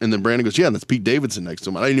 And then Brandon goes, "Yeah, that's Pete Davidson next to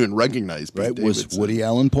him." I didn't even recognize Pete Davidson. Was Woody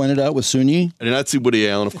Allen pointed out with Sunyi? I did not see Woody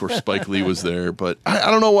Allen. Of course, Spike Lee was there, but I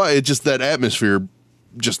don't know why. It's just that atmosphere.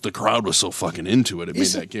 Just the crowd was so fucking into it. It made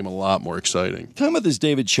that game a lot more exciting. Talking about this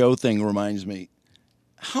David Cho thing reminds me,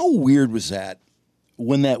 how weird was that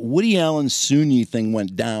when that Woody Allen Sunyi thing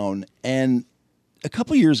went down, and a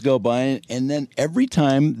couple years go by, and then every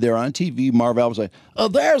time they're on TV, Marv Albert was like, "Oh,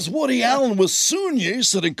 there's Woody Allen with Sunyi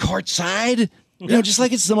sitting courtside," just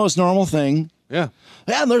like it's the most normal thing. Yeah.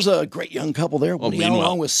 Yeah, and there's a great young couple there. Woody Allen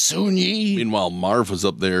along with Sunyi. Meanwhile, Marv was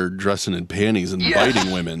up there dressing in panties and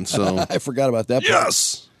biting women. So I forgot about that.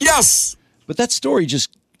 Yes. But that story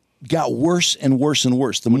just got worse and worse and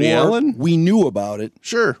worse. The Woody more Allen? we knew about it.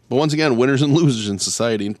 Sure. But once again, winners and losers in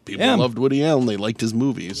society. People loved Woody Allen. They liked his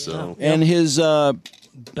movies. So And his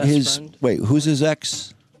friend. wait, who's his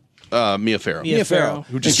ex? Mia Farrow. Mia Farrow.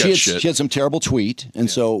 Who just got shit. She had some terrible tweet, and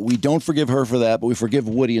so we don't forgive her for that, but we forgive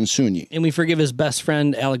Woody and Sunyi. And we forgive his best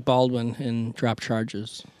friend, Alec Baldwin, and drop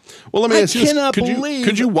charges. Well, let me ask you this. cannot believe-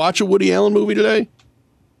 Could you watch a Woody Allen movie today?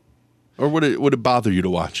 Or would it bother you to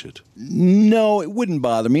watch it? No, it wouldn't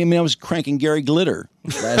bother me. I mean, I was cranking Gary Glitter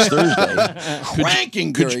last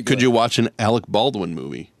Thursday. Could you watch an Alec Baldwin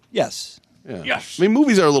movie? Yes. Yeah. Yes. I mean,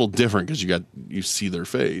 movies are a little different because you see their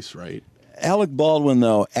face, right? Alec Baldwin,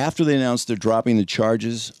 though, after they announced they're dropping the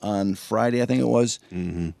charges on Friday, I think it was.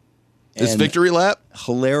 Mm-hmm. This victory lap?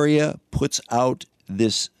 Hilaria puts out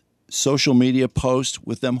this social media post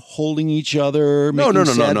with them holding each other. No.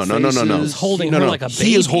 He's holding her like a baby.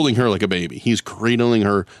 He is holding her like a baby. He's cradling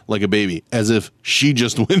her like a baby, as if she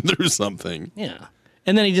just went through something. Yeah.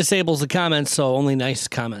 And then he disables the comments, so only nice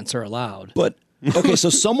comments are allowed. But okay, so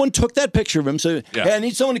someone took that picture of him. So, hey, I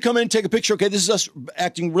need someone to come in and take a picture. Okay, this is us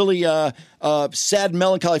acting really sad and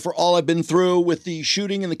melancholy for all I've been through with the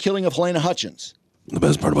shooting and the killing of Helena Hutchins. The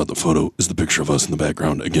best part about the photo is the picture of us in the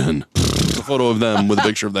background again. The photo of them with a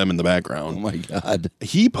picture of them in the background. Oh, my God.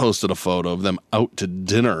 He posted a photo of them out to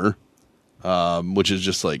dinner which is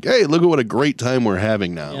just like, hey, look at what a great time we're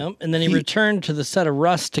having now. Yep. And then he returned to the set of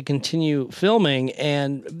Rust to continue filming,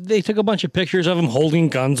 and they took a bunch of pictures of him holding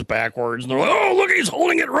guns backwards. And they're like, oh, look, he's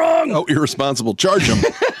holding it wrong. Oh, irresponsible. Charge him.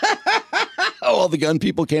 Oh, all the gun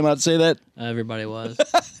people came out to say that? Everybody was.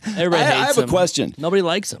 Everybody hates him. I have a question. Nobody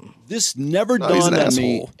likes him. This never dawned on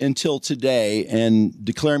me until today, and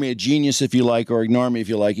declare me a genius if you like, or ignore me if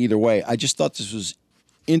you like. Either way, I just thought this was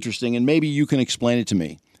interesting, and maybe you can explain it to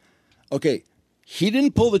me. Okay, he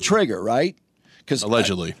didn't pull the trigger, right? Because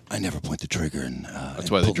allegedly, I never point the trigger, and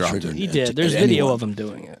that's why they dropped it. He did. There's video of him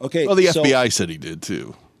doing it. Okay. Well, the FBI said he did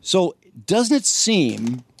too. So doesn't it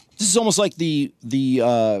seem this is almost like the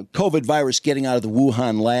COVID virus getting out of the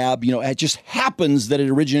Wuhan lab? You know, it just happens that it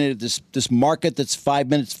originated this market that's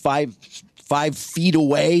 5 feet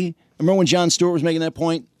away. Remember when Jon Stewart was making that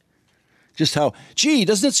point? Just how,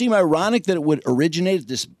 doesn't it seem ironic that it would originate at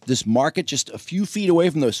this market just a few feet away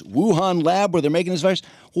from this Wuhan lab where they're making this virus?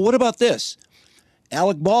 Well, what about this?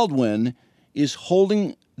 Alec Baldwin is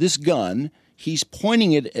holding this gun. He's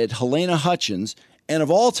pointing it at Helena Hutchins. And of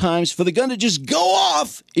all times, for the gun to just go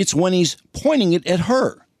off, it's when he's pointing it at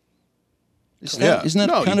her. Isn't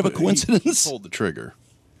that kind of a coincidence? He pulled the trigger.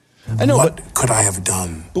 I know. What could I have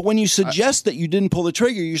done? But when you suggest that you didn't pull the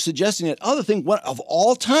trigger, you're suggesting that other thing. Of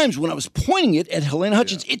all times, when I was pointing it at Helena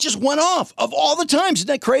Hutchins, it just went off. Of all the times, isn't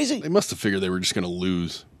that crazy? They must have figured they were just going to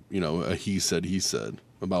lose. You know, a he said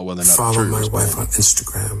about whether or not Follow the trigger my was wife pulled. on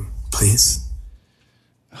Instagram, please.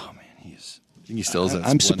 Oh man, he still has that.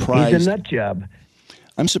 I'm splendid- surprised. He's a nut job.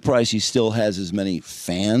 I'm surprised he still has as many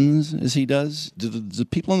fans as he does. Do the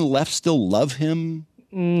people on the left still love him?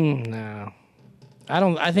 No.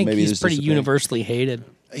 I think Maybe he's it's pretty dissipating. universally hated.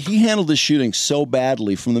 He handled this shooting so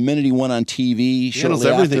badly from the minute he went on TV. He handles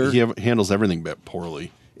shortly everything. after. He handles everything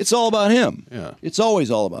poorly. It's all about him. Yeah. It's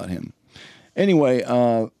always all about him. Anyway,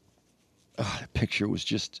 the picture was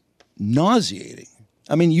just nauseating.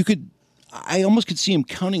 I mean, I almost could see him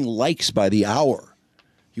counting likes by the hour.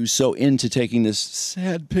 He was so into taking this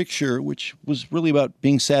sad picture, which was really about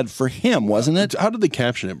being sad for him, wasn't it? How did they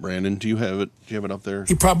caption it, Brandon? Do you have it? Do you have it up there?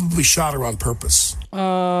 He probably shot her on purpose.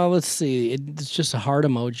 Let's see. It's just a heart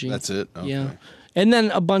emoji. That's it? Okay. Yeah. And then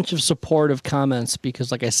a bunch of supportive comments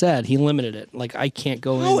because, like I said, he limited it. Like, I can't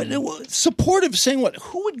go in. Supportive saying what?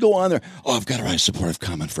 Who would go on there? Oh, I've got to write a supportive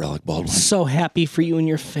comment for Alec Baldwin. So happy for you and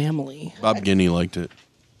your family. Bob Guinea liked it.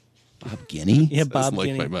 Bob Guinea? Yeah, Bob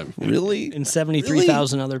liked Guinea. by Really? And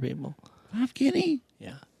 73,000 other people. Bob Guinea?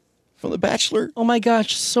 Yeah. From The Bachelor? Oh, my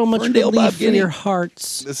gosh. So much Ferndale relief Bob for Guinea. your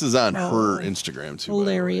hearts. This is on her Instagram, too.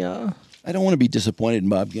 Hilaria. I don't want to be disappointed in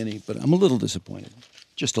Bob Guinea, but I'm a little disappointed.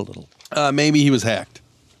 Just a little. Maybe he was hacked.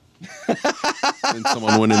 And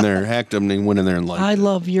someone went in there, hacked him, and went in there and liked I it.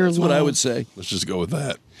 love your That's love. what I would say. Let's just go with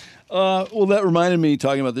that. Well, that reminded me,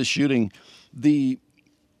 talking about this shooting, the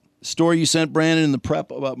story you sent, Brandon, in the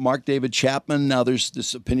prep about Mark David Chapman. Now there's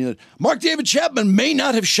this opinion that Mark David Chapman may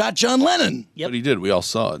not have shot John Lennon. Yep. But he did. We all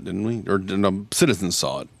saw it, didn't we? Or citizens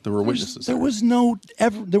saw it. There were witnesses. There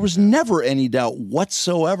was never any doubt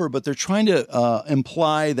whatsoever, but they're trying to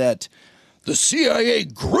imply that the CIA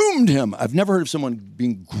groomed him. I've never heard of someone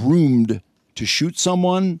being groomed to shoot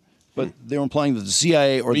someone, but they were implying that the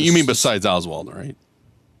CIA or You mean besides Oswald, right?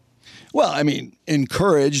 Well, I mean,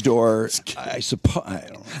 encouraged, or I suppose I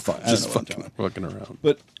don't know. Just fucking around.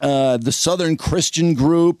 But the Southern Christian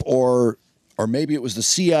Group, or maybe it was the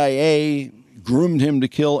CIA, groomed him to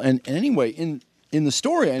kill. And anyway, in the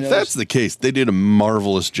story, I know If that's the case, they did a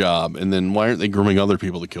marvelous job. And then why aren't they grooming other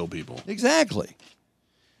people to kill people? Exactly.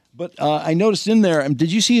 But I noticed in there.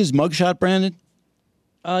 Did you see his mugshot, Brandon?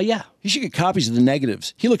 Yeah. He should get copies of the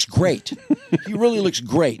negatives. He looks great. He really looks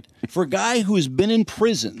great for a guy who has been in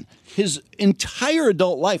prison his entire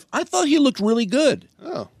adult life. I thought he looked really good.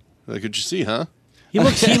 Oh, could you see, huh? He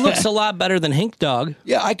looks a lot better than Hink Dog.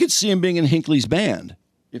 Yeah, I could see him being in Hinckley's band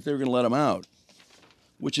if they were going to let him out,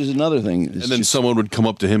 which is another thing. And then someone would come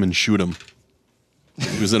up to him and shoot him.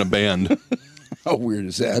 He was in a band. How weird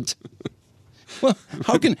is that? Well,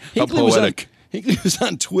 how can How poetic. Hinckley was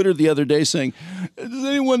on Twitter the other day saying, does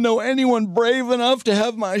anyone know anyone brave enough to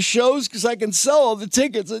have my shows? Because I can sell all the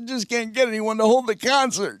tickets. I just can't get anyone to hold the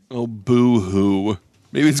concert. Oh, boo-hoo.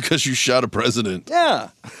 Maybe it's because you shot a president.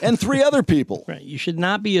 Yeah, and 3 other people. Right. You should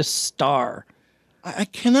not be a star. I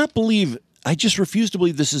cannot believe, I just refuse to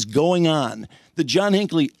believe this is going on, that John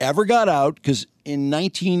Hinckley ever got out, because in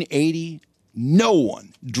 1980, no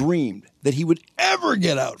one dreamed that he would ever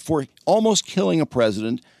get out for almost killing a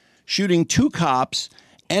president, shooting 2 cops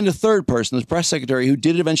and a third person, the press secretary, who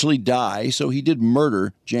did eventually die. So he did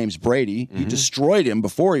murder James Brady. He destroyed him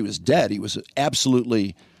before he was dead. He was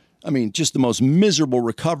absolutely I mean, just the most miserable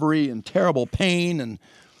recovery and terrible pain and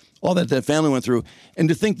all that family went through. And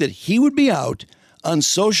to think that he would be out on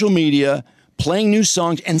social media playing new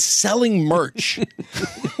songs and selling merch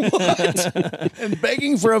what? And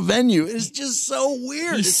begging for a venue is just so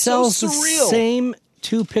weird. He it's sells so the surreal. same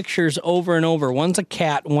 2 pictures over and over. One's a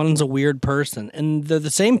cat, one's a weird person. And they're the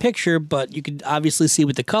same picture, but you could obviously see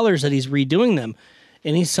with the colors that he's redoing them.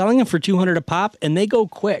 And he's selling them for $200 a pop, and they go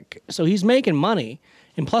quick. So he's making money.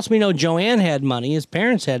 And plus, we know Joanne had money. His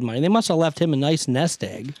parents had money. They must have left him a nice nest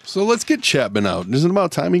egg. So let's get Chapman out. Isn't it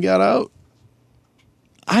about time he got out?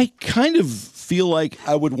 I kind of feel like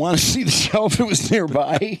I would want to see the show if it was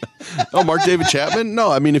nearby. Oh, Mark David Chapman? No,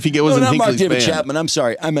 I mean, if he wasn't not Mark Hinckley's David band. Chapman. I'm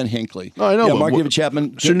sorry. I meant Hinckley. No, I know. Yeah, but Mark David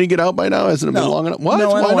Chapman. Shouldn't he get out by now? Hasn't it been long enough? What?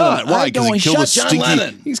 No, I Why don't not? wanna- Why? I Because don't- he killed a shot John stinky.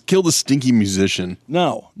 Lennon. He's killed a stinky musician.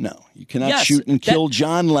 No. You cannot Yes, shoot and kill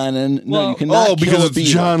John Lennon. No, you cannot Oh, because kill a it's Beatle.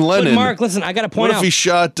 John Lennon. But Mark, listen, I got to What point if out. he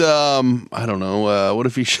shot? I don't know. What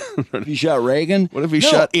if he shot? He shot Reagan. What if he No.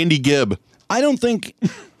 shot Andy Gibb? I don't think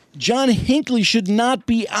John Hinckley should not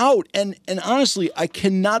be out. And honestly, I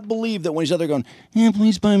cannot believe that when he's out there going, yeah,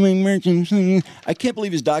 please buy my merch. I can't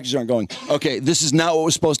believe his doctors aren't going, okay, this is not what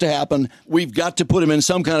was supposed to happen. We've got to put him in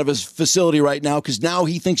some kind of a facility right now because now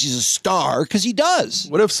he thinks he's a star because he does.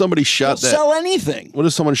 What if somebody shot He'll that? sell anything. What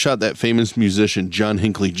if someone shot that famous musician John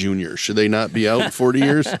Hinckley Jr.? Should they not be out 40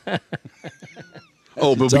 years?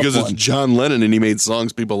 Oh, but tough because one. it's John Lennon and he made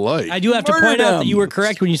songs people like. I do have to Murdered point out that him. you were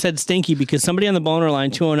correct when you said stinky because somebody on the boner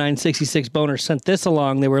line, 209-66 boner, sent this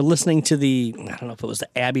along. They were listening to I don't know if it was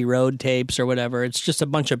the Abbey Road tapes or whatever. It's just a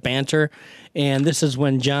bunch of banter. And this is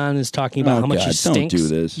when John is talking about Oh, how much he God, don't stinks. do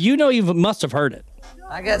this. You know, you must have heard it.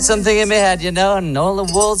 I got something in my head, you know, and all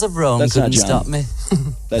the walls of Rome That's not couldn't John. stop me.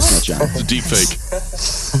 That's not John. It's a deep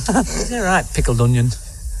fake. You're right, pickled onion.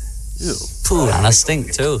 Ew. Pooh, and I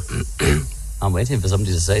stink too. I'm waiting for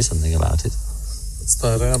somebody to say something about it. It's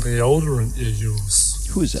that deodorant you use.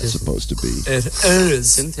 Who is that supposed to be? It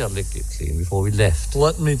is. Cynthia licked it clean before we left.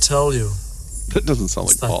 Let me tell you. That doesn't sound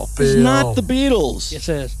like Paul. It's not the Beatles. Yes,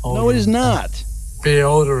 it is. No, it is not.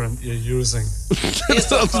 Deodorant you're using. It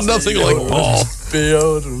sounds nothing like Paul.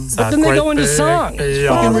 Deodorant. But then they go into song. It's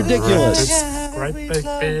fucking ridiculous. It's great big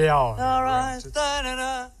deodorant.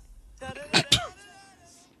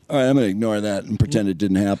 All right, I'm going to ignore that and pretend it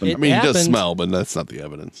didn't happen. It I mean, he does happened. smell, but that's not the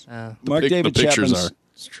evidence. Mark David the pictures Chapman's, are.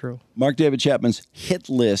 It's true. Mark David Chapman's hit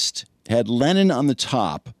list had Lennon on the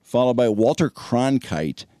top, followed by Walter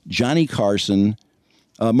Cronkite, Johnny Carson,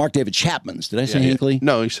 Mark David Chapman's. Did I say Hinckley?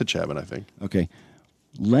 No, you said Chapman, I think. Okay.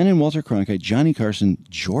 Lennon, Walter Cronkite, Johnny Carson,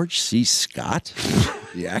 George C. Scott,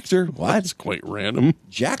 the actor. What? That's quite random.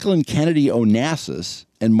 Jacqueline Kennedy Onassis,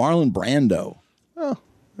 and Marlon Brando. Oh,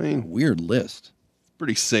 I mean, Weird list.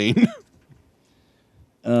 pretty sane.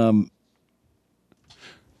 And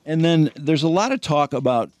then there's a lot of talk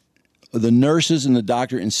about the nurses and the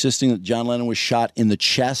doctor insisting that John Lennon was shot in the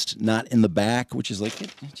chest, not in the back, which is like,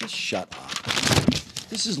 just shut up.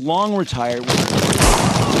 This is long retired.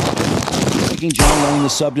 Making John Lennon the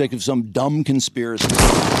subject of some dumb conspiracy.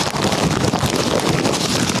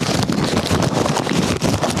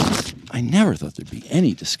 I never thought there'd be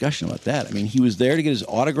any discussion about that. I mean, he was there to get his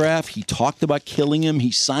autograph. He talked about killing him.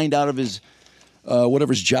 He signed out of his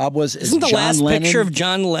whatever his job was. as Isn't the John last Lennon, picture of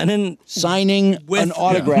John Lennon signing an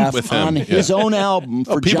autograph with him, on yeah. his own album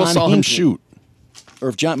for People John saw him Hinckley. shoot. Or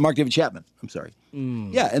if Mark David Chapman. I'm sorry.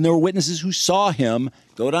 Yeah, and there were witnesses who saw him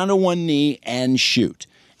go down to one knee and shoot.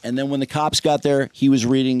 And then when the cops got there, he was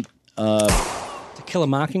reading. To Kill a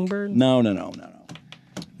Mockingbird? Yeah,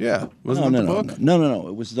 No. wasn't no, that no, the book? No.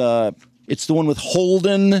 It was the. It's the one with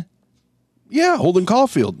Holden. Yeah, Holden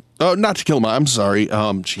Caulfield. Oh, not To Kill a I'm sorry.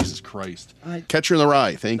 Jesus Christ. Catcher in the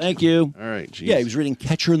Rye. Thank you. All right. Geez. Yeah, he was reading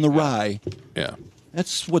Catcher in the Rye. Yeah.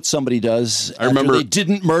 That's what somebody does. I remember after they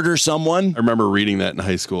didn't murder someone. I remember reading that in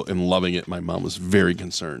high school and loving it. My mom was very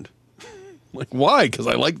concerned. Like, why? Because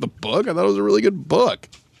I liked the book. I thought it was a really good book.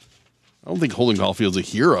 I don't think Holden Caulfield's a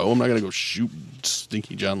hero. I'm not going to go shoot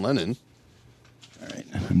stinky John Lennon. All right,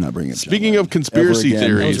 I'm not bringing up John Speaking Lennon of conspiracy ever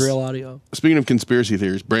again. That was theories, real audio. speaking of conspiracy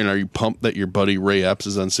theories, Brandon, are you pumped that your buddy Ray Epps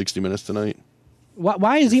is on 60 Minutes tonight?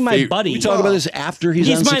 Why is he my buddy? We talk about this after he's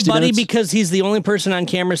on my 60 buddy Minutes? because he's the only person on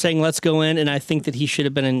camera saying, let's go in, and I think that he should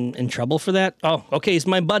have been in trouble for that. Oh, okay, he's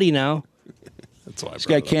my buddy now. That's why I This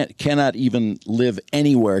guy cannot even live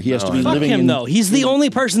anywhere. He has to be Fuck living him, in though. He's the only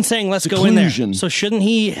person saying, let's go in there. seclusion. So shouldn't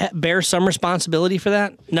he bear some responsibility for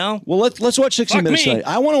that? No? Well, let's watch 60 Fuck Minutes me. tonight.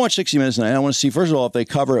 I want to watch 60 Minutes tonight. I want to see, first of all, if they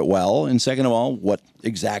cover it well, and second of all, what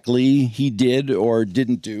exactly he did or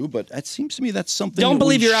didn't do. But it seems to me that's something Don't that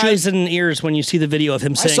believe we your should- eyes and ears when you see the video of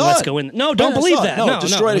him saying, saw let's it. go in. No, don't Yeah, I believe saw it. that. No, No, it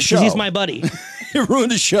destroyed a because show. he's my buddy. It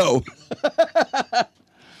ruined the show.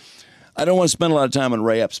 I don't want to spend a lot of time on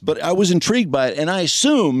Ray Epps, but I was intrigued by it, and I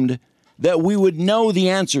assumed that we would know the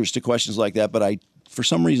answers to questions like that, but for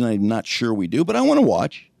some reason, I'm not sure we do, but I want to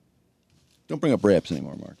watch. Don't bring up Ray Epps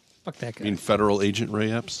anymore, Mark. Fuck that guy. You mean federal agent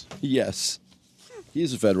Ray Epps? Yes.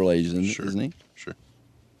 He's a federal agent, isn't he? Sure.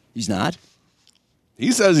 He's not?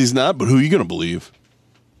 He says he's not, but who are you going to believe?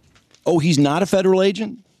 Oh, he's not a federal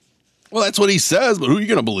agent? Well, that's what he says, but who are you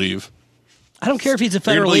going to believe? I don't care if he's a Are you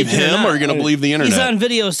federal going to believe agent him or are you going to believe the internet? He's on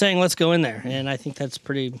video saying, let's go in there. And I think that's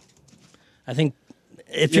pretty... I think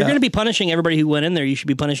if you're going to be punishing everybody who went in there, you should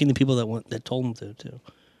be punishing the people that told them to, too.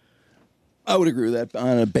 I would agree with that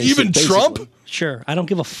on a basic Even Trump? basically. Sure. I don't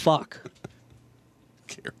give a fuck.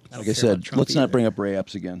 Like I said, let's not bring up Ray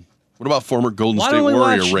Epps again. What about former Golden Why State don't we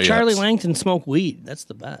Warrior watch Ray Charlie Epps? Langton smoke weed? That's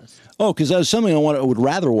the best. Oh, because that was something I would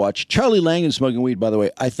rather watch. Charlie Langton smoking weed, by the way,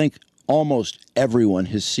 I think almost everyone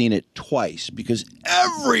has seen it twice because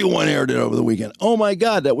everyone aired it over the weekend. Oh, my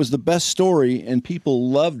God, that was the best story, and people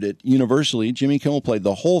loved it universally. Jimmy Kimmel played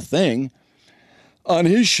the whole thing on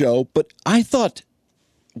his show, but I thought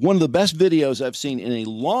one of the best videos I've seen in a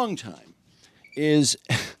long time is,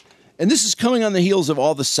 and this is coming on the heels of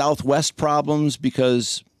all the Southwest problems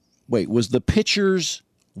because, wait, was the pitcher's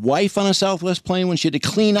wife on a Southwest plane when she had to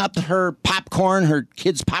clean up her popcorn, her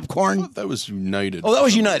kids' popcorn? I thought that was United. Oh, that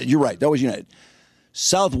was United. You're right. That was United.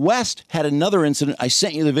 Southwest had another incident. I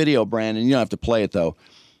sent you the video, Brandon. You don't have to play it, though.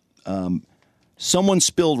 Someone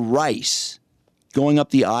spilled rice going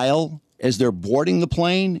up the aisle as they're boarding the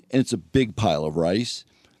plane, and it's a big pile of rice.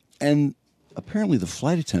 And apparently the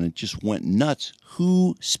flight attendant just went nuts.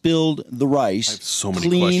 Who spilled the rice? I have so many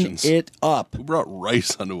Clean questions. it up. Who brought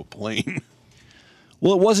rice onto a plane?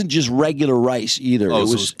 Well, it wasn't just regular rice either. Oh,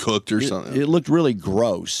 so it was cooked or something. It looked really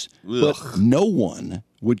gross. Ugh. But no one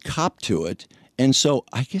would cop to it. And so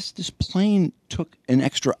I guess this plane took an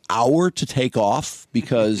extra hour to take off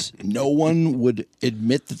because no one would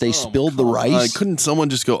admit that they spilled the rice. Couldn't someone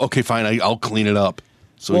just go, okay, fine, I'll clean it up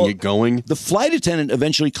so we can get going? The flight attendant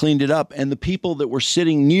eventually cleaned it up, and the people that were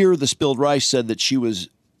sitting near the spilled rice said that she was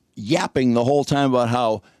yapping the whole time about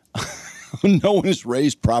how no one is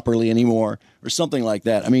raised properly anymore or something like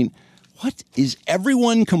that. I mean, what? Is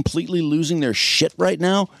everyone completely losing their shit right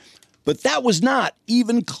now? But that was not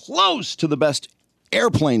even close to the best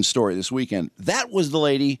airplane story this weekend. That was the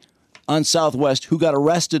lady on Southwest who got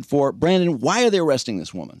arrested for, Brandon, why are they arresting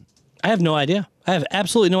this woman? I have no idea. I have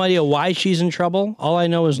absolutely no idea why she's in trouble. All I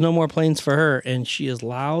know is no more planes for her, and she is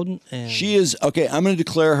loud. And She is, okay, I'm going to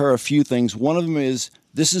declare her a few things. One of them is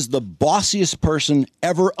this is the bossiest person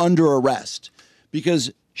ever under arrest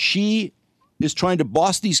because she is trying to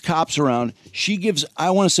boss these cops around. She gives,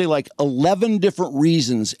 I want to say, like 11 different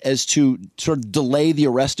reasons as to sort of delay the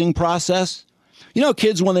arresting process. You know,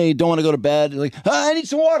 kids, when they don't want to go to bed, they're like, I need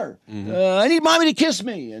some water. I need mommy to kiss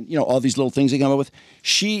me. And, you know, all these little things they come up with.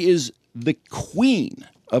 She is the queen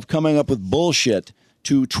of coming up with bullshit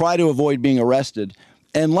to try to avoid being arrested.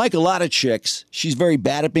 And like a lot of chicks, she's very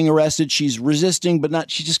bad at being arrested. She's resisting,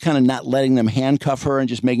 but she's just kind of not letting them handcuff her and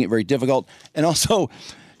just making it very difficult. And also,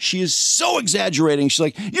 she is so exaggerating. She's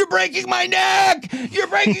like, you're breaking my neck. You're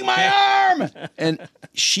breaking my arm. And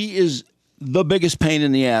she is the biggest pain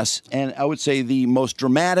in the ass. And I would say the most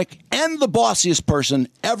dramatic and the bossiest person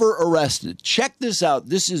ever arrested. Check this out.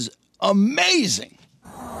 This is amazing.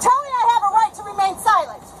 Tell me I have a right to remain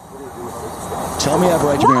silent. Tell me I have a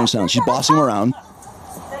right to remain silent. She's bossing him around.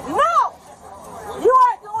 No! You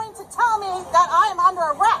are going to tell me that I am under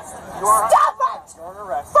arrest. Stop it! You're under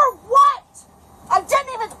arrest. For what? I didn't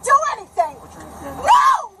even do anything.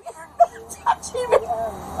 No! You're touching me. They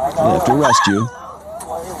have to arrest you.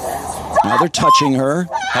 Now they're touching her.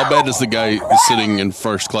 How bad does the guy sitting in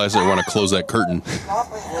first class that want to close that curtain?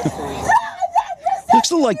 Looks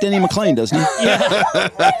a little like Denny McClain, doesn't he? Yeah.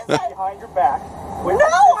 Behind your back. No,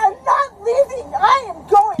 I'm not leaving. I am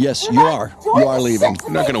going. Yes, you are. You are leaving.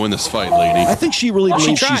 You're not going to win this fight, lady. I think she really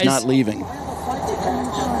believes she's not leaving.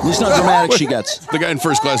 At least not dramatic she gets. The guy in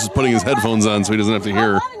first class is putting his headphones on so he doesn't have to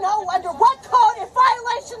hear. I want to know under what code in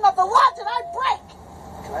violation of the law did I break?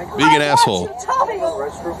 Being an asshole. Tell me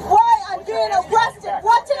why I'm being arrested.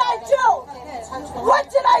 What did I do? What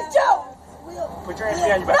did I do? Put your hands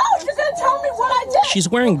behind your back. No, you're going to tell me what I did. She's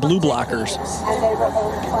wearing blue blockers.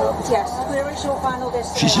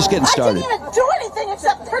 She's just getting started. I didn't even do anything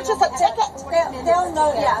except purchase a ticket. They'll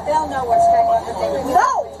know. Yeah, they'll know what's going on.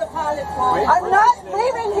 No, I'm not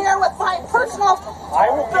leaving here with my personal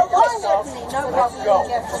belongings. Let's go.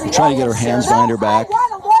 I'm trying to get her hands behind her back. I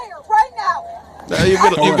want a lawyer right now.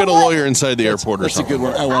 You've got a lawyer inside the airport or That's something. a good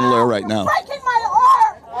one. I want a lawyer right now. Breaking my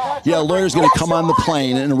arm. Yeah, a lawyer's going to come on the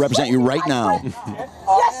plane and represent you right now.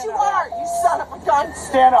 Yes, you are, you son of a gun.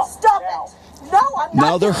 Stand up. Stop it. No, I'm not.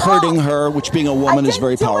 Now they're hurting her, which being a woman is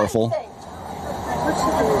very powerful.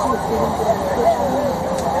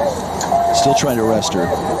 Still trying to arrest her.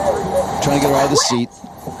 Trying to get her out of the seat.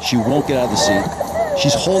 She won't get out of the seat.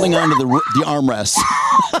 She's holding on to the armrest.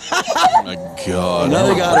 Oh, my God. Now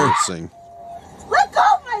they got her. Let go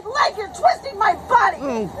of my leg. You're twisting my body.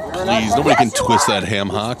 Please, nobody can twist that ham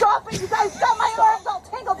hock. Stop it. You guys got my arms all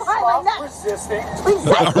tangled behind my neck. Resisting.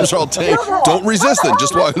 Arms are all tangled. Don't resist it.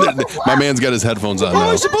 Just walk. My man's got his headphones on How am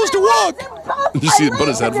now. I supposed to walk? You see him put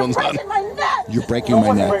his headphones on. You're breaking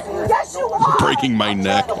my neck. Yes, you are. Breaking my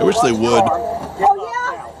neck. I wish they would. Oh, yeah?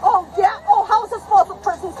 Oh, yeah? Oh, how is a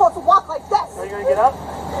person supposed to walk like this? Are you going to get up?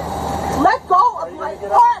 Let go of my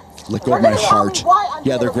arms. Let go of my heart.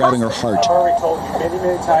 Yeah, they're grabbing her heart. I've already told you many,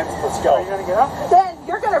 many times. Let's go. Are you going to get up? Then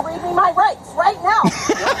you're going to read me my rights right now.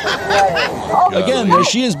 Again, there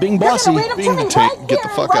she is being bossy. Get the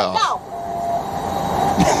fuck out.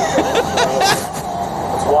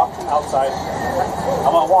 Let's walk outside.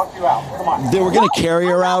 I'm going to walk you out. Come on. They were going to carry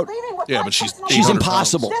her out. Yeah, but she's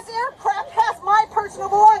impossible. This aircraft has my personal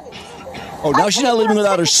belongings. Oh, now she's not leaving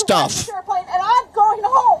without her stuff. And I'm going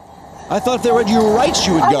home. I thought if they read your rights,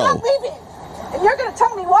 you would I'm go. not leaving. And you're going to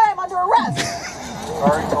tell me why I'm under arrest.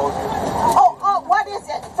 Already told you. Oh, what is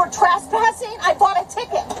it? For trespassing? I bought a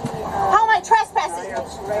ticket. How am I trespassing?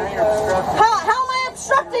 How am I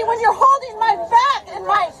obstructing when you're holding my back and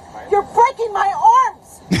you're breaking my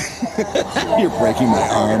arms? You're breaking my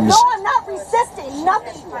arms. No, I'm not resisting.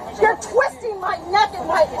 Nothing. You're twisting my neck and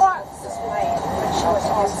my arms.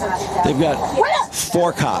 They've got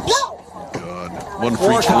 4 cops. No. God. One for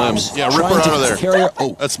 4 each limb. cops Yeah, rip her trying out to of there. carry her-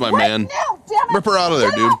 Oh, That's my man. Now, damn it. Rip her out of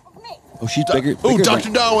there, Get dude. off of me. oh, she's bigger. Oh, bigger Dr.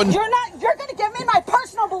 than- Darwin. You're going to give me my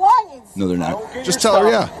personal belongings. No, they're not. Just tell her,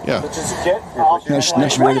 yeah. Just get off. Now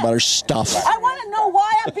she's worried about her stuff. I want to know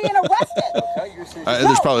why I'm being arrested.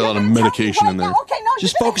 There's probably a lot of medication in there. Okay, no,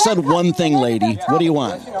 Just focus on one thing, lady. What do you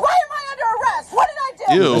want? why am I under arrest? What did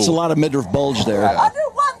I do? Ew. That's a lot of midriff bulge there. Under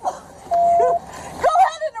what? Go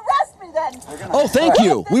ahead and arrest me then. Oh, thank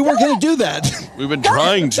you. We weren't going to do that. We've been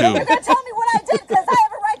trying You're to. going to tell me what I did because I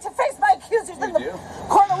have a right to face my accusers in the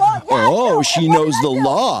court of law. Yeah, Oh, she knows the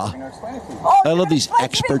law. Oh, I love these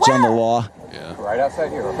experts on the law. Yeah. Right outside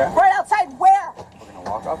here, okay? Right outside where? We're gonna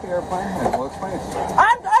walk off the airplane and we'll explain it to you.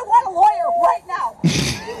 I want a lawyer right now.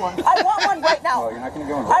 I want one right now. Oh, you're not gonna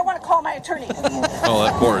go in. I want to call my attorney. Oh,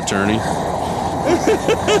 that poor attorney.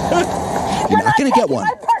 You're not going to get one.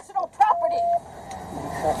 My personal property.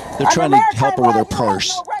 They're trying to help her with her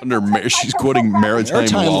purse. She's quoting maritime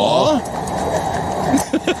law. What?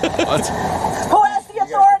 Who has the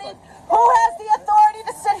authority? Who has the authority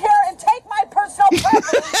to sit here and take my personal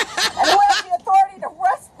property? And who has the authority to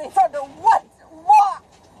arrest me under what law?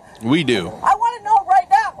 We do. I want to know right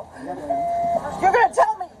now. You're going to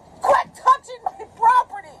tell me, quit touching my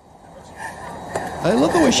property. I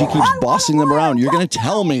love the way she keeps bossing them around. You're going to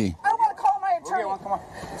tell me. I want to call my attorney. Come on,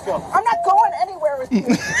 let's go. I'm not going anywhere with you.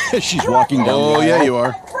 She's walking down the Oh, aisle. yeah, you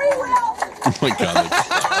are. Free will. Oh, my God.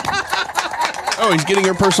 Oh, he's getting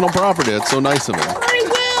her personal property. That's so nice of him. Free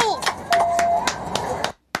will.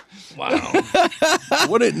 Wow.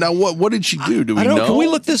 What did she do? Do we I don't know. know? Can we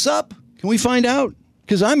look this up? Can we find out?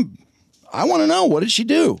 Because I want to know. What did she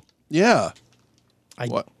do? Yeah.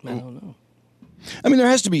 What? I don't know. I mean, there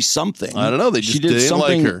has to be something. I don't know. They She just did didn't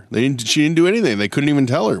something- like her. She didn't do anything. They couldn't even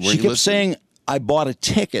tell her. She kept saying, I bought a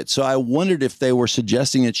ticket. So I wondered if they were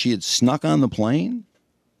suggesting that she had snuck on the plane.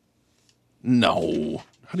 No.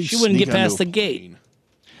 How do you She wouldn't sneak get past onto the a gate.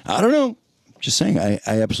 I don't know. Just saying. I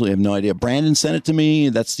absolutely have no idea. Brandon sent it to me.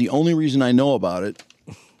 That's the only reason I know about it.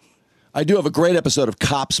 I do have a great episode of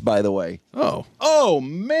Cops, by the way. Oh. Oh,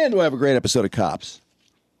 man, do I have a great episode of Cops.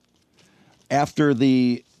 After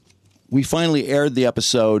we finally aired the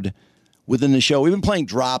episode within the show. We've been playing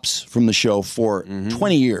drops from the show for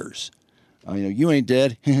 20 years. You ain't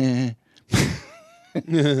dead.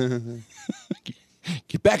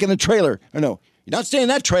 Get back in the trailer. Or no, you're not staying in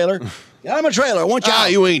that trailer. Get out of my trailer. I want you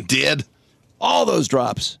out. You ain't dead. All those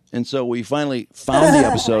drops. And so we finally found the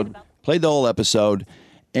episode, played the whole episode,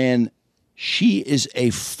 and she is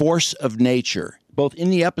a force of nature, both in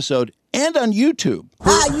the episode and on YouTube.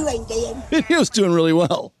 You ain't dead. Video's doing really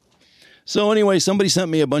well. So anyway, somebody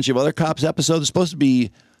sent me a bunch of other Cops episodes. It's supposed to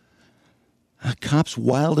be Cops'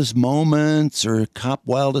 Wildest Moments or Cop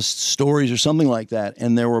Wildest Stories or something like that.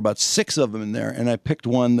 And there were about 6 of them in there. And I picked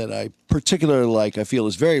one that I particularly like. I feel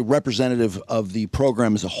is very representative of the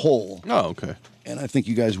program as a whole. Oh, okay. And I think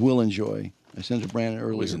you guys will enjoy. I sent it to Brandon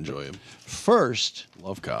earlier. Always enjoy him. First,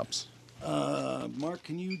 Love Cops. Mark,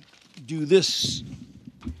 can you do this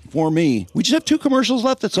for me? We just have 2 commercials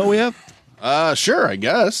left. That's all we have. Sure, I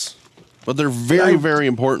guess. But they're very, very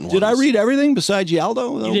important ones. Did I read everything besides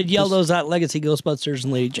Yaldo? You did Yaldo's at Legacy Ghostbusters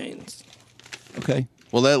and Lady Jane's. Okay.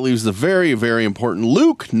 Well, that leaves the very, very important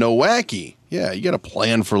Luke Nowacki. Yeah, you got a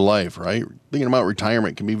plan for life, right? Thinking about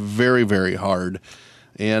retirement can be very, very hard.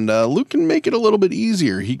 And Luke can make it a little bit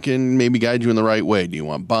easier. He can maybe guide you in the right way. Do you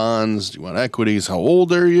want bonds? Do you want equities? How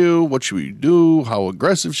old are you? What should we do? How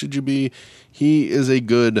aggressive should you be? He is a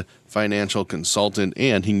good financial consultant,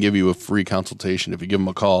 and he can give you a free consultation if you give him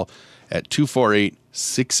a call at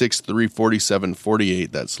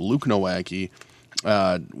 248-663-4748. That's Luke Nowacki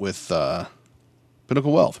with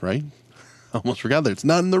Pinnacle Wealth, right? Almost forgot that it's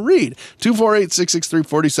not in the read.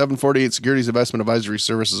 248-663-4748. Securities Investment Advisory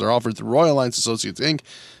Services are offered through Royal Alliance Associates, Inc.,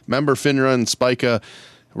 member FINRA and SPICA.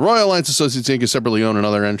 Royal Alliance Associates, Inc. is separately owned, and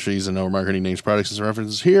other entities and no marketing names, products, and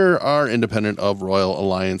references here are independent of Royal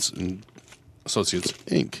Alliance Associates,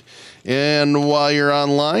 Inc. And while you're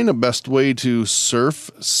online, the best way to surf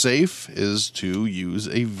safe is to use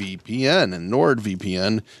a VPN. And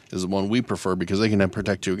NordVPN is the one we prefer because they can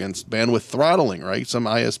protect you against bandwidth throttling, right? Some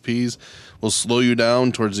ISPs will slow you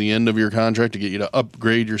down towards the end of your contract to get you to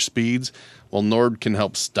upgrade your speeds. Well, Nord can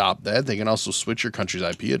help stop that. They can also switch your country's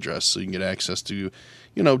IP address so you can get access to,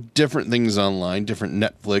 different things online, different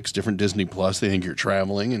Netflix, different Disney Plus. They think you're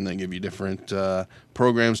traveling, and they give you different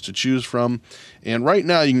programs to choose from. And right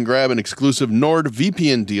now, you can grab an exclusive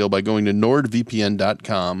NordVPN deal by going to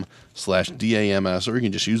nordvpn.com/DAMS, or you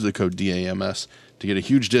can just use the code DAMS to get a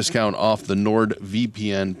huge discount off the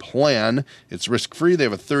NordVPN plan. It's risk-free. They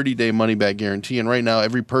have a 30-day money-back guarantee, and right now,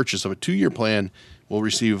 every purchase of a 2-year plan will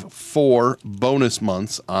receive 4 bonus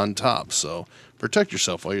months on top. So protect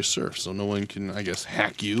yourself while you surf so no one can,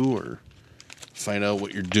 hack you or find out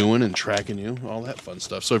what you're doing and tracking you, all that fun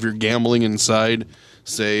stuff. So if you're gambling inside,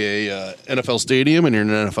 say, a NFL stadium and you're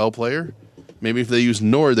an NFL player, maybe if they used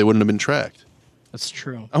Nord, they wouldn't have been tracked. That's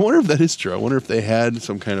true. I wonder if that is true. I wonder if they had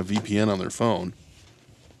some kind of VPN on their phone.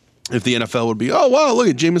 If the NFL would be, oh, wow, look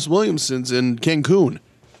at Jameis Williamson's in Cancun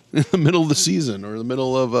in the middle of the season or the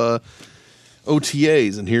middle of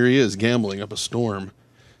OTAs, and here he is gambling up a storm.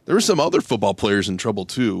 There were some other football players in trouble,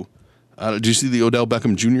 too. Did you see the Odell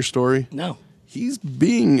Beckham Jr. story? No. He's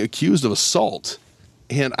being accused of assault.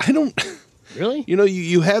 And I don't... Really?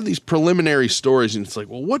 You have these preliminary stories, and it's like,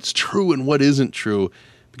 well, what's true and what isn't true?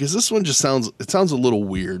 Because this one just sounds a little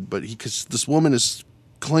weird, but because this woman is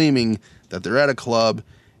claiming that they're at a club,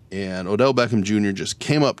 and Odell Beckham Jr. just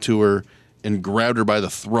came up to her and grabbed her by the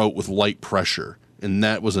throat with light pressure, and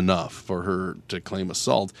that was enough for her to claim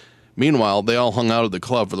assault. Meanwhile, they all hung out at the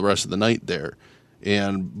club for the rest of the night there,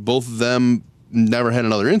 and both of them never had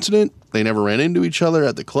another incident. They never ran into each other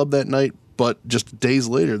at the club that night, but just days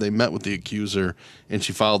later, they met with the accuser, and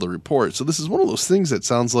she filed a report. So this is one of those things that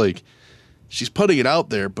sounds like she's putting it out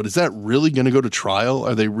there, but is that really going to go to trial?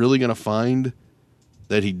 Are they really going to find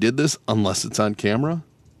that he did this unless it's on camera?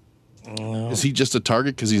 Is he just a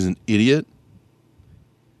target because he's an idiot?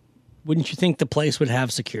 Wouldn't you think the place would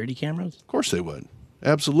have security cameras? Of course they would.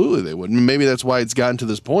 Absolutely they would. Maybe that's why it's gotten to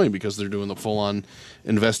this point, because they're doing the full-on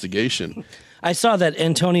investigation. I saw that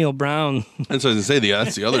Antonio Brown. That's what I was going to say.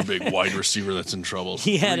 That's the other big wide receiver that's in trouble.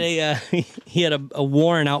 He had a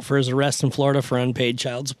warrant out for his arrest in Florida for unpaid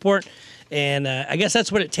child support. And I guess that's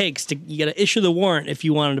what it takes. You got to issue the warrant if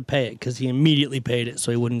you wanted to pay it, because he immediately paid it so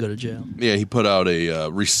he wouldn't go to jail. Yeah, he put out a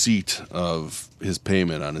receipt of his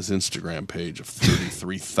payment on his Instagram page of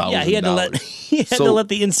 $33,000. Yeah, he had to let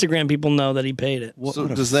the Instagram people know that he paid it. So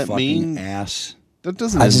does that mean ass? That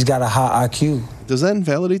doesn't. I just got a high IQ. Does that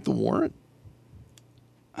invalidate the warrant?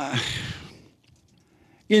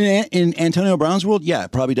 In Antonio Brown's world, yeah,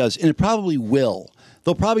 it probably does, and it probably will.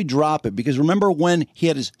 They'll probably drop it, because remember when he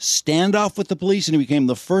had his standoff with the police and he became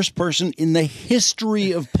the first person in the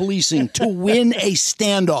history of policing to win a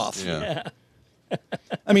standoff? Yeah.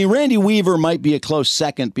 I mean, Randy Weaver might be a close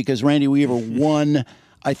second, because Randy Weaver won,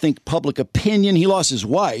 I think, public opinion. He lost his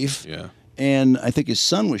wife. Yeah. And I think his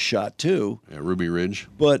son was shot, too. Yeah, Ruby Ridge.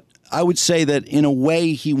 But I would say that in a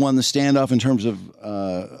way he won the standoff in terms of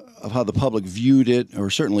how the public viewed it, or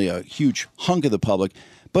certainly a huge hunk of the public.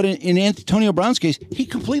 But in Antonio Brown's case,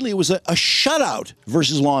 it was a shutout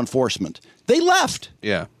versus law enforcement. They left.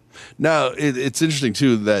 Yeah. Now, it's interesting,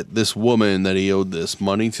 too, that this woman that he owed this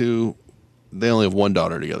money to, they only have one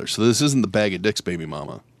daughter together. So this isn't the Bag of Dicks baby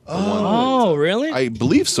mama. Oh, really? I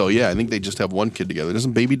believe so, yeah. I think they just have one kid together.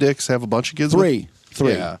 Doesn't Baby Dicks have a bunch of kids? Three.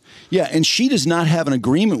 Yeah. Yeah, and she does not have an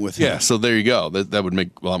agreement with him. Yeah, so there you go. That would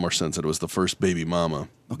make a lot more sense that it was the first baby mama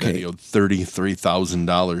that he owed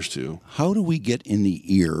 $33,000 to. How do we get in the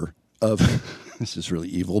ear of, this is really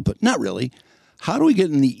evil, but not really. How do we get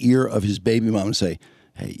in the ear of his baby mom and say,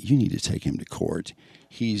 hey, you need to take him to court?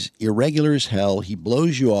 He's irregular as hell. He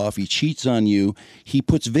blows you off. He cheats on you. He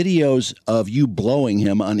puts videos of you blowing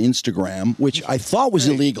him on Instagram, which I thought was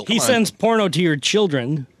illegal. He sends porno to your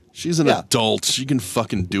children. She's an adult. She can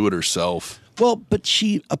fucking do it herself. Well, but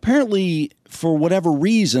she apparently, for whatever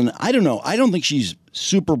reason, I don't know. I don't think she's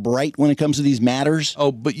super bright when it comes to these matters.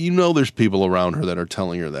 Oh, but there's people around her that are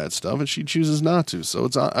telling her that stuff, and she chooses not to. So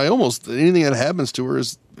anything that happens to her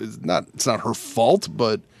it's not her fault,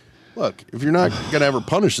 but look, if you're not going to ever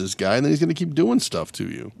punish this guy, then he's going to keep doing stuff to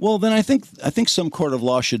you. Well, then I think some court of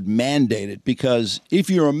law should mandate it, because if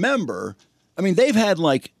you remember, I mean, they've had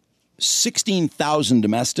like 16,000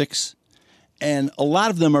 domestics, and a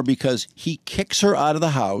lot of them are because he kicks her out of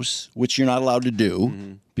the house, which you're not allowed to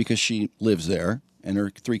do because she lives there and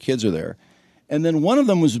her 3 kids are there. And then one of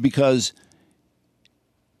them was because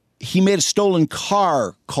he made a stolen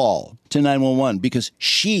car call to 911 because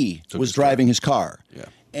she was driving his car. Yeah.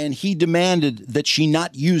 And he demanded that she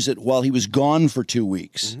not use it while he was gone for 2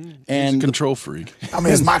 weeks. And he's a control freak. I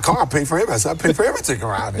mean, it's my car. I pay for everything. I pay for everything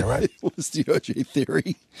around here, right? It was the OJ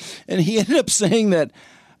theory. And he ended up saying that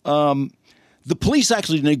the police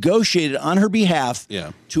actually negotiated on her behalf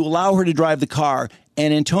to allow her to drive the car.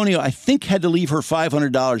 And Antonio, I think, had to leave her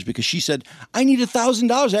 $500 because she said, I need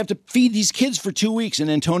 $1,000. I have to feed these kids for 2 weeks. And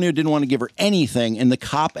Antonio didn't want to give her anything. And the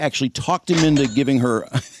cop actually talked him into giving her,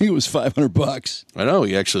 I think it was $500. I know.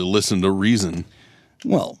 He actually listened to reason.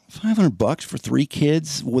 Well, $500 for 3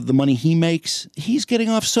 kids with the money he makes, he's getting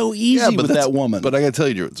off so easy with that woman. But I got to tell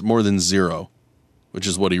you, it's more than 0, which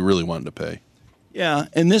is what he really wanted to pay. Yeah,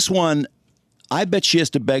 and this one, I bet she has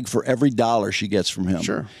to beg for every dollar she gets from him.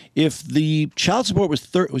 Sure. If the child support was,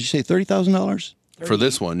 would you say $30,000? For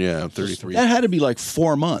this one, yeah, 33. That had to be like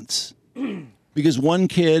 4 months. Because one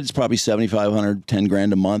kid's probably $7,500,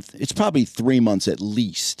 $10,000 a month. It's probably 3 months at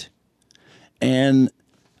least. And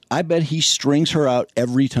I bet he strings her out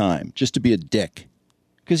every time just to be a dick.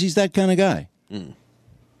 Because he's that kind of guy.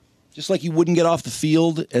 Just like he wouldn't get off the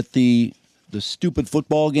field at the stupid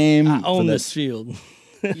football game. I own this field.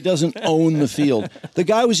 He doesn't own the field. The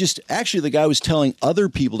guy was telling other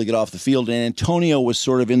people to get off the field, and Antonio was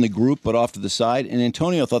sort of in the group but off to the side, and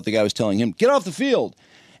Antonio thought the guy was telling him, get off the field.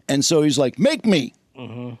 And so he's like, make me.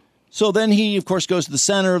 So then he, of course, goes to the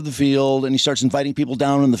center of the field, and he starts inviting people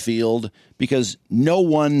down on the field because no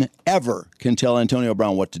one ever can tell Antonio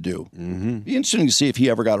Brown what to do. Be interesting to see if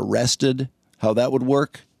he ever got arrested, how that would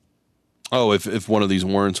work. Oh, if one of these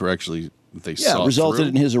warrants were actually, resulted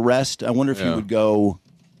in his arrest. I wonder if he would go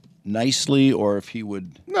nicely or if he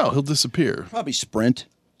would... No, he'll disappear. Probably sprint.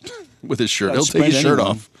 With his shirt. He'll take his shirt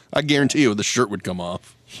off. I guarantee you the shirt would come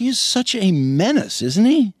off. He is such a menace, isn't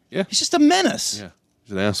he? Yeah. He's just a menace. Yeah.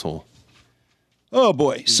 He's an asshole. Oh,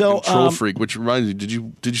 boy. So control freak, which reminds me, did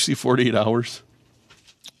you see 48 Hours?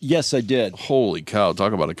 Yes, I did. Holy cow.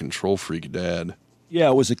 Talk about a control freak dad.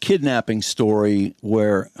 Yeah, it was a kidnapping story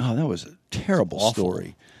where, that was a terrible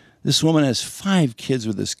story. This woman has 5 kids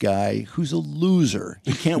with this guy who's a loser.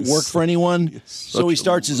 He can't work for anyone, so he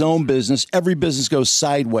starts his own business. Every business goes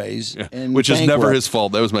sideways. And which is never his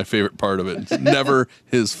fault. That was my favorite part of it. It's never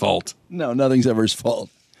his fault. No, nothing's ever his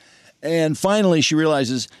fault. And finally, she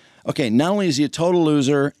realizes, okay, not only is he a total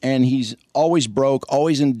loser and he's always broke,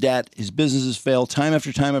 always in debt, his businesses fail time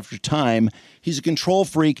after time after time. He's a control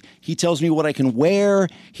freak. He tells me what I can wear.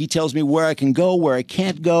 He tells me where I can go, where I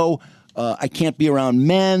can't go. I can't be around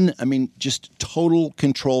men. I mean, just total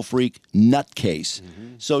control freak nutcase.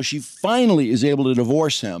 So she finally is able to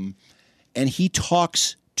divorce him, and he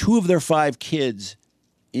talks 2 of their 5 kids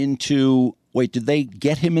into... Wait, did they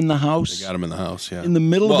get him in the house? They got him in the house, yeah. In the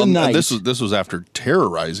middle of the night. This was after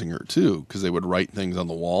terrorizing her, too, because they would write things on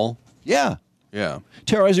the wall. Yeah. Yeah.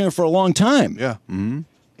 Terrorizing her for a long time. Yeah.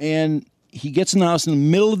 And he gets in the house in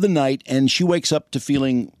the middle of the night, and she wakes up to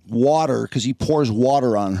feeling water because he pours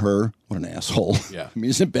water on her. What an asshole. Yeah. I mean,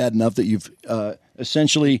 isn't it bad enough that you've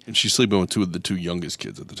essentially... And she's sleeping with 2 of the 2 youngest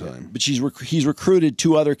kids at the time. But he's recruited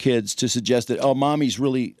 2 other kids to suggest that, mommy's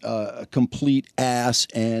really a complete ass,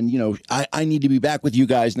 and, I need to be back with you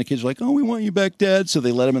guys. And the kids are like, we want you back, Dad. So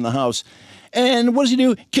they let him in the house. And what does he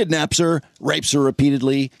do? Kidnaps her, rapes her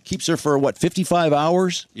repeatedly, keeps her for, 55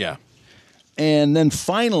 hours? Yeah. And then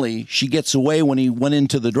finally, she gets away when he went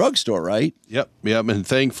into the drugstore, right? Yep. And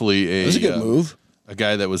thankfully, that was a good move. A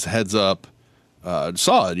guy that was heads up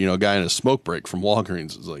saw it. A guy in a smoke break from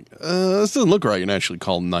Walgreens was like, "This doesn't look right," and actually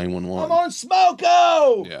called 911. I'm on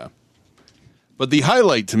Smoko. Yeah. But the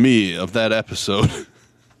highlight to me of that episode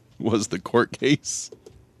was the court case.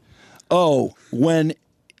 Oh, when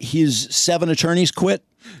his 7 attorneys quit.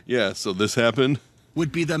 Yeah, so this happened.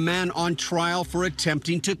 Would be the man on trial for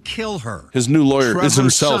attempting to kill her. His new lawyer Trevor is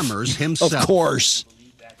himself. Summers himself. Of course.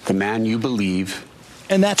 The man you believe.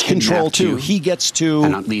 And that's control, kidnapped too. you, He gets to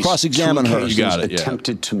and at least cross-examine two her. occasions You got it, yeah.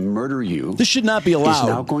 attempted to murder you. This should not be Is allowed.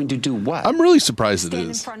 now going to do what? I'm really surprised it Stand in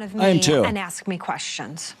is. front of I am me too. and ask me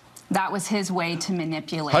questions. That was his way to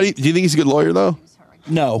manipulate. How do you think he's a good lawyer, though?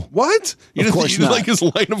 No. What? You Of course you not. like his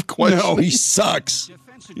line of questioning? No, he sucks.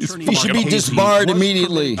 He's He should be fucking- disbarred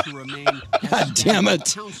immediately. God damn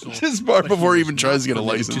it. Disbarred before he even tries to get a To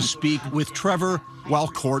license. speak with Trevor while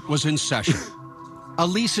court was in session.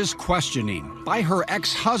 Elisa's questioning by her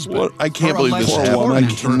ex-husband. What? I can't her believe this alleged happened. I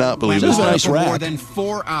tormentor, cannot believe went this on happened. for Nice more rack. than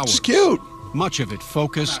 4 hours. It's cute. Much of it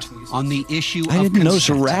focused on the issue I of didn't notice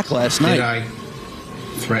a consent. rack last Did night. I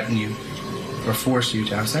threaten you or force you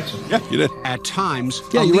to have sex with me? Yeah, you did. At times,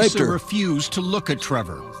 Yeah, you raped Elisa her. refused to look at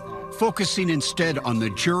Trevor, focusing instead on the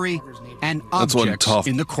jury and That's one objects tough,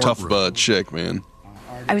 in the courtroom. chick, man.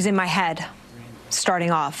 I was in my head,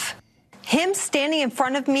 starting off. Him standing in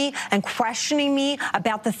front of me and questioning me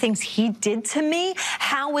about the things he did to me.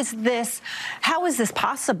 How is this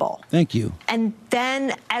possible? Thank you. And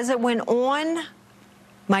then as it went on,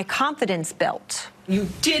 my confidence built. You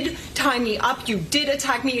did tie me up, you did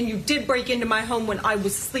attack me, and you did break into my home when I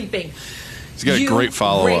was sleeping. He's got a great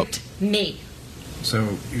follow-up. Raped me. So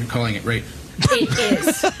you're calling it rape? It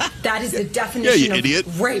is. That is the definition you idiot.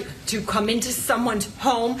 of rape. To come into someone's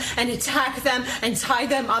home and attack them and tie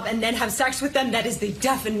them up and then have sex with them. That is the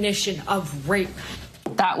definition of rape.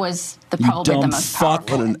 That was You probably the dumb most fuck.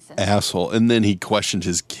 powerful. What an asshole. And then he questioned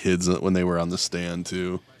his kids when they were on the stand,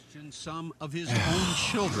 too. Some of his own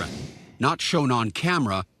children, not shown on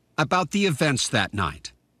camera, about the events that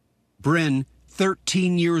night. Bryn,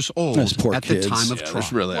 13 years old Those poor at kids. the time of Yeah, trial.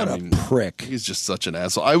 there's really, What I a mean, prick. he's just such an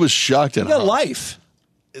asshole. I was shocked at You got how- life.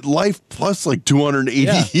 Life plus like 280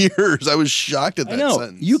 Yeah. years. I was shocked at I that know.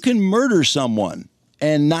 sentence. You can murder someone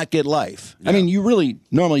and not get life. I mean, you really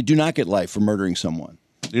normally do not get life for murdering someone.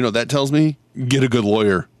 You know what that tells me? Get a good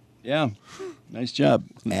lawyer. Yeah. Nice job.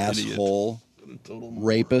 An Asshole.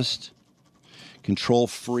 Rapist. Control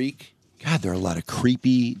freak. God, there are a lot of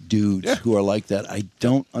creepy dudes who are like that. I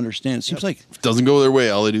don't understand. It seems like, If it doesn't go their way,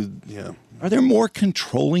 all they do, yeah. are there more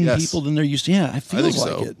controlling Yes. people than there used to? Yeah, I feel think like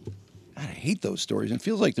so. it. God, I hate those stories. It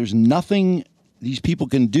feels like there's nothing these people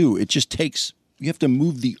can do. It just takes, you have to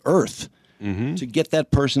move the earth to get that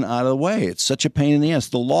person out of the way. It's such a pain in the ass.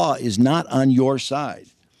 The law is not on your side.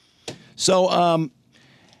 So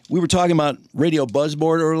we were talking about Radio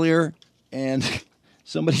Buzzboard earlier, and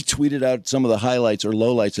somebody tweeted out some of the highlights or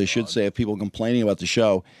lowlights, I should say, of people complaining about the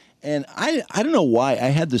show. And I don't know why. I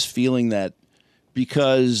had this feeling that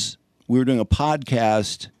because we were doing a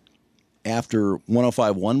podcast after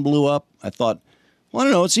 105.1 blew up, I thought, well, I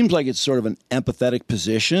don't know. It seems like it's sort of an empathetic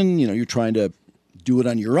position. You know, you're trying to do it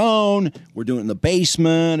on your own. We're doing it in the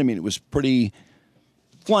basement. I mean, it was pretty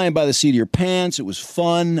flying by the seat of your pants. It was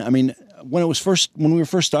fun. I mean, when we were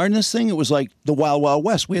first starting this thing, it was like the Wild Wild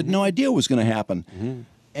West. We had no idea what was going to happen.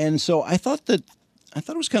 And so I thought it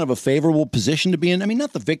was kind of a favorable position to be in. I mean,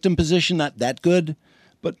 not the victim position, not that good,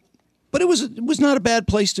 but it was not a bad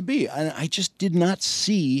place to be. And I just did not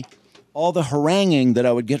see all the haranguing that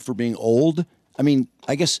I would get for being old. I mean,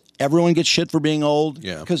 I guess everyone gets shit for being old.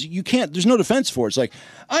 Yeah. Because you can't, there's no defense for it. It's like,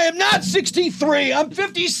 I am not 63. I'm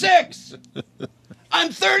 56. I'm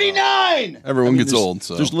 39. Everyone gets there's- old,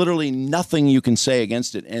 so. There's literally nothing you can say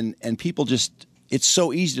against it. And people just, it's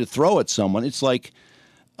so easy to throw at someone. It's like,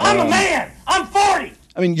 I'm a man. I'm 40.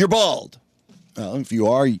 I mean, you're bald. Well, if you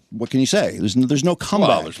are, what can you say? There's no comeback.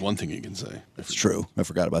 Well, there's one thing you can say. That's true. I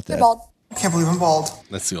forgot about that. You're bald. I can't believe I'm bald.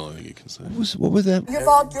 That's the only thing you can say. What was that? You're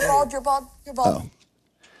bald. You're bald. You're bald. You're bald.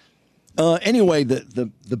 Anyway, the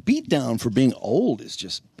beatdown for being old is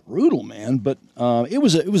just brutal, man. But it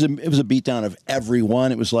was a beatdown of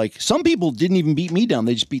everyone. It was like some people didn't even beat me down;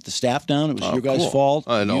 they just beat the staff down. It was your guys' cool. fault.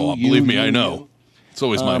 I know. You, Believe me, you, I know. you. It's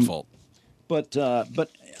always my fault. But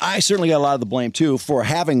I certainly got a lot of the blame too for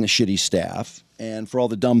having the shitty staff and for all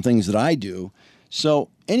the dumb things that I do. So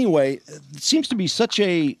anyway, it seems to be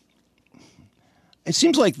it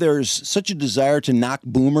seems like there's such a desire to knock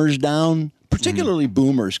boomers down, particularly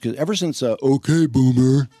boomers, because ever since "Okay,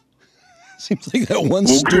 Boomer," seems like that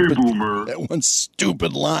one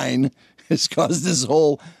stupid line has caused this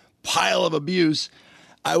whole pile of abuse.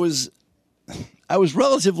 I was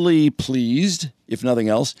relatively pleased, if nothing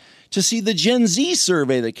else, to see the Gen Z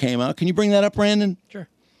survey that came out. Can you bring that up, Brandon? Sure.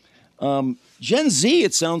 Gen Z,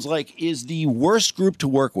 it sounds like, is the worst group to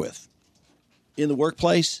work with in the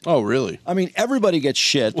workplace. Oh, really? I mean, everybody gets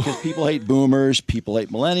shit because people hate boomers, people hate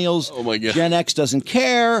millennials. Oh, my God. Gen X doesn't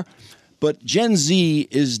care. But Gen Z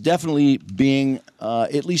is definitely being,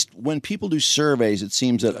 at least when people do surveys, it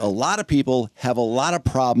seems that a lot of people have a lot of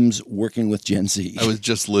problems working with Gen Z. I was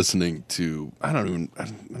just listening to, I don't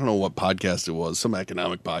know what podcast it was, some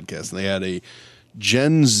economic podcast, and they had a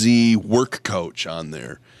Gen Z work coach on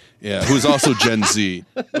there. Yeah, who is also Gen Z,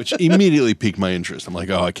 which immediately piqued my interest. I'm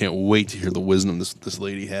like, oh, I can't wait to hear the wisdom this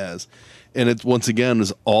lady has. And it, once again,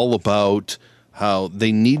 is all about how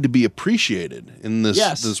they need to be appreciated in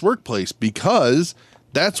this workplace, because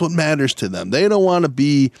that's what matters to them. They don't want to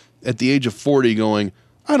be at the age of 40 going,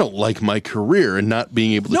 I don't like my career, and not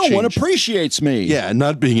being able to change. No one appreciates me. Yeah, and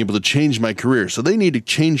not being able to change my career. So they need to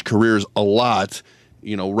change careers a lot,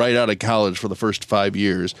 right out of college for the first 5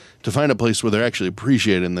 years to find a place where they're actually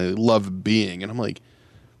appreciated and they love being. And I'm like,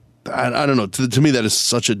 I don't know. To me, that is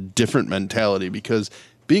such a different mentality, because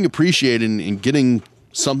being appreciated and getting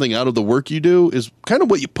something out of the work you do is kind of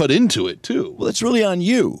what you put into it, too. Well, it's really on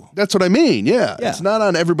you. That's what I mean, yeah. It's not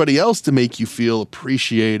on everybody else to make you feel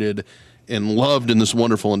appreciated and loved in this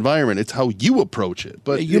wonderful environment. It's how you approach it.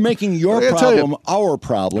 But you're making your problem our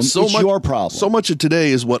problem. It's your problem. So much of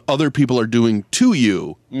today is what other people are doing to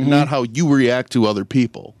you, not how you react to other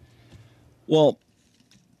people. Well,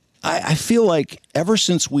 I feel like ever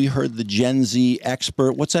since we heard the Gen Z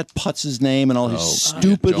expert, what's that Putz's name and all his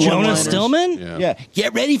stupid Jonas Stillman? Yeah.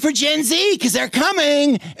 Get ready for Gen Z because they're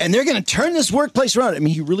coming and they're going to turn this workplace around. I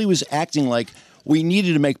mean, he really was acting like we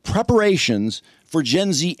needed to make preparations for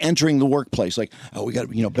Gen Z entering the workplace. Like, oh, we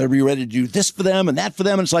got to, better be ready to do this for them and that for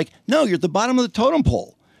them. And it's like, no, you're at the bottom of the totem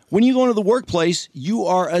pole. When you go into the workplace, you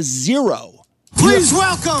are a zero. Please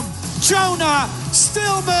welcome Jonah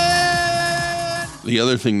Stillman. The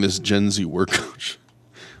other thing this Gen Z work coach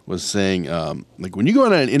was saying, like when you go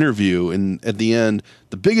on an interview and at the end,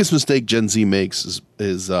 the biggest mistake Gen Z makes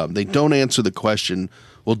is they don't answer the question,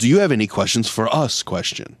 well, do you have any questions for us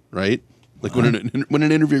question, right? Like when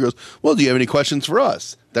an interviewer goes, well, do you have any questions for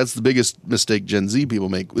us? That's the biggest mistake Gen Z people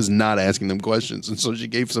make, was not asking them questions. And so she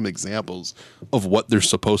gave some examples of what they're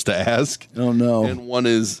supposed to ask. Oh, no. And one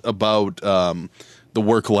is about the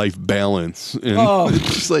work-life balance. And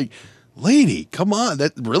it's just like, lady, come on.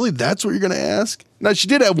 That's what you're going to ask? Now, she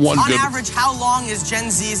did have one On good... average, how long is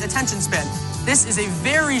Gen Z's attention span? This is a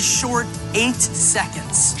very short 8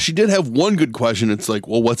 seconds. She did have one good question. It's like,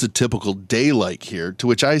 well, what's a typical day like here? To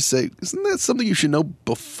which I say, isn't that something you should know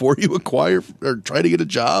before you acquire or try to get a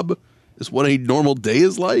job? Is what a normal day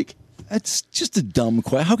is like? That's just a dumb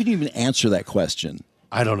question. How can you even answer that question?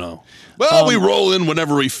 I don't know. Well, we roll in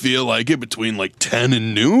whenever we feel like it between like 10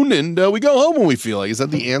 and noon, and we go home when we feel like. Is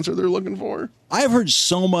that the answer they're looking for? I've heard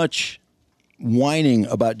so much whining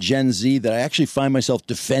about Gen Z that I actually find myself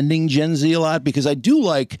defending Gen Z a lot, because I do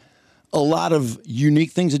like a lot of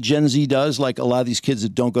unique things that Gen Z does, like a lot of these kids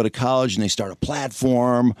that don't go to college and they start a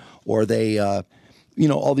platform, or they,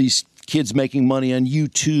 all these kids making money on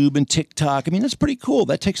YouTube and TikTok. I mean, that's pretty cool.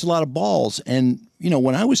 That takes a lot of balls. And,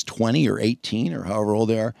 when I was 20 or 18 or however old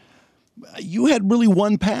they are, you had really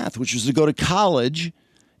one path, which was to go to college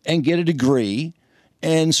and get a degree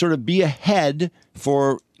and sort of be ahead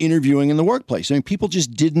for interviewing in the workplace. I mean, people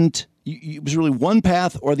just didn't, it was really one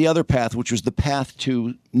path or the other path, which was the path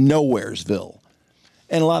to Nowheresville.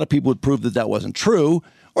 And a lot of people would prove that wasn't true,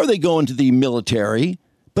 or they go into the military.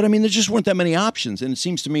 But I mean, there just weren't that many options. And it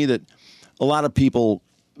seems to me that a lot of people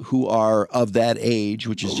who are of that age,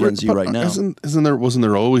 which is Gen Z right now. Wasn't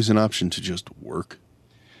there always an option to just work?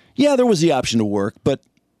 Yeah, there was the option to work, but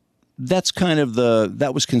that's kind of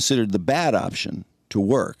that was considered the bad option, to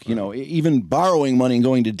work. Even borrowing money and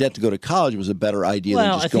going to debt to go to college was a better idea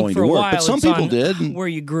than just going to work. But some people did. Where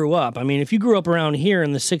you grew up. I mean, if you grew up around here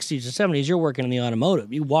in the 60s or 70s, you're working in the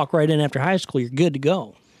automotive. You walk right in after high school, you're good to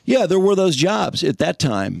go. Yeah, there were those jobs at that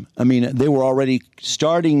time. I mean, they were already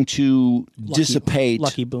starting to dissipate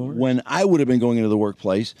when I would have been going into the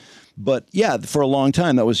workplace. But yeah, for a long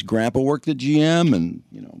time, that was Grandpa worked at GM, and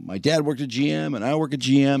my dad worked at GM, and I work at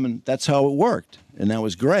GM, and that's how it worked, and that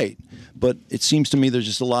was great. But it seems to me there's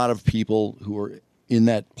just a lot of people who are in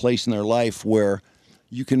that place in their life where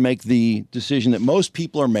you can make the decision that most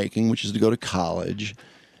people are making, which is to go to college,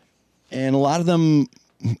 and a lot of them,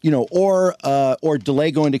 or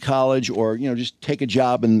delay going to college, or just take a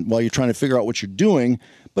job and while you're trying to figure out what you're doing.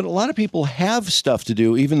 But a lot of people have stuff to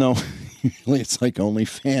do, even though usually it's like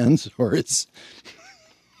OnlyFans, or it's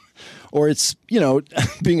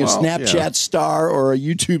being a Snapchat star or a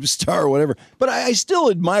YouTube star or whatever. But I still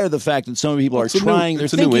admire the fact that some people are trying.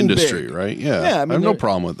 It's a new industry, right? Yeah, I have no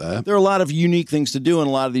problem with that. There are a lot of unique things to do, and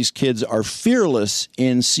a lot of these kids are fearless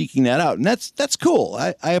in seeking that out, and that's cool.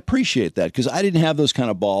 I appreciate that, because I didn't have those kind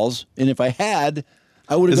of balls, and if I had,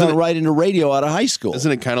 I would have gone right into radio out of high school.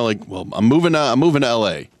 Isn't it kind of like, well, I'm moving to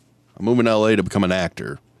L.A. I'm moving to L.A. to become an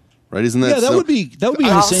actor, right? Isn't that? Yeah, that would be in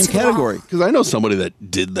the same category. Because I know somebody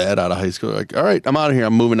that did that out of high school. Like, all right, I'm out of here.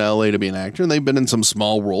 I'm moving to L.A. to be an actor, and they've been in some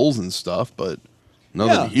small roles and stuff, but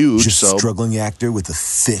nothing huge. Just so struggling actor with a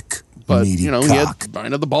thick, But meaty he cock.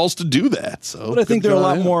 had the balls to do that. So, But I think there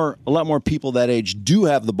are a lot more people that age do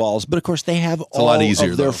have the balls. But of course, they have all a lot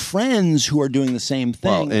easier, of their though. friends who are doing the same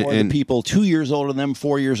thing, Well, or the people 2 years older than them,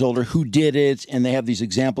 4 years older, who did it, and they have these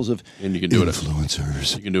examples of And you can do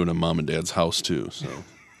influencers. You can do it in mom and dad's house too. So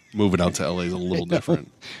moving out to LA is a little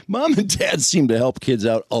different. Mom and dad seem to help kids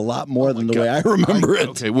out a lot more than the way I remember it.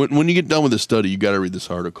 Okay, when you get done with the study, you got to read this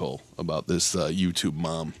article about this YouTube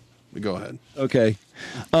mom. Go ahead. Okay.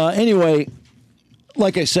 Anyway,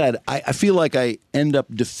 like I said, I feel like I end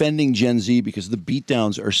up defending Gen Z because the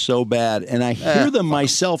beatdowns are so bad. And I hear them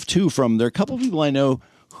myself, too, there are a couple of people I know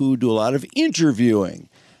who do a lot of interviewing.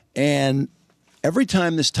 And every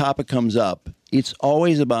time this topic comes up, it's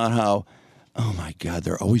always about how, oh, my God,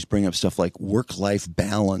 they're always bringing up stuff like work-life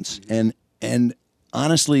balance. And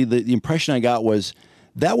honestly, the impression I got was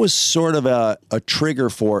that was sort of a trigger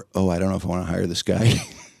for, I don't know if I want to hire this guy.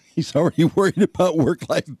 He's already worried about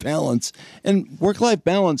work-life balance. And work-life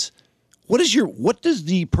balance, what does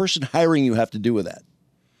the person hiring you have to do with that?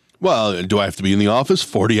 Well, do I have to be in the office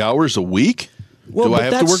 40 hours a week? Well, do I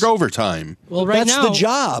but have to work overtime? Well, right that's now the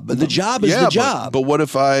job. The job is the job. But what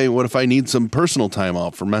if I need some personal time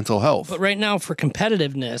off for mental health? But right now, for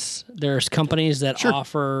competitiveness, there's companies that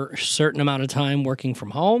offer a certain amount of time working from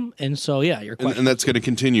home, and so you're quite and that's going to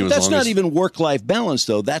continue. That's not even work-life balance,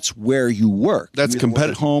 though. That's where you work. That's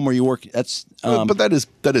competitive. Home or you work. That's but that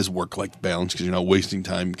is work-life balance because you're not wasting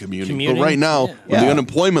time commuting. But Commuting? right now, with the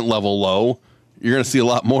unemployment level low, you're going to see a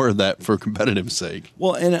lot more of that for competitive sake.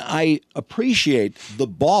 Well, and I appreciate the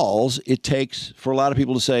balls it takes for a lot of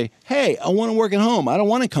people to say, hey, I want to work at home. I don't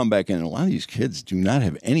want to come back in. And a lot of these kids do not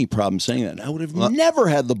have any problem saying that. And I would have never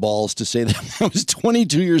had the balls to say that when I was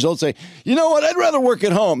 22 years old, say, you know what, I'd rather work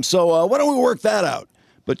at home. So why don't we work that out?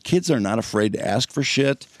 But kids are not afraid to ask for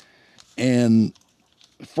shit. And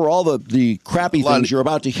for all the crappy things you're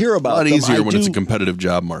about to hear about. A lot easier when it's a competitive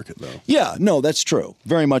job market, though. Yeah, no, that's true.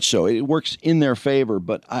 Very much so. It works in their favor,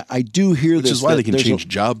 but I do hear this. Which is why they can change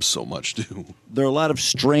jobs so much, too. There are a lot of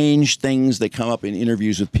strange things that come up in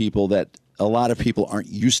interviews with people that a lot of people aren't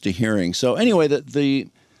used to hearing. So anyway, the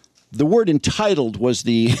word entitled was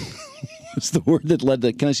the word that led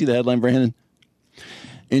to, can I see the headline, Brandon?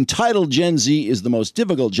 Entitled Gen Z is the most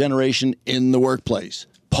difficult generation in the workplace.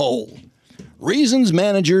 Poll. Reasons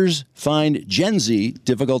managers find Gen Z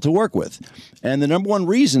difficult to work with. And the number one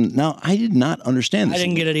reason, now I did not understand this. I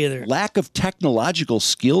didn't get it either. Lack of technological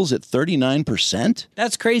skills at 39%?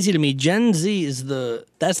 That's crazy to me. Gen Z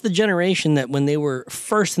that's the generation that when they were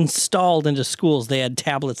first installed into schools, they had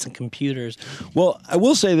tablets and computers. Well, I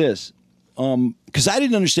will say this, because I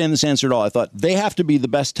didn't understand this answer at all. I thought they have to be the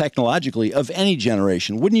best technologically of any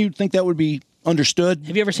generation. Wouldn't you think that would be understood?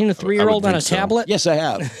 Have you ever seen a 3-year-old on a tablet? Yes, I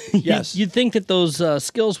have. Yes. You'd think that those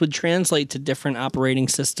skills would translate to different operating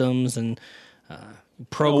systems and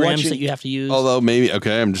programs that you have to use. Although maybe,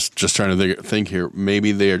 I'm just trying to think here.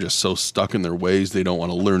 Maybe they are just so stuck in their ways they don't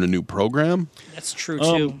want to learn a new program. That's true,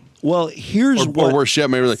 too. Well, here's or worse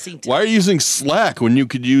yet, maybe like, why are you using Slack when you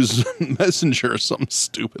could use Messenger or something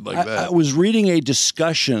stupid like that? I was reading a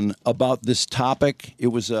discussion about this topic. It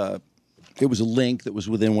was a link that was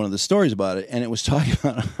within one of the stories about it, and it was talking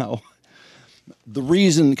about how the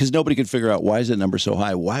reason, because nobody could figure out why is that number so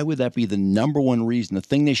high. Why would that be the number one reason, the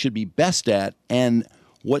thing they should be best at? And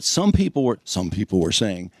what some people were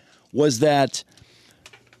saying was that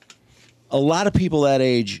a lot of people that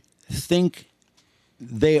age think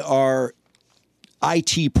they are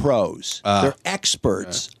IT pros. They're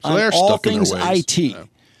experts So on they're all stuck in their things ways. IT. Yeah.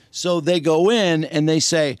 So they go in and they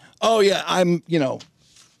say, "Oh yeah, I'm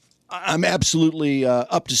absolutely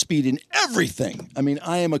up to speed in everything. I mean,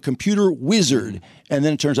 I am a computer wizard." And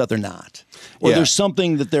then it turns out they're not. Or there's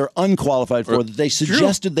something that they're unqualified for that they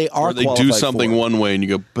suggested they are or they qualified do something for. one way and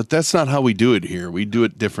you go, but that's not how we do it here. We do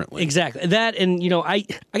it differently. Exactly. That, and I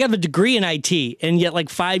got a degree in IT, and yet like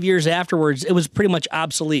 5 years afterwards, it was pretty much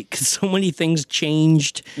obsolete because so many things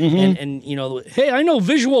changed. And hey, I know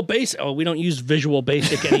Visual Basic. Oh, we don't use Visual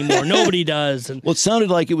Basic anymore. Nobody does. And Well, it sounded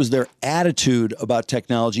like it was their attitude about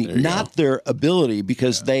technology, not their ability,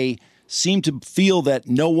 because they seem to feel that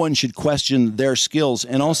no one should question their skills.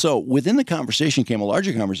 And also, within the conversation came a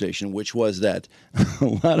larger conversation, which was that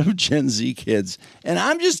a lot of Gen Z kids, and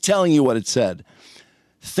I'm just telling you what it said,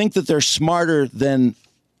 think that they're smarter than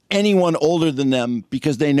anyone older than them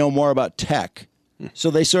because they know more about tech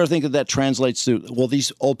So they sort of think that translates to, well,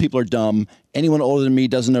 these old people are dumb. Anyone older than me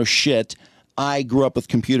doesn't know shit. I grew up with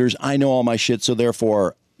computers. I know all my shit. So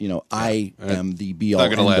therefore, I am the be-all, Not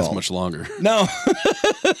going to last end-all. much longer. No.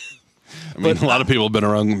 I mean, a lot of people have been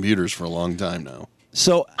around computers for a long time now.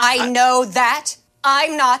 So I know that.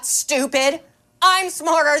 I'm not stupid. I'm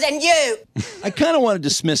smarter than you. I kind of want to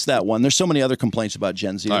dismiss that one. There's so many other complaints about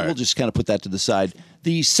Gen Z. We'll just kind of put that to the side.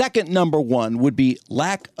 The second number one would be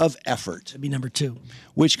lack of effort. That'd be number 2.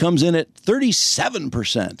 Which comes in at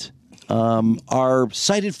 37%. Are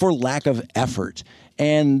cited for lack of effort.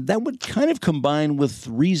 And that would kind of combine with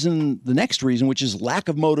the next reason, which is lack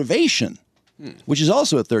of motivation, which is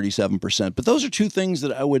also at 37%. But those are two things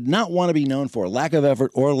that I would not want to be known for, lack of effort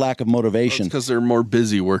or lack of motivation. Because they're more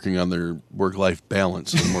busy working on their work-life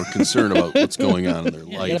balance and more concerned about what's going on in their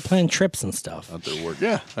life. You got to plan trips and stuff. At their work.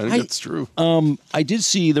 Yeah, I think that's true. I did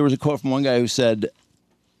see there was a quote from one guy who said,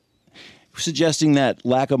 suggesting that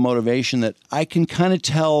lack of motivation, that I can kind of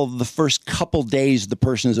tell the first couple days the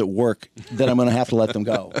person is at work that I'm going to have to let them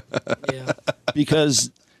go. Yeah. Because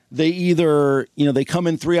they either, they come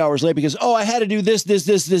in 3 hours late because, I had to do this,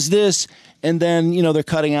 and then, they're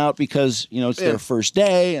cutting out because, it's their first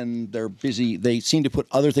day and they're busy. They seem to put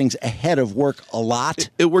other things ahead of work a lot.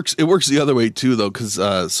 It works the other way too, though, because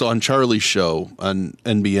so on Charlie's show on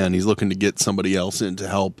NBN, he's looking to get somebody else in to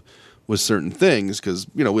help with certain things because,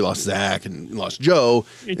 we lost Zach and lost Joe.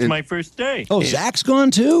 It's my first day. Oh, Zach's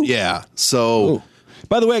gone too? Yeah. So, ooh.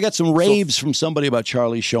 By the way, I got some raves from somebody about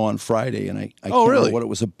Charlie's show on Friday, and I can't remember what it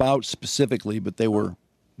was about specifically, but they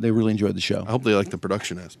really enjoyed the show. I hope they like the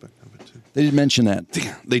production aspect of it too. They did mention that.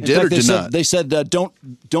 They did or did not? They said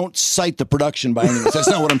don't cite the production by any means. That's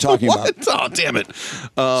not what I'm talking about. Oh, damn it!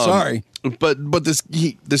 Sorry, but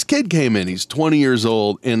this kid came in. He's 20 years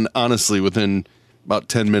old, and honestly, within about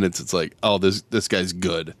 10 minutes, it's like, oh, this guy's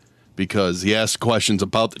good because he asked questions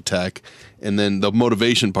about the tech, and then the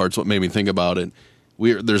motivation part's what made me think about it.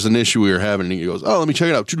 There's an issue we were having, and he goes, oh, let me check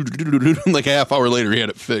it out. And like a half hour later, he had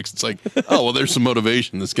it fixed. It's like, oh, well, there's some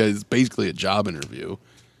motivation. This guy's basically a job interview.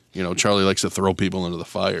 Charlie likes to throw people into the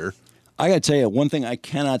fire. I got to tell you, one thing I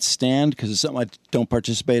cannot stand, because it's something I don't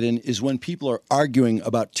participate in, is when people are arguing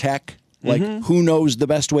about tech. Like, who knows the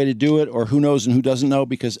best way to do it, or who knows and who doesn't know,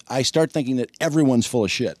 because I start thinking that everyone's full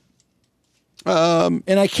of shit. And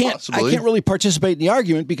I can't really participate in the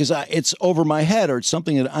argument because it's over my head, or it's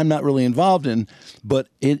something that I'm not really involved in. But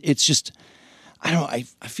it's just, I don't know.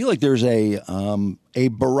 I feel like there's a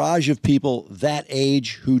barrage of people that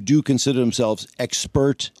age who do consider themselves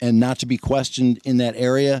expert and not to be questioned in that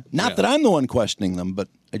area. Not that I'm the one questioning them, but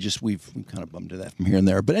we've kind of bumped into that from here and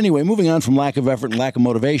there. But anyway, moving on from lack of effort and lack of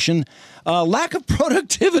motivation, lack of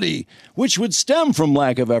productivity, which would stem from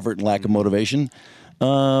lack of effort and lack of motivation.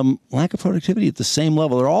 Lack of productivity at the same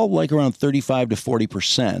level. They're all like around 35 to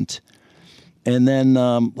 40%. And then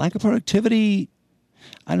lack of productivity,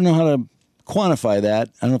 I don't know how to quantify that.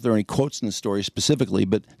 I don't know if there are any quotes in the story specifically,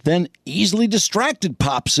 but then easily distracted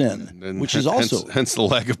pops in, which is also... Hence the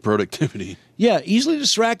lack of productivity. Yeah, easily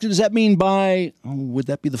distracted. Does that mean would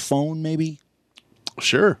that be the phone maybe?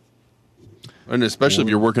 Sure. And especially if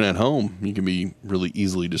you're working at home, you can be really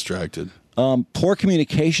easily distracted. Poor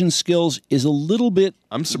communication skills is a little bit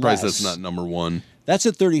I'm surprised less. that's not number one. That's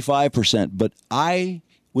at 35%, but I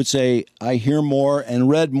would say I hear more and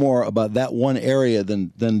read more about that one area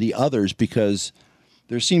than the others, because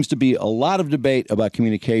there seems to be a lot of debate about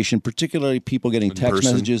communication, particularly people getting text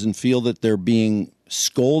messages and feel that they're being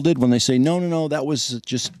scolded when they say, no, that was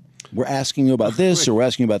just, we're asking you about this, or we're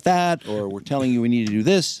asking you about that, or we're telling you we need to do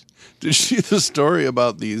this. Did you see the story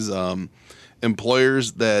about these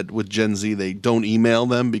employers that with Gen Z, they don't email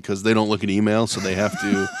them because they don't look at email, so they have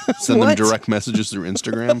to send them direct messages through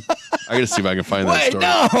Instagram? I got to see if I can find that story.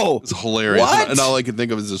 No! It's hilarious. What? And all I can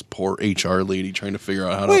think of is this poor HR lady trying to figure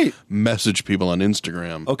out how to message people on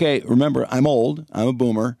Instagram. Okay, remember, I'm old. I'm a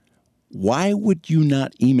boomer. Why would you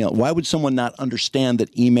not email? Why would someone not understand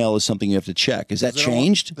that email is something you have to check? Is that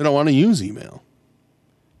changed? They don't want to use email.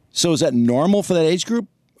 So is that normal for that age group?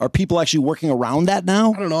 Are people actually working around that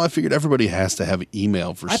now? I don't know. I figured everybody has to have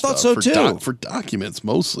email for stuff. I thought so too. For documents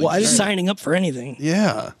mostly. Well, signing up for anything.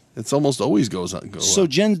 Yeah. It's almost always goes on. So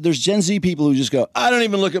there's Gen Z people who just go, I don't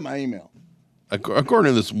even look at my email. According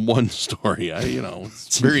to this one story,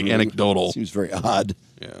 it's very anecdotal. Seems very odd.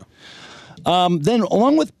 Yeah. Then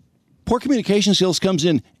along with poor communication skills comes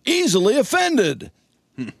in easily offended.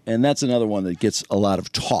 And that's another one that gets a lot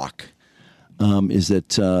of talk, is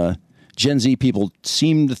that Gen Z people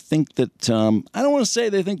seem to think that, I don't want to say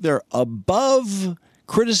they think they're above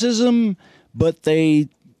criticism, but they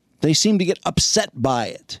they seem to get upset by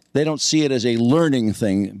it. They don't see it as a learning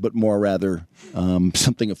thing, but more rather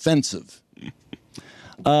something offensive.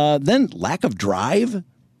 Then lack of drive.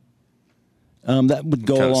 That would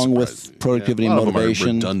go along with productivity and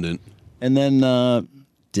motivation. Redundant. And then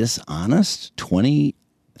dishonest,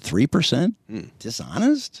 23%.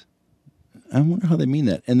 Dishonest? I wonder how they mean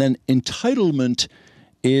that. And then entitlement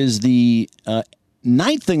is the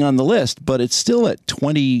ninth thing on the list, but it's still at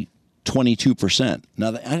 22%. Now,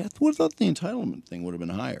 I would have thought the entitlement thing would have been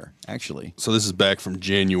higher, actually. So this is back from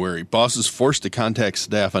January. Bosses forced to contact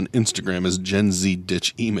staff on Instagram as Gen Z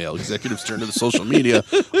ditch email. Executives turn to the social media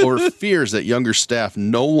over fears that younger staff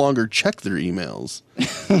no longer check their emails.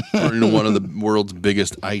 According to one of the world's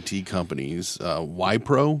biggest IT companies,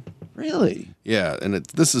 Wipro. Really? Yeah, and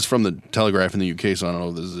this is from the Telegraph in the UK, so I don't know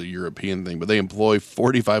if this is a European thing, but they employ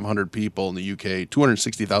 4,500 people in the UK,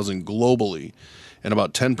 260,000 globally, and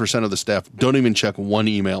about 10% of the staff don't even check one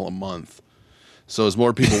email a month. So as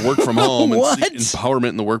more people work from home and seek empowerment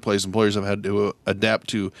in the workplace, employers have had to adapt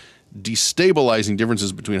to destabilizing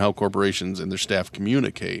differences between how corporations and their staff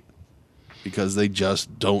communicate because they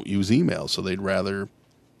just don't use email, so they'd rather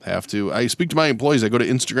have to. I speak to my employees. I go to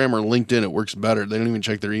Instagram or LinkedIn. It works better. They don't even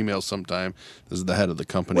check their emails sometimes. This is the head of the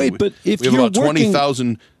company. Wait, but if we have you're about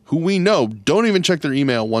 20,000 who we know don't even check their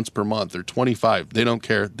email once per month. They're 25. They don't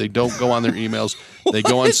care. They don't go on their emails. They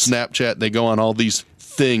go on Snapchat. They go on all these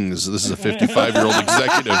things. This is a 55-year-old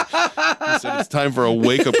executive. He said it's time for a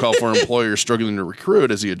wake-up call for employers struggling to recruit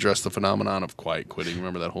as he addressed the phenomenon of quiet quitting.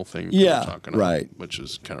 Remember that whole thing? Yeah, we were talking about, right. Which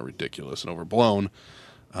is kind of ridiculous and overblown.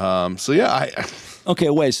 So yeah, Okay,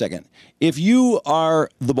 wait a second. If you are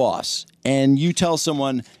the boss and you tell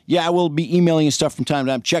someone, yeah, I will be emailing you stuff from time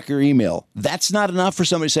to time, check your email, that's not enough for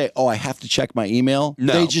somebody to say, oh, I have to check my email?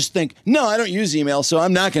 No. They just think, no, I don't use email, so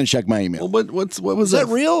I'm not going to check my email. Well, what was Is that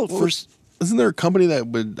real? Isn't there a company that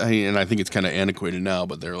would, and I think it's kind of antiquated now,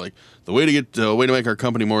 but they're like, the way to make our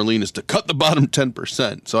company more lean is to cut the bottom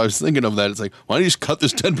 10%. So I was thinking of that. It's like, why don't you just cut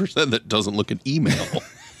this 10% that doesn't look at email?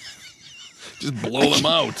 Just blow them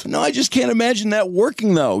out. No, I just can't imagine that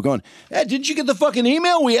working, though. Going, hey, didn't you get the fucking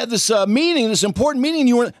email? We had this meeting, this important meeting.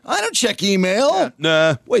 You weren't. I don't check email. Yeah,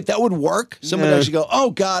 nah. Wait, that would work? Somebody actually go,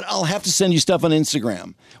 oh, God, I'll have to send you stuff on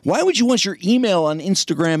Instagram. Why would you want your email on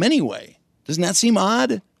Instagram anyway? Doesn't that seem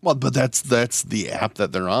odd? Well, but that's the app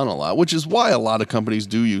that they're on a lot, which is why a lot of companies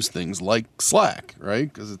do use things like Slack,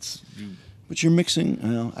 right? Because it's. But you're mixing.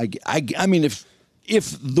 Well, I mean,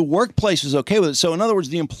 if the workplace is okay with it. So in other words,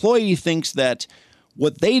 the employee thinks that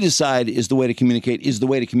what they decide is the way to communicate is the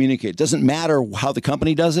way to communicate. It doesn't matter how the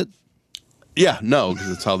company does it. Yeah, no, because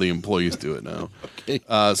it's how the employees do it now. Okay.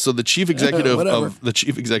 So the chief executive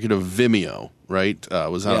of Vimeo, right,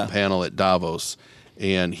 was on a panel at Davos,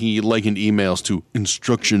 and he likened emails to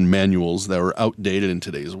instruction manuals that were outdated in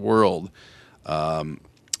today's world.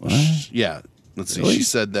 Yeah, let's see. Really? She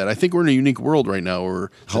said that I think we're in a unique world right now.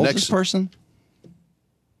 Where how old is this person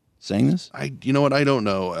saying this? You know what? I don't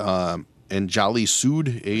know. Anjali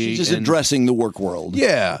Sood. She's just addressing the work world.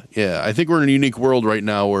 Yeah. I think we're in a unique world right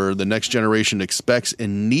now where the next generation expects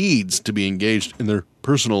and needs to be engaged in their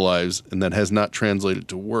personal lives, and that has not translated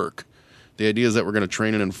to work. The idea is that we're going to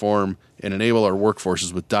train and inform and enable our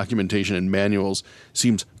workforces with documentation and manuals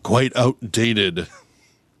seems quite outdated.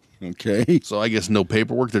 Okay. So I guess no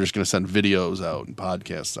paperwork. They're just going to send videos out and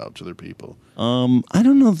podcasts out to their people. I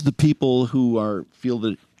don't know if the people who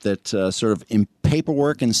feel that sort of in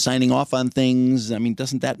paperwork and signing off on things, I mean,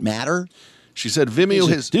 doesn't that matter? She said Vimeo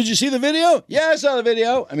has... Did you see the video? Yeah, I saw the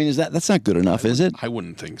video. I mean, that's not good enough, is it? I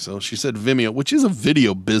wouldn't think so. She said Vimeo, which is a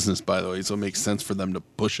video business, by the way, so it makes sense for them to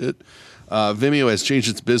push it. Vimeo has changed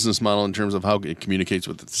its business model in terms of how it communicates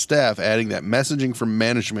with its staff, adding that messaging from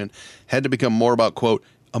management had to become more about, quote,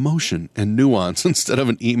 emotion and nuance instead of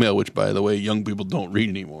an email, which, by the way, young people don't read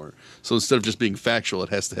anymore. So instead of just being factual, it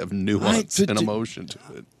has to have nuance and emotion to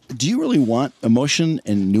it. Do you really want emotion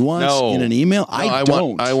and nuance in an email? No, I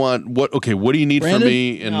don't. I want what? Okay, what do you need from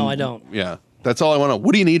me? No, I don't. Yeah, that's all I want to know.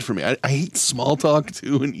 What do you need from me? I hate small talk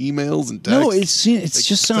too, and emails and text. No, it's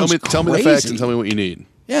just sounds crazy. Tell me the facts and tell me what you need.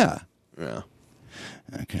 Yeah.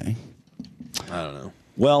 Okay. I don't know.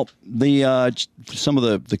 Well, some of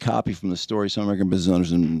the copy from the story, some American business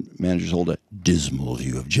owners and managers hold a dismal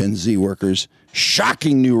view of Gen Z workers.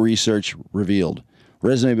 Shocking new research revealed.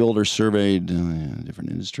 Resume builders surveyed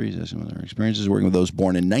different industries, asking what their experiences working with those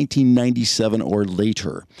born in 1997 or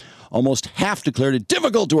later. Almost half declared it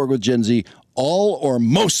difficult to work with Gen Z all or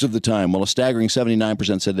most of the time, while a staggering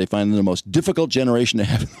 79% said they find them the most difficult generation to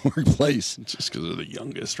have in the workplace. Just because they're the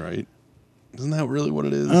youngest, right? Isn't that really what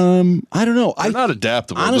it is? I don't know. They're not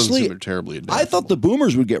adaptable. Honestly, it doesn't seem they're terribly adaptable. I thought the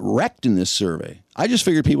boomers would get wrecked in this survey. I just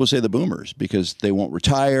figured people would say the boomers because they won't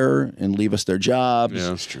retire and leave us their jobs. Yeah,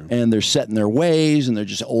 that's true. And they're set in their ways and they're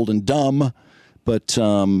just old and dumb. But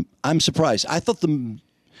I'm surprised. I thought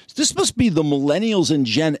this must be the millennials and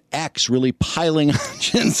Gen X really piling on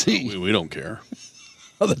Gen Z. We don't care.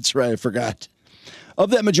 Oh, that's right. I forgot.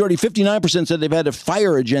 Of that majority, 59% said they've had to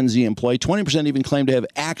fire a Gen Z employee. 20% even claimed to have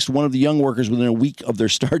axed one of the young workers within a week of their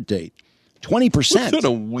start date. 20%. Within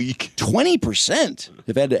a week. 20%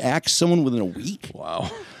 have had to axe someone within a week. Wow.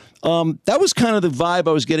 That was kind of the vibe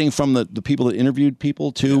I was getting from the people that interviewed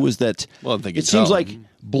people, too, was that it seems like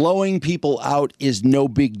blowing people out is no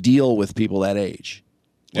big deal with people that age.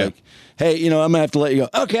 Like, hey, I'm going to have to let you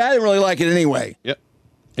go. Okay, I didn't really like it anyway. Yep.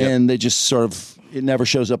 And they just sort of, it never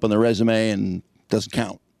shows up on the resume and doesn't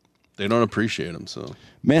count. They don't appreciate them, so.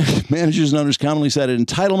 Managers and owners commonly cited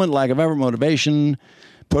entitlement, lack of effort, motivation,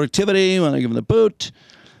 productivity when they're given the boot.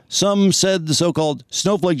 Some said the so-called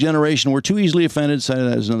snowflake generation were too easily offended,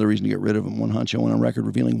 cited that as another reason to get rid of them. One honcho went on record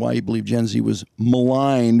revealing why he believed Gen Z was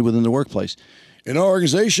maligned within the workplace. In our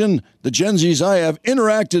organization, the Gen Zs I have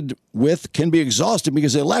interacted with can be exhausting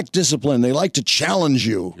because they lack discipline. They like to challenge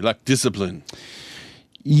you. You lack discipline.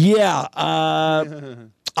 Yeah.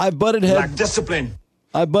 I've butted heads. Lack discipline.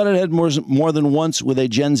 I butted head more than once with a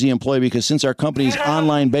Gen Z employee because since our company is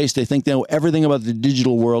online based, they think they know everything about the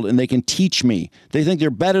digital world and they can teach me. They think they're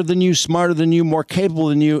better than you, smarter than you, more capable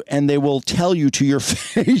than you, and they will tell you to your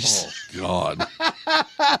face. Oh,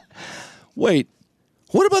 God. Wait,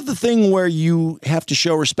 what about the thing where you have to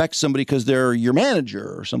show respect to somebody because they're your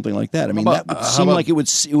manager or something like that? I mean, that would seem like it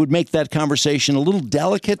would make that conversation a little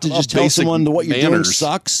delicate to just tell someone that what you're doing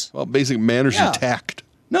sucks. Well, basic manners and tact.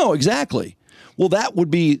 No, exactly. Well, that would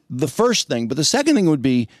be the first thing. But the second thing would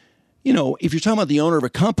be, if you're talking about the owner of a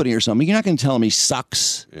company or something, you're not going to tell him he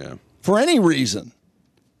sucks for any reason.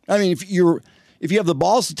 I mean, if you have the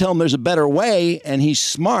balls to tell him there's a better way and he's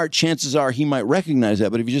smart, chances are he might recognize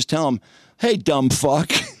that. But if you just tell him, hey, dumb fuck,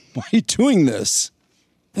 why are you doing this?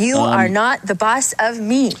 You are not the boss of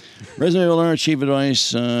me. Resume Learner Chief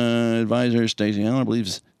Advisor Stacey Allen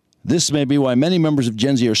believes this may be why many members of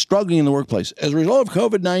Gen Z are struggling in the workplace. As a result of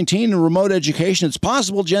COVID-19 and remote education, it's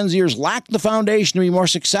possible Gen Zers lack the foundation to be more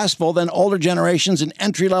successful than older generations in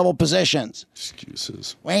entry-level positions.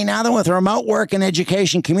 Excuses. Well, now that with remote work and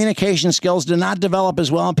education, communication skills do not develop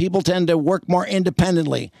as well, and people tend to work more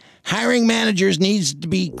independently. Hiring managers need to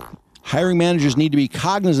be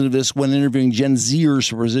cognizant of this when interviewing Gen Zers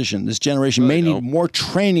for position. This generation may need more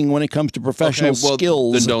training when it comes to professional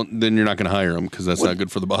skills. Then you're not going to hire them because that's not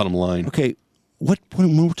good for the bottom line. Okay, when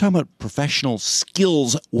we're talking about professional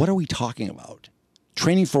skills, what are we talking about?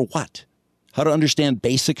 Training for what? How to understand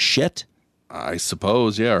basic shit? I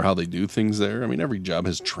suppose, yeah, or how they do things there. I mean, every job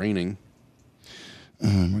has training.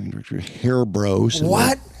 Marketing director, Hair Bro.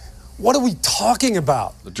 What? What are we talking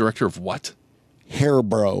about? The director of what? Hair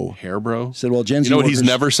Bro. Hair Bro? Said, well, Gen Z You know what workers, he's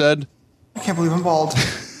never said? I can't believe I'm bald.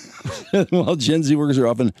 While Gen Z workers are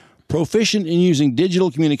often proficient in using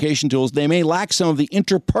digital communication tools, they may lack some of the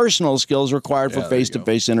interpersonal skills required for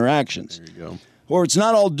face-to-face interactions. There you go. Or it's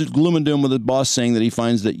not all gloom and doom with the boss saying that he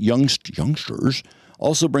finds that youngsters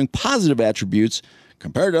also bring positive attributes.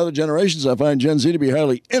 Compared to other generations, I find Gen Z to be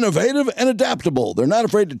highly innovative and adaptable. They're not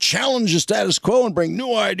afraid to challenge the status quo and bring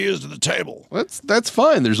new ideas to the table. That's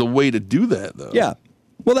fine. There's a way to do that, though. Yeah.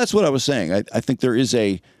 Well, that's what I was saying. I think there is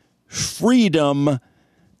a freedom,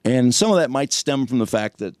 and some of that might stem from the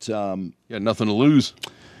fact that... you got nothing to lose.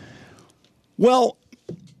 Well,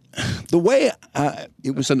 the way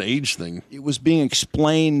it was... It's an age thing. It was being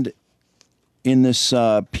explained in this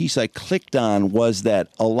piece I clicked on was that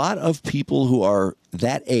a lot of people who are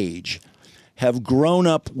that age have grown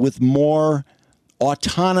up with more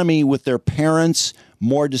autonomy with their parents,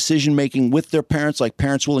 more decision-making with their parents, like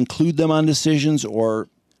parents will include them on decisions or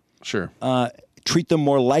treat them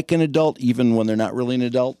more like an adult, even when they're not really an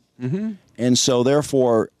adult. Mm-hmm. And so,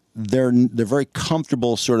 therefore, they're very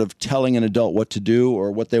comfortable sort of telling an adult what to do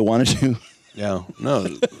or what they want to do. Yeah. No,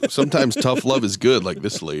 sometimes tough love is good, like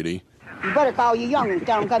this lady. You better call your young and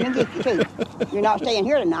tell them come and get you, too. You're not staying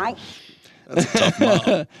here tonight. That's a tough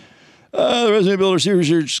mom. The Resume Builder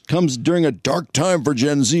series comes during a dark time for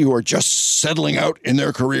Gen Z who are just settling out in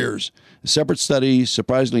their careers. A separate study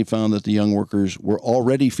surprisingly found that the young workers were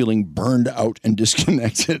already feeling burned out and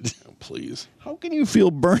disconnected. Oh, please. How can you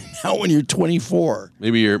feel burned out when you're 24?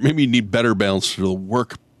 Maybe you need better balance for the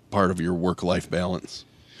work part of your work-life balance.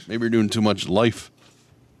 Maybe you're doing too much life.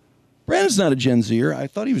 Brandon's not a Gen Zer. I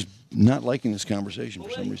thought he was not liking this conversation for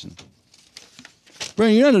some reason.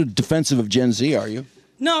 Brandon, you're not a defensive of Gen Z, are you?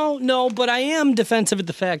 No, but I am defensive of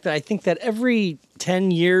the fact that I think that every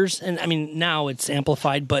 10 years, and I mean, now it's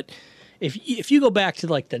amplified, but if you go back to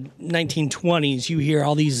like the 1920s, you hear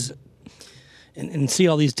all these and see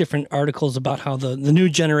all these different articles about how the new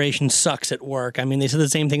generation sucks at work. I mean, they said the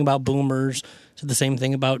same thing about boomers, said the same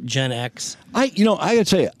thing about Gen X. I gotta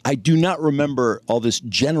tell you, I do not remember all this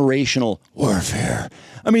generational warfare.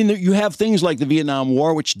 I mean, you have things like the Vietnam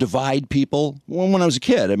War, which divide people. When I was a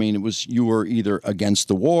kid, I mean, you were either against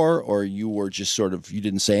the war or you were just you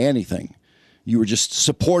didn't say anything. You were just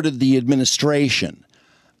supported the administration.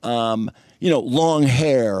 Long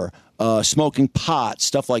hair, smoking pot,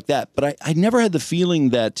 stuff like that. But I never had the feeling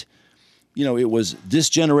that, it was this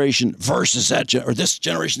generation versus that or this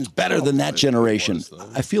generation's better than that generation.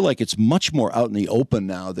 I feel like it's much more out in the open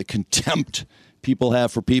now, the contempt people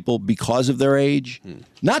have for people because of their age.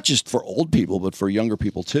 Not just for old people, but for younger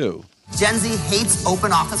people too. Gen Z hates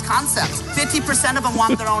open office concepts. 50% of them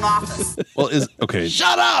want their own office. Well,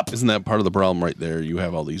 shut up! Isn't that part of the problem right there? You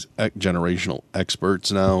have all these generational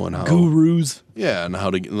experts now and how gurus. Yeah, and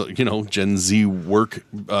how to Gen Z work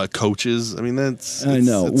coaches. I mean, that's I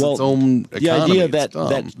know. It's its own economy. The idea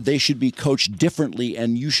that they should be coached differently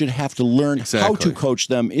and you should have to learn how to coach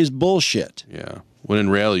them is bullshit. Yeah. When in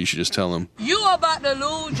reality, you should just tell them, "You are about to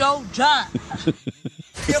lose your job."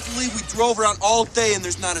 Can't believe we drove around all day and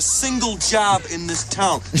there's not a single job in this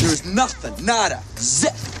town. There's nothing, nada,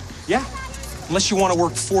 zip. Yeah, unless you want to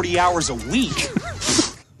work 40 hours a week.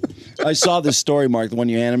 I saw this story, Mark, the one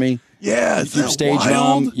you handed me. Yeah, it's stage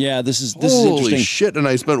wild. Yeah, this is Holy interesting. shit! And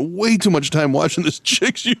I spent way too much time watching this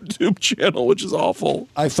chick's YouTube channel, which is awful.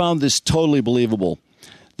 I found this totally believable.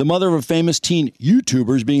 The mother of a famous teen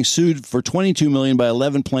YouTuber is being sued for $22 million by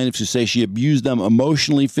 11 plaintiffs who say she abused them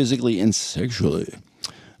emotionally, physically, and sexually.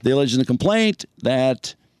 They allege in the complaint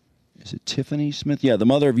that, is it Tiffany Smith? Yeah, the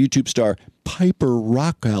mother of YouTube star Piper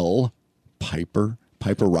Raquel. Piper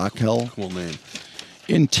Raquel. Cool name.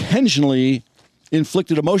 Intentionally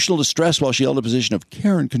inflicted emotional distress while she held a position of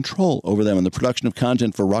care and control over them in the production of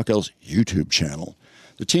content for Raquel's YouTube channel.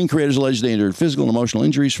 The teen creators allege they endured physical and emotional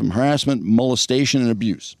injuries from harassment, molestation, and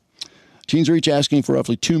abuse. Teens are each asking for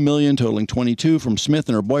roughly $2 million, totaling $22 from Smith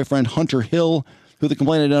and her boyfriend, Hunter Hill, who the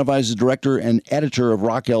complaint identifies as director and editor of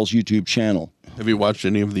Raquel's YouTube channel. Have you watched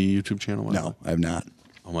any of the YouTube channel? No, I have not.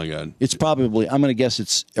 Oh, my God. It's probably, I'm going to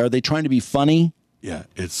guess are they trying to be funny? Yeah,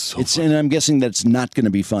 it's so funny. And I'm guessing that it's not going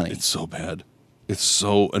to be funny. It's so bad. It's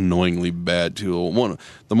so annoyingly bad, too.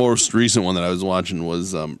 The most recent one that I was watching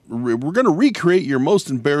was, we're going to recreate your most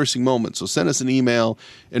embarrassing moment. So send us an email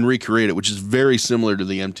and recreate it, which is very similar to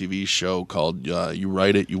the MTV show called You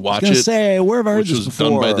Write It, You Watch It. Where have I heard this Which was before?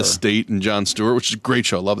 done by The State and Jon Stewart, which is a great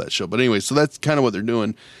show. I love that show. But anyway, so that's kind of what they're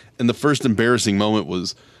doing. And the first embarrassing moment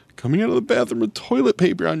was coming out of the bathroom with toilet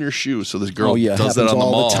paper on your shoe. So this girl does that on the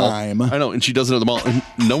mall. The time. I know, and she does it at the mall. And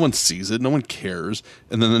no one sees it. No one cares.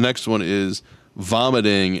 And then the next one is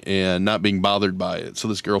vomiting and not being bothered by it. So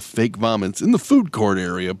this girl fake vomits in the food court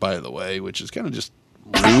area, by the way, which is kind of just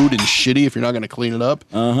rude and shitty if you're not going to clean it up.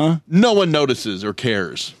 Uh-huh. No one notices or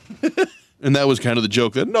cares. And that was kind of the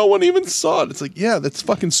joke that no one even saw it. It's like, yeah, that's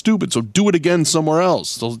fucking stupid. So do it again somewhere else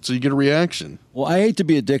so you get a reaction. Well, I hate to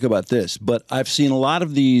be a dick about this, but I've seen a lot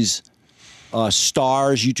of these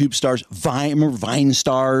stars, YouTube stars, remember Vine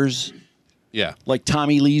stars? Yeah. Like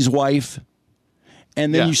Tommy Lee's wife.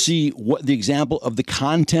 And then you see what the example of the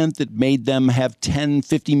content that made them have 10,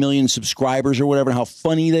 50 million subscribers or whatever, and how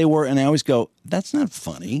funny they were. And I always go, that's not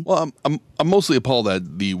funny. Well, I'm mostly appalled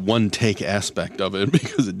at the one take aspect of it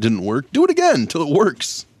because it didn't work. Do it again until it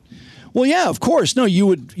works. Well, yeah, of course. No, you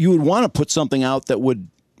would want to put something out that would,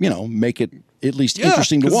 make it at least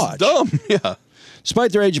interesting to watch. It's dumb. Yeah.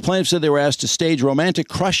 Despite their age, the plaintiffs said they were asked to stage romantic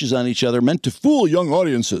crushes on each other meant to fool young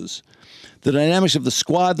audiences. The dynamics of the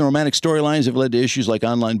squad and the romantic storylines have led to issues like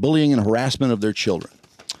online bullying and harassment of their children.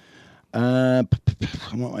 I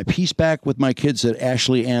want my piece back with my kids, said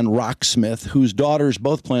Ashley Ann Rocksmith, whose daughters,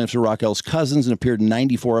 both plaintiffs, are Raquel's cousins and appeared in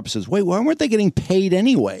 94 episodes. Wait, why weren't they getting paid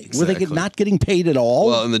anyway? Exactly. Were they not getting paid at all?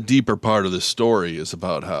 Well, and the deeper part of the story is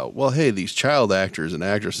about how, well, hey, these child actors and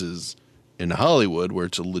actresses in Hollywood, where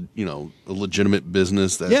it's a legitimate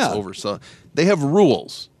business that's oversaw, they have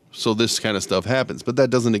rules. So this kind of stuff happens. But that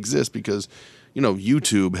doesn't exist because,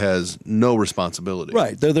 YouTube has no responsibility.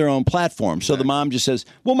 Right. They're their own platform. So the mom just says,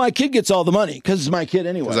 well, my kid gets all the money because it's my kid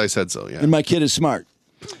anyway. Because I said so, yeah. And my kid is smart.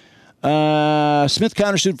 Smith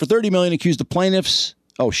countersued for $30 million, accused the plaintiffs.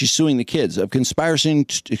 Oh, she's suing the kids of conspiring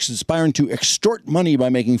to extort money by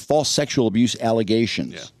making false sexual abuse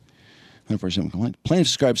allegations. Yeah. Plaintiffs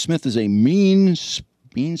described Smith as a mean,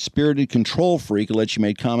 mean-spirited control freak alleged she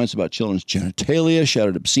made comments about children's genitalia,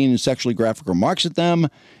 shouted obscene and sexually graphic remarks at them,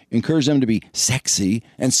 encouraged them to be sexy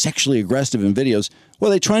and sexually aggressive in videos.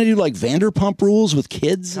 Well, are they trying to do like Vanderpump Rules with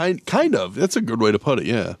kids? Kind of. That's a good way to put it,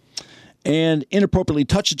 yeah. And inappropriately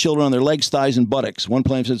touched the children on their legs, thighs, and buttocks. One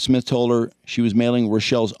plaintiff said Smith told her she was mailing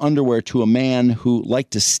Rochelle's underwear to a man who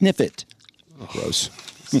liked to sniff it. Gross.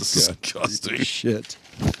 Disgusting. Shit.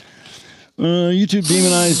 YouTube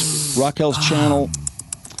demonized Raquel's channel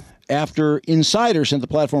after Insider sent the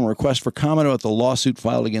platform a request for comment about the lawsuit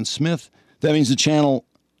filed against Smith. That means the channel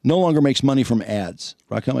no longer makes money from ads.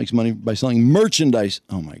 Raquel makes money by selling merchandise.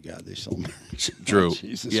 Oh, my God. They sell merchandise. Drew.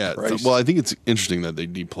 Jesus yeah. Christ. Well, I think it's interesting that they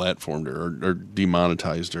deplatformed her or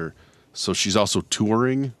demonetized her. So she's also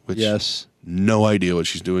touring, which no idea what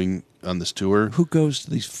she's doing on this tour. Who goes to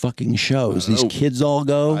these fucking shows? These kids all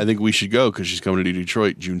go? I think we should go because she's coming to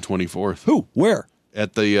Detroit June 24th. Who? Where?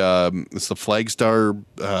 At the it's the Flagstar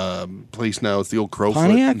place now. It's the old Crowfoot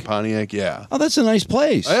Pontiac? in Pontiac. Yeah. Oh, that's a nice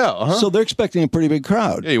place. Oh, yeah. Uh-huh. So they're expecting a pretty big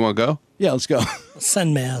crowd. Yeah, you want to go? Yeah, let's go.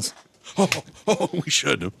 Send Maz. Oh, we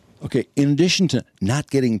should. Okay, in addition to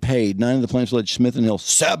not getting paid, 9 of the plaintiffs alleged Smith and Hill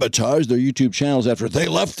sabotaged their YouTube channels after they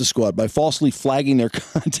left the squad by falsely flagging their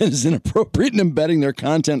content as inappropriate and embedding their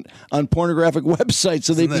content on pornographic websites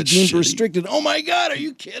so they'd be deemed restricted. Oh, my God, are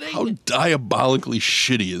you kidding? How diabolically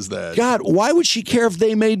shitty is that? God, why would she care if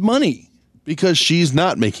they made money? Because she's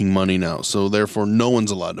not making money now, so therefore no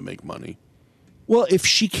one's allowed to make money. Well, if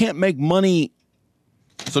she can't make money...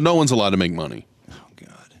 So no one's allowed to make money.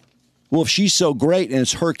 Well, if she's so great and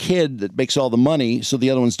it's her kid that makes all the money so the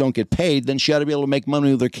other ones don't get paid, then she ought to be able to make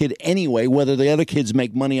money with her kid anyway, whether the other kids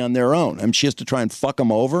make money on their own. I mean, she has to try and fuck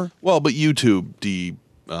them over. Well, but YouTube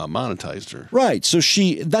demonetized her. Right. So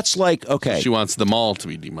that's like, okay. She wants them all to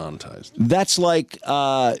be demonetized. That's like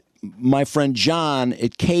my friend John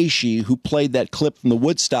at Keishi, who played that clip from the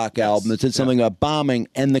Woodstock album that said something about bombing,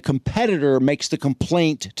 and the competitor makes the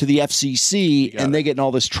complaint to the FCC, and they get in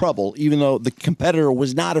all this trouble, even though the competitor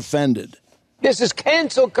was not offended. This is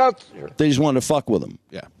cancel culture. They just wanted to fuck with him.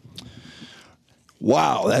 Yeah.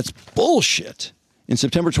 Wow, that's bullshit. In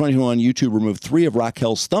September 2021, YouTube removed 3 of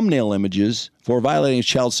Raquel's thumbnail images for violating its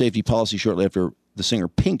child safety policy shortly after the singer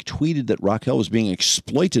Pink tweeted that Raquel was being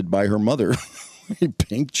exploited by her mother.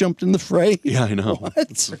 Pink jumped in the fray? Yeah, I know. What?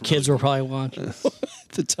 Her kids were probably watching. At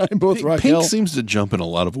the time, both Raquel... Pink seems to jump in a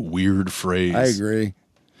lot of weird phrases. I agree.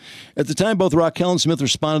 At the time, both Raquel and Smith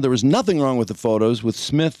responded there was nothing wrong with the photos, with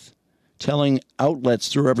Smith telling outlets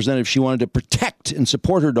through a representative she wanted to protect and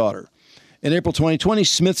support her daughter. In April 2020,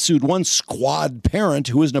 Smith sued one squad parent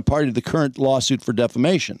who isn't a party to the current lawsuit for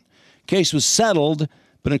defamation. Case was settled,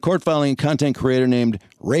 but in a court filing, a content creator named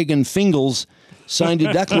Reagan Fingles signed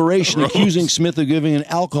a declaration accusing Smith of giving him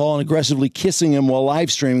alcohol and aggressively kissing him while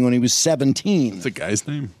live streaming when he was 17. That's a guy's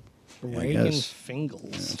name? Reagan Fingles.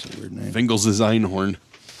 Yeah, that's a weird name. Fingles is Einhorn.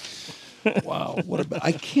 Wow.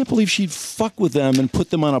 I can't believe she'd fuck with them and put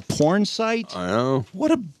them on a porn site. I know.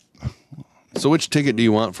 What a... So which ticket do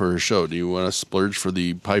you want for her show? Do you want to splurge for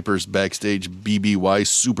the Piper's Backstage BBY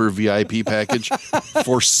Super VIP package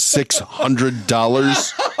for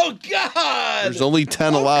 $600? Oh, God! There's only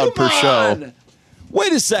 10 allowed per show.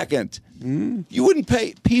 Wait a second. You wouldn't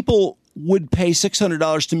pay... People would pay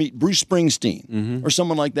 $600 to meet Bruce Springsteen or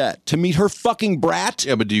someone like that. To meet her fucking brat?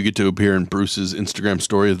 Yeah, but do you get to appear in Bruce's Instagram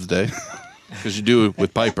story of the day? Because you do it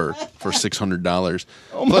with Piper for $600.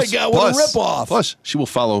 Oh, my God, what a ripoff. Plus, she will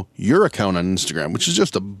follow your account on Instagram, which is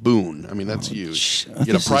just a boon. I mean, that's huge. You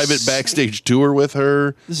get a private backstage tour with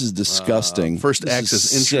her. This is disgusting. First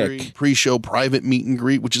access entry, pre-show private meet and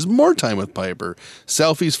greet, which is more time with Piper.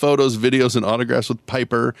 Selfies, photos, videos, and autographs with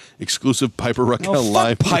Piper. Exclusive Piper Raquel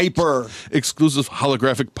Live. Piper. Exclusive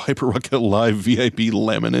holographic Piper Raquel Live VIP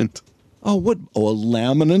laminate. Oh, what? Oh, a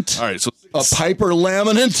laminate? All right, so a Piper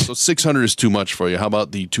laminate? So $600 is too much for you. How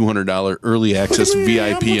about the $200 early access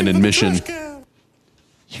VIP and admission?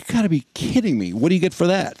 You got to be kidding me. What do you get for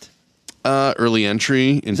that? Early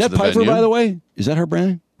entry into Is that the Piper, venue. by the way? Is that her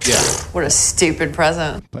brand? Yeah. What a stupid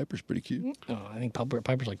present. Piper's pretty cute. Oh, I think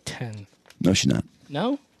Piper's like 10. No, she's not.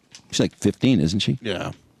 No? She's like 15, isn't she?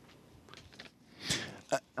 Yeah.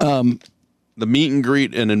 The meet and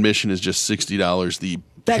greet and admission is just $60.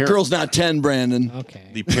 That girl's not 10, Brandon. Okay.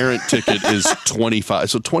 The parent ticket is $25.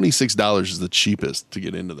 So $26 is the cheapest to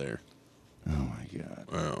get into there. Oh, my God.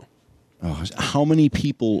 Wow. Oh, how many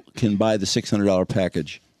people can buy the $600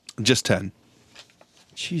 package? Just 10.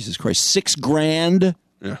 Jesus Christ. $6,000?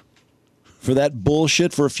 Yeah. For that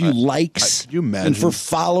bullshit, for a few likes? Could you imagine? And for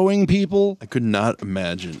following people? I could not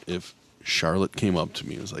imagine if Charlotte came up to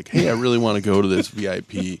me and was like, hey, I really want to go to this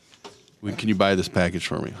VIP. Can you buy this package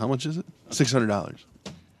for me? How much is it? $600.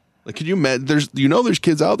 Like, can you imagine? There's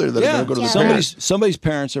kids out there that are going to go to the parents. Somebody's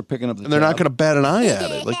parents are picking up the and they're not going to bat an eye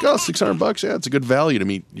at it. Like, $600, yeah, it's a good value to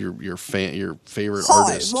meet your favorite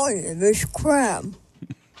artist. My name is Cram.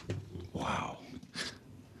 Wow.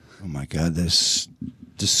 Oh my God, that's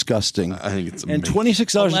disgusting. I think it's amazing. And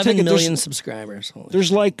 $26 a 11 ticket. million subscribers.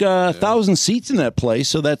 There's like 1,000 seats in that place,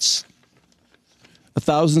 so that's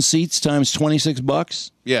 1,000 seats times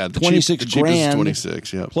 $26. Yeah, the $26 grand.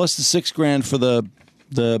 26, yeah. Plus the $6,000 for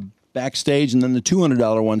the backstage, and then the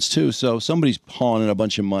 $200 ones too. So somebody's pawning a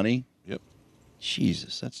bunch of money. Yep.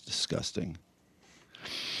 Jesus, that's disgusting.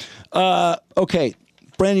 Okay,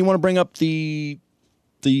 Brandon, you want to bring up the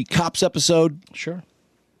Cops episode? Sure.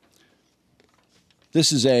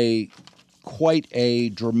 This is quite a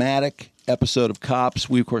dramatic episode of Cops.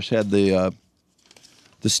 We, of course, had the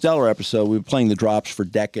Stellar episode. We've been playing the drops for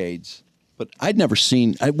decades. But I'd never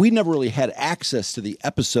seen, we never really had access to the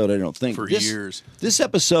episode, I don't think. For years. This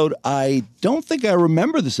episode, I don't think I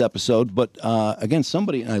remember this episode, but again,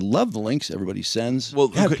 somebody, and I love the links everybody sends. Well,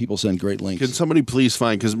 people send great links. Can somebody please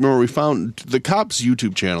find, because remember we found the Cops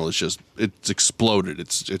YouTube channel is just, it's exploded.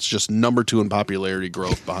 It's just number 2 in popularity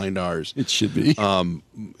growth behind ours. It should be.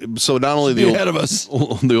 So not only the ahead of us.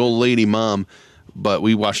 the old lady mom, but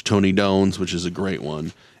we watched Tony Dones, which is a great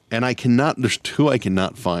one. And there's 2 I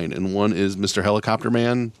cannot find, and one is Mr. Helicopter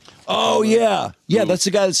Man. Oh, yeah. Yeah, that's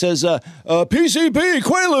the guy that says, PCP,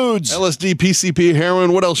 Quaaludes. LSD, PCP,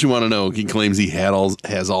 heroin, what else you want to know? He claims he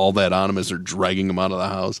has all that on him as they're dragging him out of the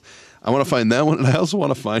house. I want to find that one, and I also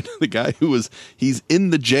want to find the guy he's in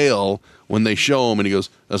the jail when they show him, and he goes,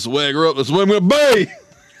 that's the way I grew up, that's the way I'm going to be.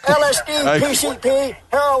 LSD, PCP,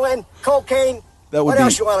 heroin, cocaine. What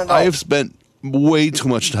else you want to know? I have spent way too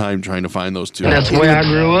much time trying to find those 2. That's where I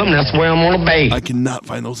grew up, and that's where I'm going to be. I cannot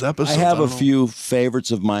find those episodes. I have a few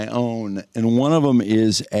favorites of my own, and one of them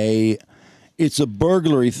is it's a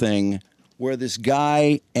burglary thing where this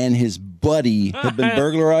guy and his buddy have been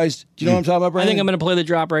burglarized. Do you know what I'm talking about, Brandon? I think I'm going to play the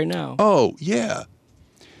drop right now. Oh, yeah.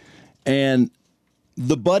 And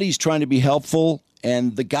the buddy's trying to be helpful,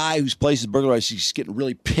 and the guy whose place is burglarized, he's getting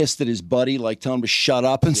really pissed at his buddy, like telling him to shut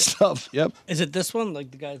up and stuff. Yep. Is it this one?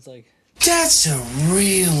 Like the guy's like... That's a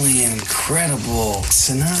really incredible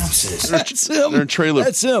synopsis. That's him. They're a trailer.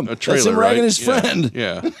 That's him. A trailer, That's him ragging his right? friend.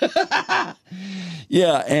 Yeah.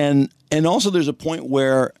 Yeah, and also there's a point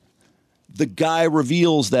where the guy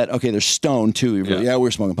reveals that, okay, they're stoned too. Yeah, we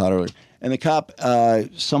were smoking pot earlier. And the cop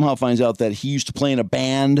somehow finds out that he used to play in a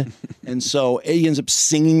band, and so he ends up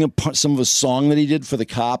singing some of a song that he did for the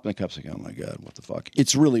cop, and the cop's like, oh my God, what the fuck?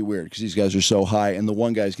 It's really weird because these guys are so high, and the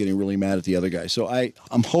one guy's getting really mad at the other guy. So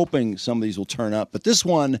I'm hoping some of these will turn up. But this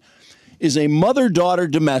one is a mother-daughter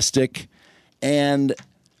domestic, and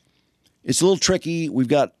it's a little tricky. We've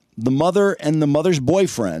got the mother and the mother's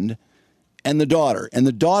boyfriend, and the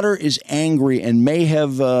daughter is angry and may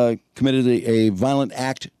have committed a violent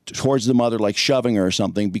act towards the mother, like shoving her or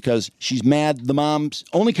something, because she's mad. The mom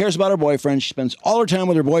only cares about her boyfriend. She spends all her time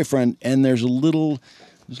with her boyfriend, and there's a little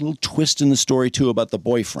twist in the story too about the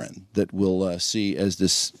boyfriend that we'll see as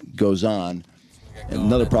this goes on. And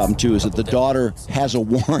another problem too is that the daughter has a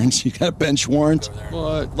warrant. She got a bench warrant.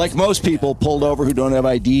 What? Like most people pulled over who don't have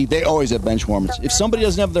ID, they always have bench warrants. If somebody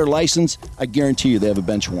doesn't have their license, I guarantee you they have a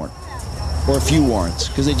bench warrant. Or a few warrants,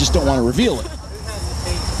 because they just don't want to reveal it.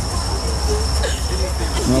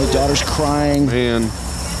 The daughter's crying. Man.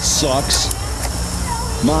 Sucks.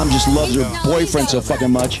 Mom just loves her boyfriend so fucking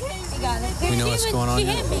much. We know what's going on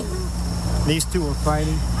here. These 2 are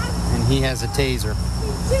fighting, and he has a taser.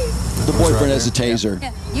 The boyfriend has a taser.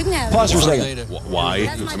 You can have Pause for a second. Why?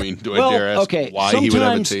 I mean, do I dare ask why he would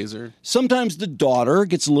have a taser? Sometimes the daughter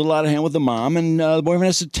gets a little out of hand with the mom, and the boyfriend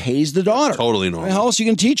has to tase the daughter. Totally normal. How else you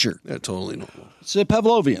can teach her? Yeah, totally normal. It's a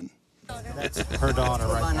Pavlovian. That's her daughter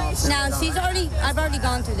right now. Now, I've already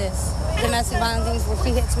gone through this domestic violence things where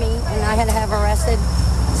she hits me, and I had to have her arrested.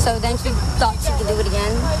 So then she thought she could do it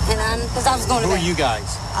again, and because I was going to Who bed. are you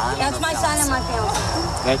guys? That's my son and my fiance.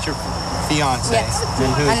 That's your fiance? Yes.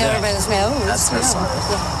 And who's I know that? everybody knows. That's her son.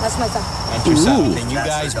 Yeah, that's my son. That's your son. And you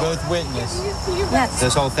guys both witnessed Yes.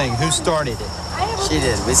 this whole thing. Who started it? She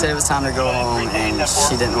did. We said it was time to go home, and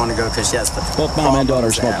she didn't want to go because she has to. Both mom and daughter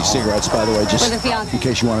are smoking cigarettes, by the way, just For the fiance. in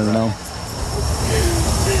case you wanted to know.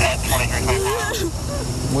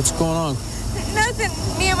 What's going on? Nothing.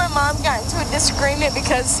 Me and my mom got into a disagreement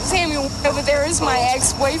because Samuel over there is my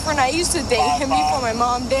ex-boyfriend. I used to date him before my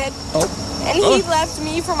mom did. Oh. And he left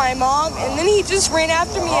me for my mom, and then he just ran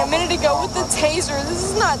after me a minute ago with the taser. This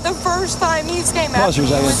is not the first time he's came Pause after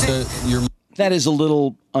for a me second. with it. that is a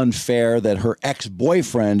little unfair that her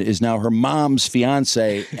ex-boyfriend is now her mom's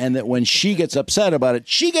fiance, and that when she gets upset about it,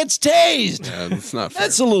 she gets tased. Yeah, that's not fair.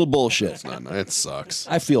 That's a little bullshit. It's not. It sucks.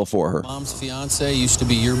 I feel for her. Mom's fiance used to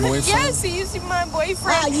be your boyfriend? Yes, he used to be my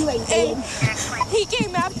boyfriend. you ain't dead. He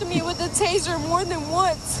came after me with a taser more than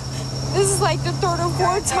once. This is like the third or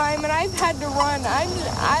fourth time, and I've had to run.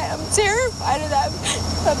 I'm terrified of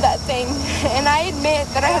that thing. And I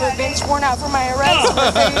admit that I have a bench worn out for my arrest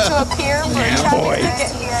for failure to appear for a traffic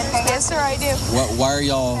ticket. Yes, sir, I do. What are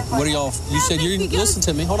y'all, you said listen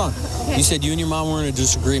to me, hold on. You said you and your mom were in a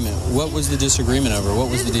disagreement. What was the disagreement over?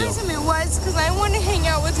 What was the deal? The disagreement was because I wanted to hang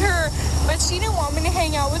out with her, but she didn't want me to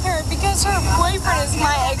hang out with her because her boyfriend is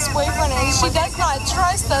my ex-boyfriend, and she does not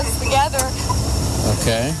trust us together.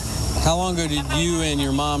 Okay. How long ago did you and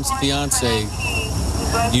your mom's fiance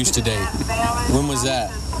used to date? When was that?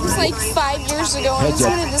 It was like 5 years ago, and it's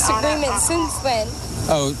been a disagreement since then.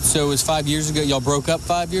 Oh, so it was 5 years ago? Y'all broke up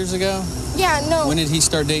 5 years ago? Yeah, no. When did he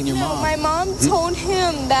start dating your mom? My mom told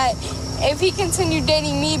him that if he continued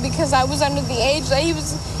dating me because I was under the age, that she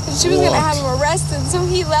was going to have him arrested. So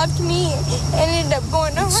he left me and ended up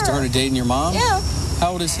going to her. Started dating your mom? Yeah.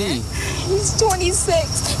 How old is he? He's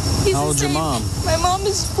 26. He's How old's your mom? My mom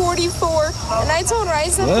is 44. And I told her, I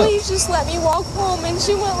said, please just let me walk home. And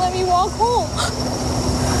she wouldn't let me walk home.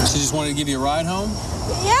 She just wanted to give you a ride home?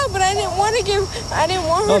 Yeah, but I didn't want her to give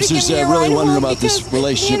me a ride really wondering home about this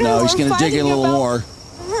relationship now. He's going to dig in a little more.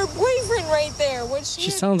 Her boyfriend right there.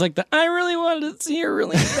 She sounds like I really wanted to see her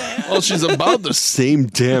really bad. Well, she's about the same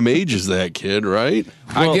damn age as that kid, right?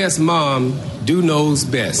 I guess mom knows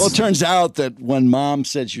best. Well, it turns out that when mom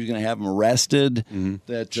said she was going to have him arrested,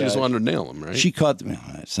 that she just wanted to nail him, right? She caught them.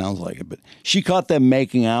 It sounds like it, but she caught them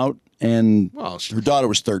making out, and her daughter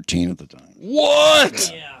was 13 at the time.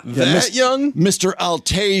 What? That young? Mr. I'll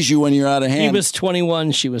tase you when you're out of hand. He was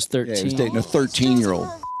 21. She was 13. Yeah, he was dating a 13-year-old.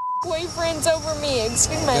 Boyfriend's over me.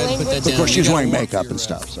 Excuse my language. Of course, she was wearing makeup and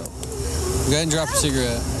stuff. So go ahead and drop a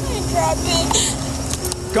cigarette. Drop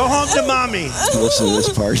it. Go home to mommy. Listen to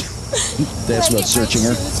this part. That's about searching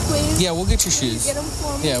her. Yeah, we'll get your shoes. Get them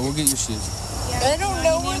for me. Yeah, we'll get your shoes. I don't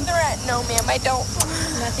know where they're at. No, ma'am, I don't.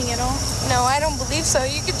 Nothing at all? No, I don't believe so.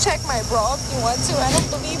 You can check my bra if you want to. I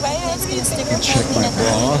don't believe I have anything. Check my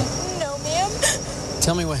bra. No, ma'am.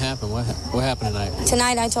 Tell me what happened. What happened tonight?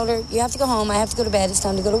 Tonight I told her, you have to go home. I have to go to bed. It's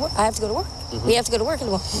time to go to work. I have to go to work. We have to go to work.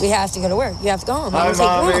 We have to go to work. You have to go home. Hi,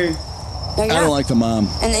 Mommy. No, I don't like the mom.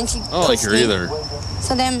 And then she I don't like her either.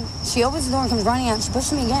 So then she opens the door and comes running out. She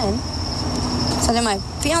pushes me again. So then my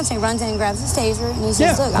fiance runs in and grabs his taser, and he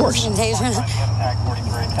says, look, I'm just going to taser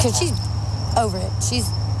her. Because she's over it. She's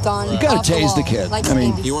gone. You got to tase the kid. Like I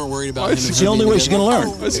mean, you weren't worried about him. It's the only way she's going to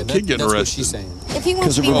learn. Why's the kid getting arrested? She's saying. If he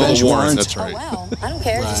wants to be revenge warrant. That's right. Oh, well, I don't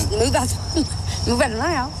care. Just move out of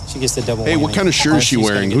my house. She gets the double. Hey, what kind of shirt is she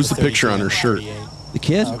wearing? Who's the picture on her shirt? The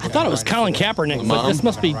kid? I thought it was Colin Kaepernick, but this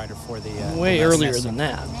must be way earlier than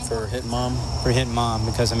that. For hitting mom? For hitting mom,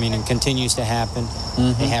 because, I mean, it continues to happen.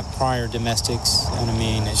 They have prior domestics, and I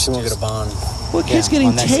mean, it's she won't get a bond. Well, the kid's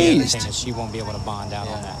getting that's the other tased. thing, is she won't be able to bond out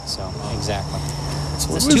on that, so, exactly.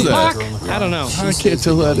 What's Tupac? I don't know. I can't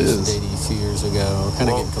tell who that is. Dating a few years ago. Kind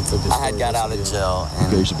of getting conflicted. I had got out of jail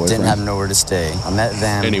and There's your boyfriend. didn't have nowhere to stay. I met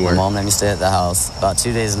them. Anywhere. My mom let me stay at the house. About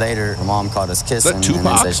 2 days later, my mom caught us kissing and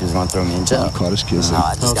then said she was going to throw me in jail. Caught us kissing.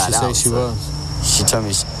 I just got out. She was. She told me,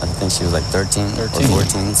 I think she was like 13 or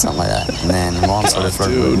 14, something like that. And then my mom started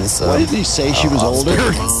flirting with me. So why did he say she was older?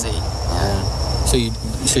 Yeah. So you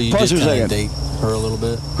Pause did for a kind second. of date her a little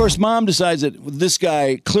bit? Of course, mom decides that this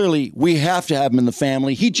guy, clearly, we have to have him in the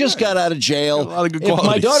family. He just got out of jail. A lot of good If my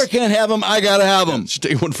qualities. daughter can't have him, I got to have him. Just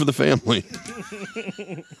take one for the family.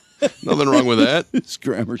 Nothing wrong with that. His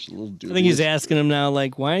grammar's a little dubious. I think he's asking him now,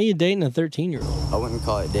 like, why are you dating a 13-year-old? I wouldn't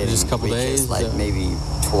call it dating. Just a couple We days? kissed, like Yeah. maybe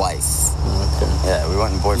twice. Okay. Yeah, we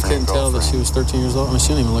went in You boyfriend couldn't and tell that girlfriend. she was 13 years old? I mean, she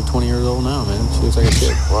don't even look 20 years old now, man. She looks like a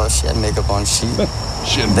kid. Well, she had makeup on. She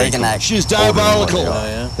She had they makeup can act. She's older than what diabolical. they Oh, are.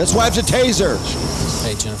 yeah? That's why I have to tase her.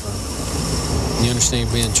 Hey, Jennifer. You understand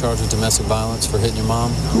you're being charged with domestic violence for hitting your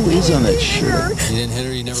mom? Who is on that shirt? You didn't hit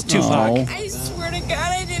her? You never Tupac. I swear to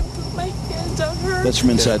God, I didn't put my hands on her. That's from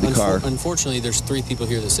inside the car. Unfortunately, there's 3 people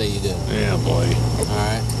here that say you did. Yeah, boy. All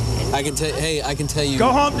right. I can tell you. Go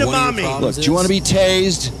home to one of mommy. your Look, problems do you want to is be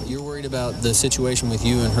tased? You're worried about the situation with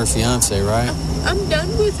you and her fiance, right? I'm done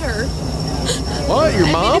with her. What? Your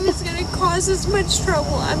I mom? mean, if it's going to cause us much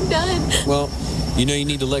trouble, I'm done. Well, you know you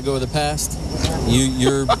need to let go of the past.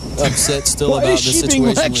 You're upset still Why about is the she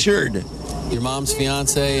being situation lectured? with your mom's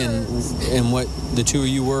fiance and what the two of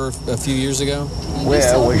you were a few years ago.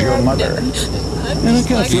 Where was your mother? And I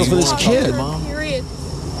kind of feel for this kid. Mom? Period.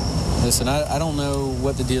 Listen, I don't know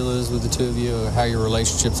what the deal is with the two of you or how your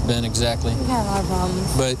relationship's been exactly. We've had a lot of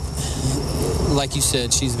problems. But like you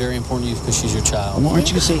said, she's very important to you because she's your child. Well, aren't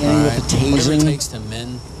you going to say anything about the tasing? Whatever it takes to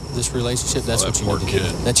mend this relationship, that's what you need to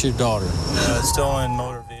do. That's your daughter. Stolen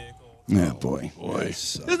motor vehicle. Yeah, boy.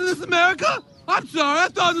 Isn't this America? I'm sorry, I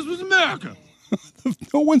thought this was America.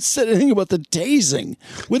 No one said anything about the tasing.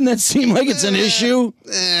 Wouldn't that seem like it's an issue?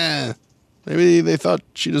 Maybe they thought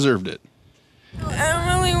she deserved it.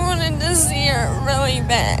 I really wanted to see her really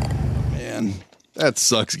bad. Man. That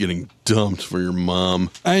sucks getting dumped for your mom.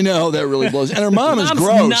 I know, that really blows. And her mom is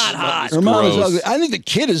gross. Not hot. Her mom is ugly. I think the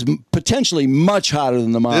kid is potentially much hotter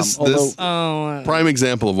than the mom. This prime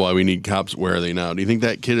example of why we need cops. Where are they now? Do you think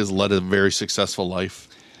that kid has led a very successful life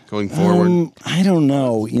going forward? I don't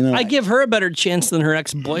know. You know, I give her a better chance than her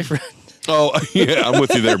ex-boyfriend. Oh, yeah, I'm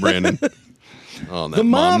with you there, Brandon. Oh, that the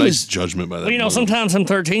mom nice judgment by that. Well, you know, sometimes some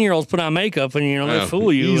 13-years put on makeup and, you know, they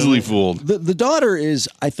fool you. Easily fooled. The daughter is,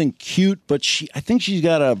 I think, cute, but I think she's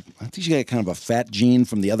got kind of a fat gene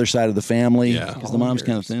from the other side of the family. Yeah. Because the mom's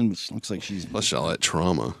kind of thin, but she looks like she's... Plus all that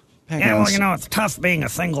trauma. Yeah, well, you know, it's tough being a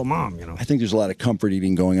single mom, you know. I think there's a lot of comfort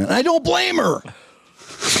eating going on. I don't blame her.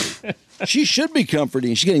 She should be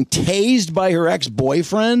comforting. She's getting tased by her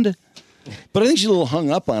ex-boyfriend. But I think she's a little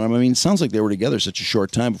hung up on him. I mean, it sounds like they were together such a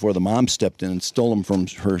short time before the mom stepped in and stole him from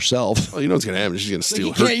herself. Well, you know what's going to happen. She's going to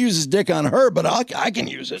steal He can't use his dick on her, but I can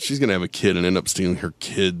use it. She's going to have a kid and end up stealing her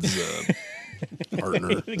kid's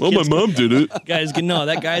partner. Well, my mom did it. That guy's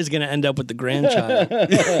going to end up with the grandchild.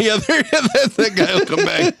 That guy will come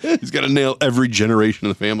back. He's got to nail every generation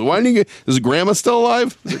of the family. Why didn't he is grandma still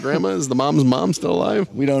alive? Is the mom's mom still alive?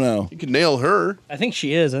 We don't know. You can nail her. I think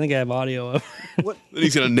she is. I think I have audio of her. Then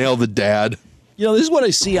he's going to nail the dad. You know, this is what I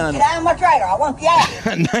see on... I'm much righter. I want the ass.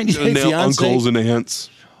 90 Day nail Fiancé uncles and aunts.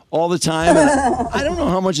 all the time. And I don't know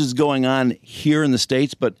how much is going on here in the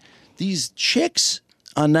States, but these chicks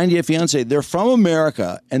on 90 Day Fiancé, they're from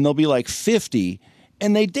America, and they'll be like 50,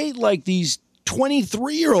 and they date like these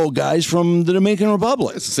 23-year-old guys from the Dominican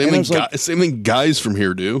Republic. It's the same thing guys from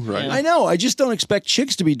here do, right? I know. I just don't expect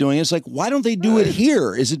chicks to be doing it. It's like, why don't they do it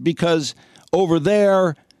here? Is it because over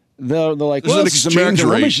there they're like, well, this is American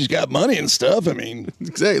woman, she's got money and stuff. I mean,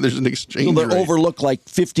 exactly. There's an exchange rate. They'll overlook like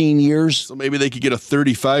 15 years. So maybe they could get a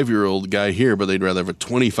 35-year-old guy here, but they'd rather have a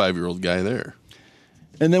 25-year-old guy there.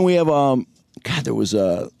 And then we have, there was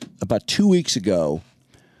about 2 weeks ago,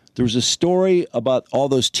 there was a story about all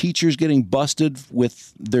those teachers getting busted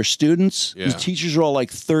with their students. Yeah. The teachers are all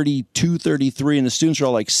like 32, 33, and the students are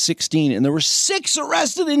all like 16. And there were 6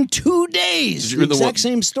 arrested in 2 days. Did you read the exact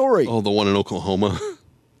same story. Oh, the one in Oklahoma.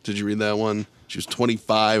 Did you read that one? She was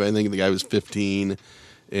 25. I think the guy was 15.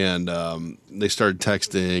 And they started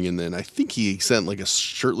texting. And then I think he sent like a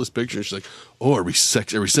shirtless picture. And she's like, oh, are we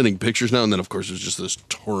sending pictures now? And then, of course, there's just this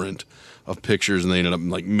torrent of pictures. And they ended up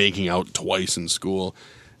like making out twice in school.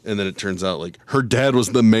 And then it turns out, like, her dad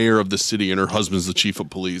was the mayor of the city and her husband's the chief of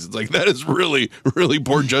police. It's like, that is really, really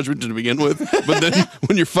poor judgment to begin with. But then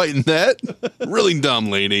when you're fighting that, really dumb,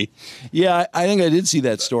 lady. Yeah, I think I did see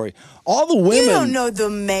that story. All the women... You don't know the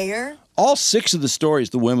mayor. All 6 of the stories,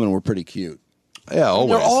 the women were pretty cute. Yeah,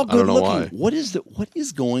 always. They're all good I don't know looking. why. What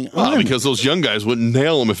is going on? Well, because those young guys wouldn't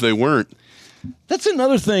nail them if they weren't. That's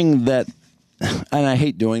another thing that, and I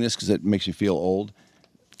hate doing this because it makes you feel old,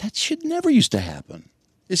 that should never used to happen.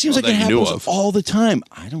 It seems like it happens all the time.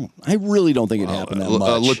 I really don't think it happened that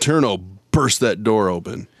much. Laterno burst that door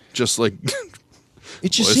open, just like.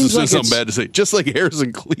 It just seems like something bad to say. Just like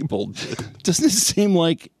Harrison Klebold did. Doesn't it seem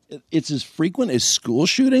like it's as frequent as school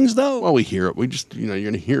shootings, though? Well, we hear it. We just, you're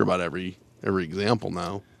going to hear about every example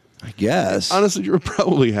now. I guess. Honestly, it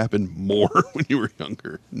probably happened more when you were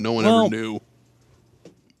younger. No one ever knew.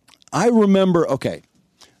 I remember. Okay.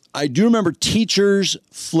 I do remember teachers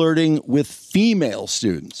flirting with female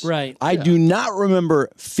students. Right. I do not remember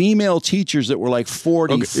female teachers that were like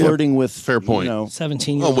 40 flirting with, fair point.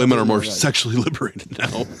 17-year-olds. Well, women are more sexually liberated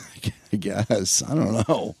now. I guess. I don't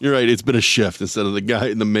know. You're right. It's been a shift. Instead of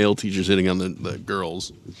the male teachers hitting on the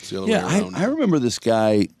girls. It's the other way around. I remember this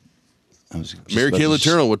guy. Mary Kay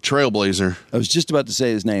Letourneau with Trailblazer. I was just about to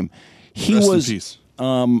say his name. He Rest was in peace.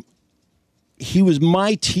 He was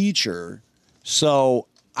my teacher, so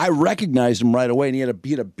I recognized him right away, and he had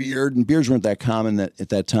a beard, and beards weren't that common at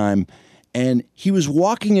that time. And he was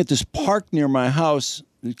walking at this park near my house,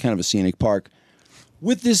 kind of a scenic park,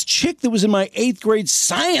 with this chick that was in my 8th grade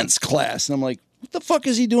science class. And I'm like, what the fuck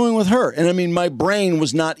is he doing with her? And I mean, my brain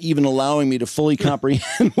was not even allowing me to fully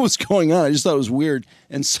comprehend what's going on. I just thought it was weird.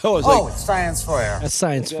 And so I was like, it's science for you. That's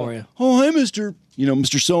science for you. Oh, hi, Mr.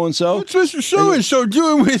 So-and-so. What's Mr. So-and-so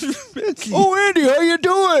doing with Becky? Oh, Andy, how you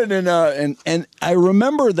doing? And I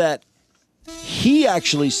remember that he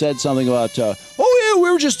actually said something about,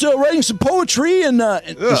 we were just writing some poetry, and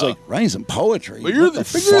he's like, writing some poetry? Well, you're a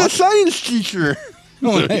science teacher.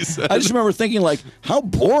 I just remember thinking, like, how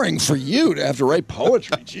boring for you to have to write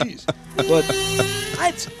poetry. Jeez.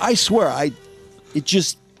 But I swear,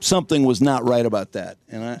 something was not right about that.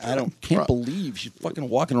 And I can't believe she's fucking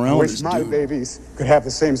walking around with this my dude. babies could have the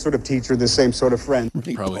same sort of teacher, the same sort of friend.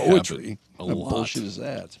 Probably Poetry. A What lot. bullshit is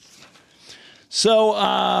that? So,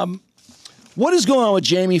 what is going on with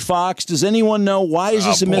Jamie Foxx? Does anyone know? Why is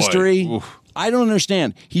this a mystery? Oof. I don't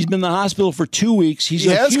understand. He's been in the hospital for 2 weeks. He's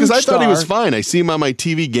a huge because I thought he was star. fine. I see him on my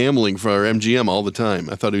TV gambling for MGM all the time.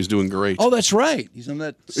 I thought he was doing great. Oh, that's right. He's on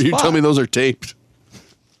that spot. You tell me those are taped.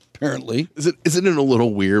 Apparently. Isn't it a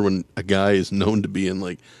little weird when a guy is known to be in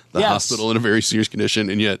like the Yes. hospital in a very serious condition,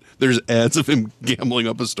 and yet there's ads of him gambling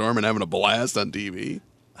up a storm and having a blast on TV?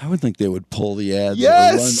 I would think they would pull the ads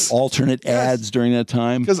Yes. or run alternate ads during that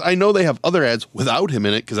time. Because I know they have other ads without him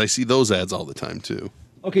in it, because I see those ads all the time too.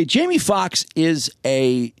 Okay, Jamie Foxx is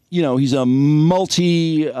he's a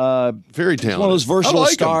multi... very talented. One of those versatile I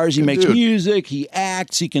like him. stars. He Good makes dude. music. He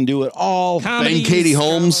acts. He can do it all. Bang Katie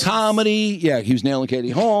Holmes. Comedy. Yeah, he was nailing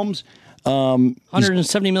Katie Holmes.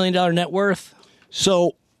 $170 million net worth.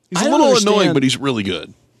 So He's I a don't little understand- annoying, but he's really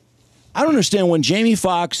good. I don't understand when Jamie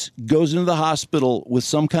Foxx goes into the hospital with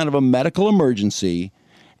some kind of a medical emergency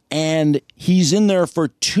and he's in there for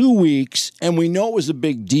 2 weeks, and we know it was a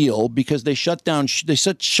big deal because they shut down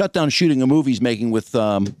shooting a movie he's making with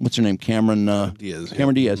what's her name, Cameron Diaz.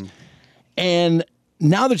 Cameron Diaz. And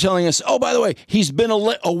now they're telling us, oh, by the way, he's been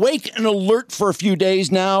awake and alert for a few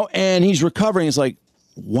days now, and he's recovering. It's like,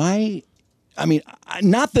 why? I mean,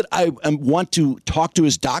 not that I want to talk to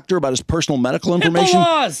his doctor about his personal medical information,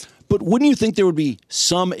 but wouldn't you think there would be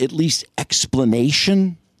some at least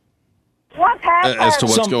explanation? What happened? As to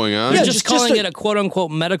what's going on? You're just calling it a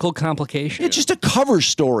quote-unquote medical complication. It's just a cover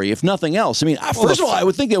story, if nothing else. I mean, first of all, I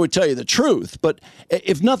would think they would tell you the truth, but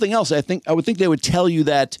if nothing else, I would think they would tell you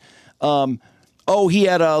that, he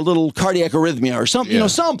had a little cardiac arrhythmia or something,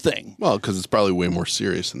 something. Well, because it's probably way more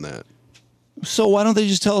serious than that. So why don't they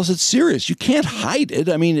just tell us it's serious? You can't hide it.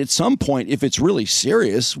 I mean, at some point, if it's really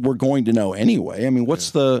serious, we're going to know anyway. I mean,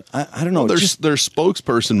 what's I don't know. Well, their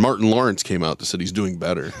spokesperson, Martin Lawrence, came out to said he's doing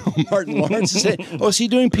better. Martin Lawrence is is he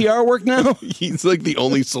doing PR work now? He's like the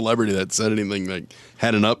only celebrity that said anything, like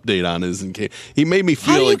had an update on his. And he made me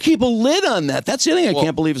feel How do like you keep a lid on that? That's the other thing I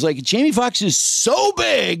can't believe. Is like Jamie Foxx is so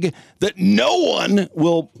big that no one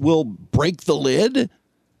will break the lid.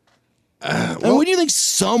 And what do you think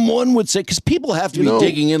someone would say? Because people have to be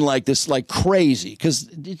digging in like this, like crazy, because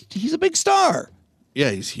he's a big star.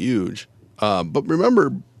 Yeah, he's huge. But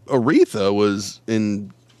remember, Aretha was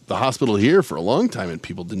in the hospital here for a long time, and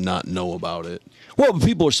people did not know about it. Well, but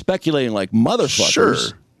people are speculating like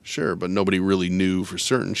motherfuckers. Sure, but nobody really knew for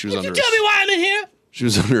certain. She was Can you tell me why I'm in here? She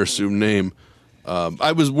was under assumed name.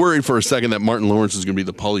 I was worried for a second that Martin Lawrence was going to be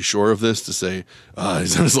the Pauly Shore of this, to say,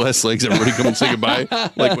 he's on his last legs, everybody come and say goodbye.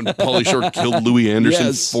 Like when Pauly Shore killed Louis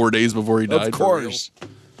Anderson 4 days before he died. Of course.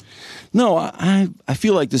 No, I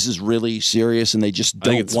feel like this is really serious, and they just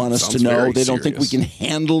don't want us to know. They don't think we can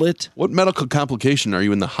handle it. What medical complication are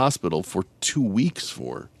you in the hospital for 2 weeks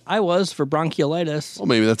for? I was for bronchiolitis. Well,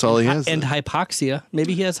 maybe that's all he has. And hypoxia.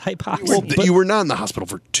 Maybe he has hypoxia. Well, you were not in the hospital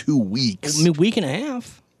for 2 weeks. A week and a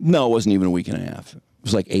half. No, it wasn't even a week and a half. It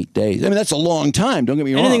was like 8 days. I mean, that's a long time. Don't get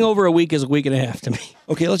me wrong. Anything over a week is a week and a half to me.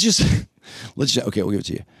 Okay, okay, we'll give it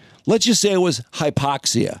to you. Let's just say it was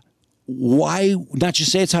hypoxia. Why not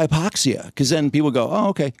just say it's hypoxia? Because then people go, oh,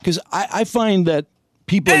 okay. Because I find that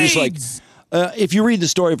people are just like, if you read the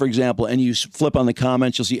story, for example, and you flip on the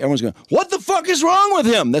comments, you'll see everyone's going, what the fuck is wrong with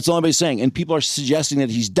him? That's all anybody's saying. And people are suggesting that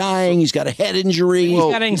he's dying, he's got a head injury, he's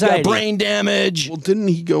got anxiety, he's got brain damage. Well, didn't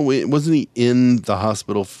he go in? Wasn't he in the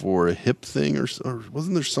hospital for a hip thing, or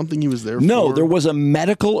wasn't there something he was there for? No, there was a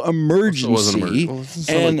medical emergency,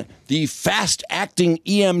 and like, the fast-acting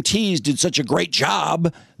EMTs did such a great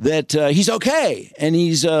job that he's okay, and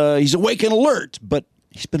he's awake and alert, but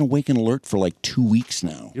he's been awake and alert for like 2 weeks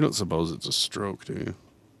now. You don't suppose it's a stroke, do you?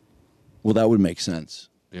 Well, that would make sense.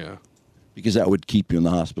 Yeah. Because that would keep you in the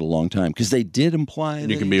hospital a long time. Because they did imply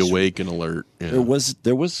and you can be awake and alert. Yeah.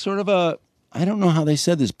 There was sort of a, I don't know how they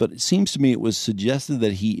said this, but it seems to me it was suggested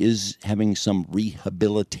that he is having some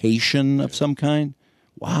rehabilitation of some kind.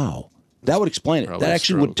 Wow. That would explain it. Probably that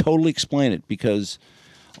actually would totally explain it, because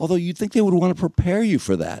although you'd think they would want to prepare you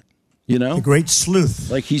for that. You know? The great sleuth.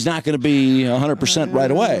 Like he's not going to be 100%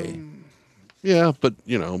 right away. Yeah, but,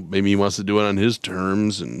 maybe he wants to do it on his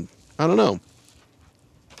terms, and I don't know.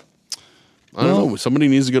 I don't know. Somebody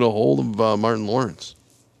needs to get a hold of Martin Lawrence.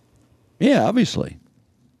 Yeah, obviously.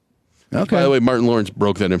 Okay. By the way, Martin Lawrence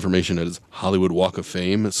broke that information at his Hollywood Walk of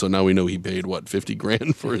Fame, so now we know he paid, what,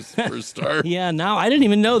 $50,000 for his star? Yeah, now I didn't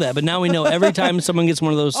even know that, but now we know every time someone gets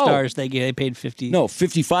one of those stars, they paid $50,000. No,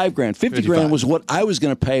 $55,000. $50,000 was what I was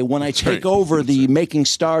going to pay when I take over the making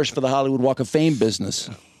stars for the Hollywood Walk of Fame business.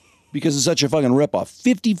 Because it's such a fucking ripoff.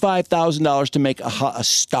 $55,000 to make a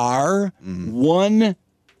star, 1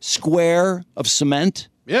 square of cement.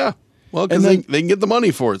 Yeah. Well, because they can get the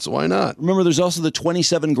money for it, so why not? Remember, there's also the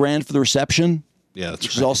 $27,000 for the reception. Yeah, that's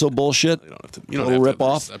which is also bullshit. You don't have to have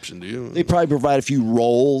a reception, do you? They probably provide a few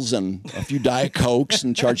rolls and a few Diet Cokes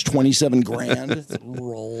and charge $27,000.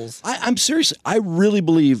 Rolls. I'm serious. I really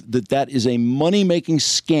believe that is a money-making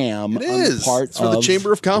scam. It is. On the part it's for the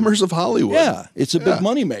Chamber of Commerce of Hollywood. Yeah, it's a big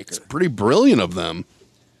money maker. It's pretty brilliant of them.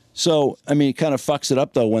 So, I mean, it kind of fucks it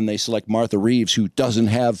up, though, when they select Martha Reeves, who doesn't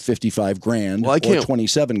have $55,000 or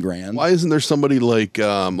 $27,000. Why isn't there somebody like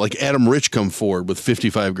Adam Rich come forward with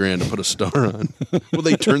 $55,000 to put a star on? Will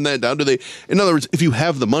they turn that down? In other words, if you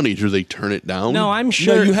have the money, do they turn it down? No, I'm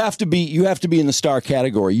sure. No, you have to be in the star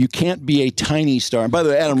category. You can't be a tiny star. And by the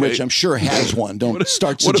way, Adam Rich, I'm sure, has one. Don't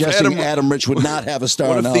start suggesting Adam Rich would not have a star.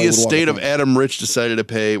 What on if the estate of Adam Rich decided to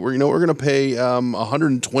pay? We're going to pay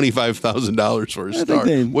 $125,000 for a star.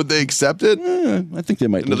 Would they accept it? I think they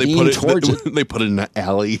might lean towards it. They put it in an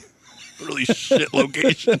alley. Really shit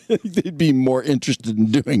location. They'd be more interested in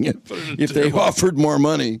doing it if they offered more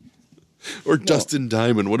money. Or Dustin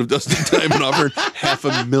Diamond. What if Dustin Diamond offered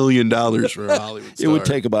 $500,000 for a Hollywood star? It would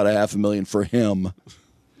take about $500,000 for him.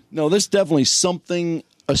 No, there's definitely something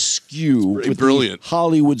askew with the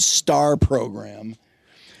Hollywood star program.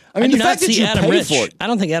 I mean, the fact that you pay for it. I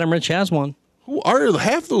don't think Adam Rich has one. Who are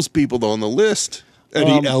half those people though on the list?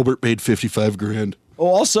 Eddie Albert paid $55,000. Oh,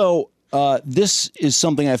 also, this is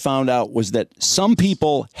something I found out was that some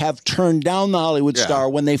people have turned down the Hollywood star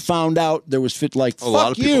when they found out there was fuck a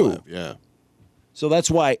lot of you. People have, yeah. So that's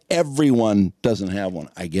why everyone doesn't have one,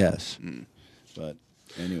 I guess. But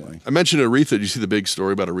anyway, I mentioned Aretha. Did you see the big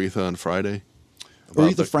story about Aretha on Friday?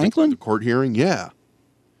 About Aretha Franklin? The court hearing? Yeah.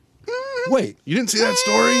 Wait, you didn't see that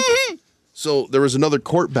story? So there was another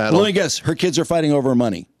court battle. Well, let me guess. Her kids are fighting over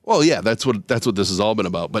money. Well, yeah, that's what this has all been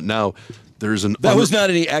about. But now there's an that was not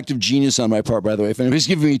any act of genius on my part, by the way. If anybody's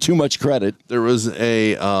giving me too much credit, there was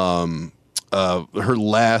a her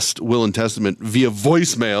last will and testament via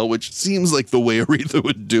voicemail, which seems like the way Aretha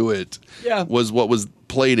would do it. Yeah, was what was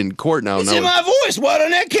played in court. Now it's in my voice. Why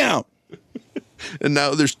doesn't that count? And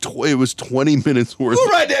now it was 20 minutes worth. Who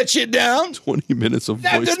write that shit down? 20 minutes of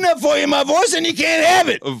Not good enough for you, my voice, and you can't have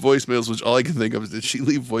it. Of voicemails, which all I can think of is, did she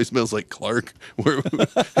leave voicemails like Clark, where it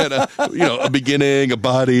had a beginning, a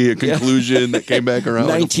body, a conclusion that came back around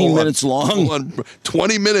 19 minutes long.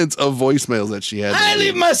 20 minutes of voicemails that she had. I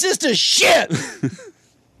leave my sister shit.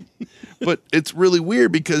 But it's really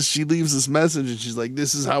weird because she leaves this message and she's like,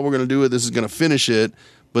 this is how we're going to do it. This is going to finish it.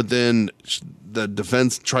 But then the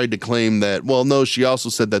defense tried to claim that, well, no, she also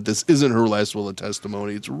said that this isn't her last will and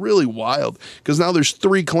testimony. It's really wild because now there's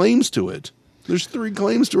 3 claims to it. There's 3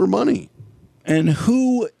 claims to her money. And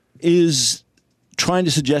who is trying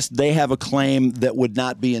to suggest they have a claim that would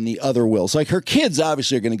not be in the other wills? Like her kids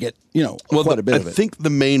obviously are going to get, quite a bit of it. I think the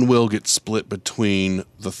main will gets split between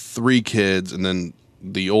the 3 kids and then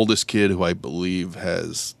the oldest kid, who I believe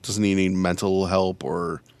doesn't he need mental help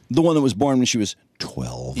or the one that was born when she was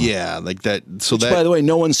 12. Yeah, like that. So which, by the way,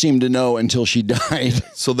 no one seemed to know until she died.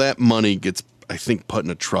 So that money gets, I think, put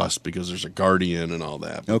in a trust because there's a guardian and all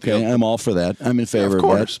that. But okay, I'm all for that. I'm in favor of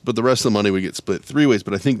that. But the rest of the money would get split 3 ways.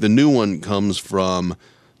 But I think the new one comes from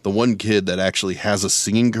the one kid that actually has a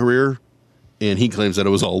singing career, and he claims that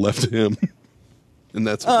it was all left to him. And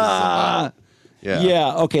that's what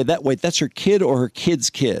Yeah. Okay. That's her kid or her kid's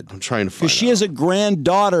kid? I'm trying to find out. Because she has a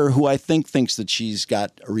granddaughter who I think thinks that she's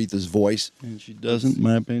got Aretha's voice, and she doesn't, in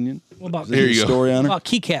my opinion. What about Here you go. Story on her? What about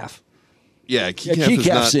Keycalf? Yeah,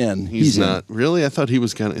 Keycalf's in. He's not. In. Really? I thought he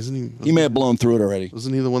was kind of. Isn't he? He may have blown through it already.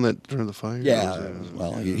 Wasn't he the one that turned the fire? Yeah.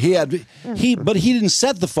 Well, but he didn't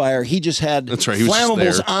set the fire. He just had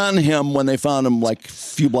flammables on him when they found him like a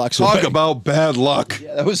few blocks away. Talk about bad luck.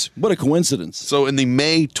 Yeah, what a coincidence. So in the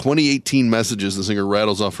May 2018 messages, the singer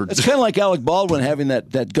rattles off her. It's kind of like Alec Baldwin having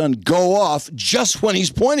that gun go off just when he's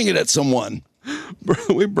pointing it at someone.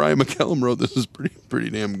 The way Brian McCallum wrote this is pretty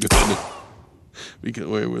damn good.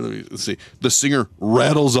 Let's see. The singer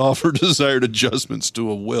rattles off her desired adjustments to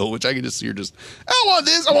a will, which I can just see her just, I want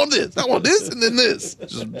this, I want this, I want this, and then this.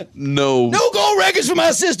 Just no gold records for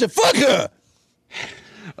my sister. Fuck her.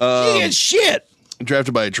 She gets shit.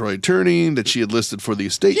 Drafted by a Troy attorney that she had listed for the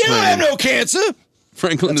estate plan. You don't have no cancer.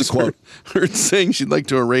 Franklin is heard saying she'd like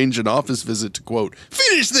to arrange an office visit to, quote,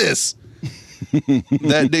 finish this.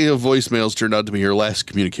 That day of voicemails turned out to be her last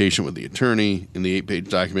communication with the attorney, and the 8-page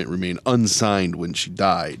document remained unsigned when she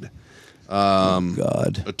died.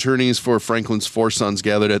 God. Attorneys for Franklin's 4 sons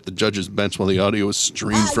gathered at the judge's bench while the audio was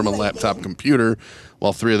streamed from a laptop computer,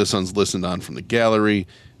 while 3 of the sons listened on from the gallery.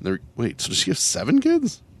 Wait, so does she have 7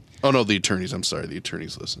 kids? Oh, no, the attorneys. I'm sorry, the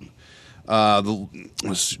attorneys listened.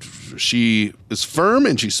 She is firm,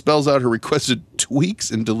 and she spells out her requested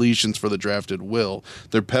tweaks and deletions for the drafted will.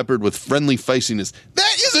 They're peppered with friendly feistiness.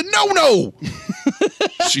 That is a no-no!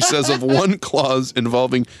 She says of one clause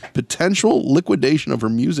involving potential liquidation of her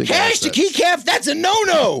music Cash assets. to Keycap, that's a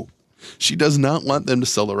no-no! She does not want them to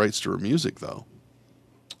sell the rights to her music, though.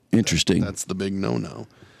 Interesting. That's the big no-no.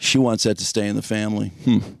 She wants that to stay in the family.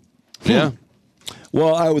 Yeah.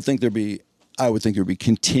 Well, I would think there'd be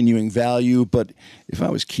continuing value, but if I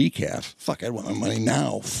was Keycap, fuck, I'd want my money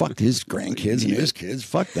now. Fuck his grandkids and his kids.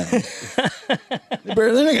 Fuck them.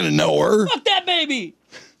 They're not going to know her. Fuck that baby.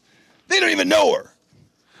 They don't even know her.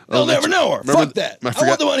 They'll never know her. Fuck that. I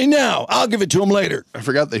want the money now. I'll give it to them later. I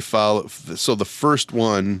forgot they filed. So the first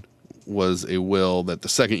one was a will that the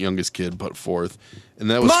second youngest kid put forth, and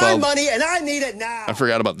that was my money, and I need it now. I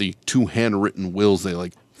forgot about the 2 handwritten wills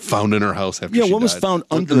they found in her house after she one was died. found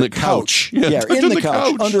under the couch. Yeah, in the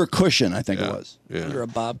couch. Under a cushion, I think it was. Yeah. Under a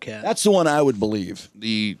bobcat. That's the one I would believe.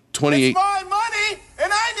 The It's my money,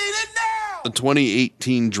 and I need it now. The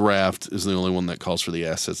 2018 draft is the only one that calls for the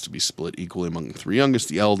assets to be split equally among the 3 youngest.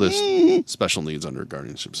 The eldest, special needs under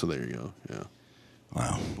guardianship. So there you go. Yeah.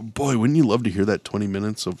 Wow. Boy, wouldn't you love to hear that 20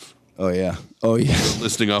 minutes of... Oh, yeah.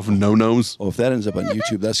 Listing off no-nos. Oh, if that ends up on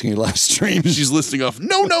YouTube, that's going to be live streams. She's listing off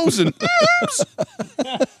no-nos and oops.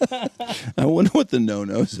 I wonder what the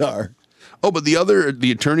no-nos are. Oh, but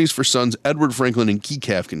the attorneys for sons Edward Franklin and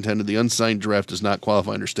Keycap contended the unsigned draft does not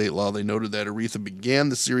qualify under state law. They noted that Aretha began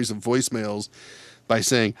the series of voicemails by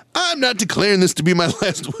saying, "I'm not declaring this to be my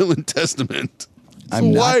last will and testament."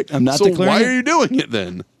 I'm not declaring why it? are you doing it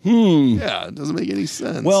then? Yeah, it doesn't make any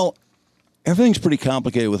sense. Well, everything's pretty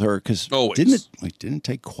complicated with her because didn't it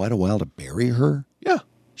take quite a while to bury her? Yeah.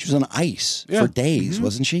 She was on ice for days,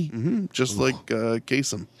 wasn't she? Mm-hmm. Just like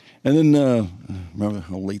Kasem. And then remember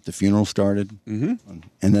how late the funeral started? Mm-hmm.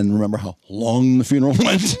 And then remember how long the funeral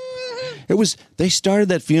went? They started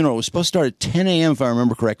that funeral. It was supposed to start at 10 a.m. if I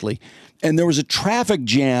remember correctly. And there was a traffic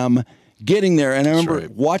jam getting there. And I remember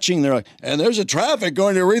watching there, and there's a traffic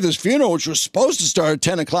going to Aretha's funeral, which was supposed to start at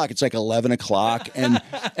 10 o'clock. It's like 11 o'clock. And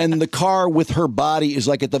the car with her body is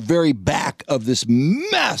like at the very back of this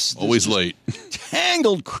mess. Always late.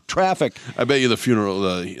 Tangled traffic. I bet you the funeral,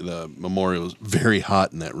 the memorial was very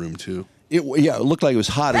hot in that room, too. It looked like it was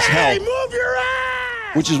hot as hell. Move your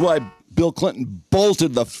ass! Which is why Bill Clinton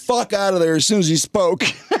bolted the fuck out of there as soon as he spoke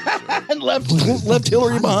and left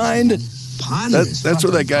Hillary behind. That's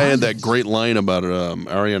where that guy had that great line about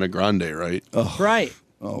Ariana Grande, right? Oh, right.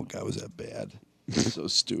 Oh, God, was that bad? So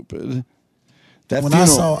stupid. When I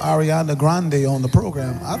saw Ariana Grande on the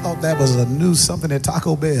program, I thought that was something at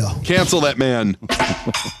Taco Bell. Cancel that man.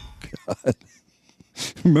 God.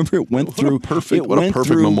 Remember, it went through. What a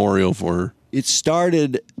perfect memorial for her.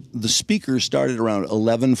 The speakers started around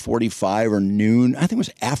 11:45 or noon. I think it was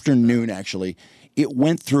afternoon, actually. It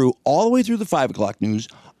went through all the way through the 5 o'clock news,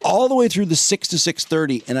 all the way through the 6 to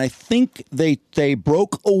 6:30, and I think they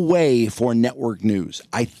broke away for network news.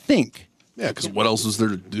 I think. Yeah, because what else is there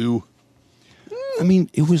to do? I mean,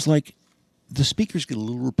 it was like the speakers get a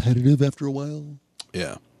little repetitive after a while.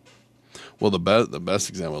 Yeah. Well, the best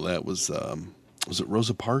example of that was it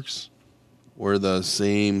Rosa Parks, where the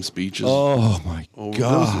same speeches. Oh my God!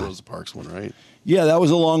 God! That was the Rosa Parks one, right? Yeah, that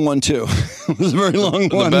was a long one too. It was a very long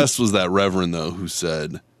one. The best was that Reverend though, who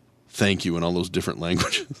said "thank you" in all those different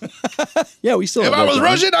languages. Yeah, we still. If I was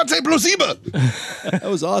Russian, I'd say "Plosiba." That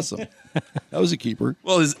was awesome. That was a keeper.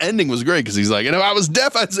 Well, his ending was great because he's like, and if I was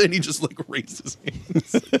deaf, I'd say, and he just like raised his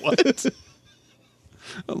hands. Like, what?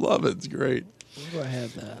 I love it. It's great. Where do I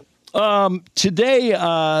have that? Today,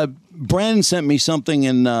 Brandon sent me something,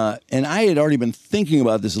 and I had already been thinking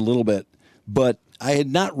about this a little bit, but I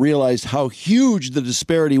had not realized how huge the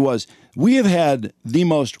disparity was. We have had the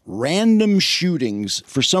most random shootings.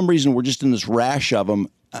 For some reason, we're just in this rash of them.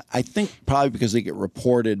 I think probably because they get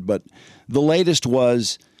reported, but the latest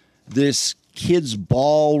was this kid's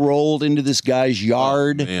ball rolled into this guy's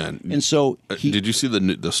yard. Oh, man. And so did you see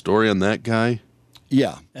the story on that guy?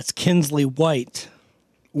 Yeah. That's Kinsley White.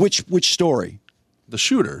 Which story? The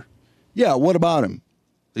shooter. Yeah, what about him?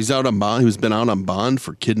 He's out on bond. He's been out on bond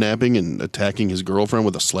for kidnapping and attacking his girlfriend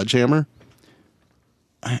with a sledgehammer.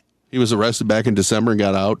 He was arrested back in December and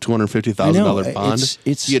got out, $250,000 bond.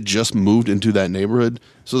 He had just moved into that neighborhood.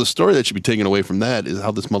 So the story that should be taken away from that is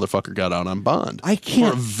how this motherfucker got out on bond. I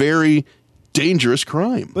can't. For a very dangerous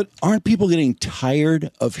crime. But aren't people getting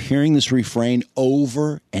tired of hearing this refrain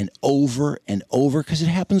over and over and over? Because it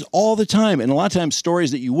happens all the time. And a lot of times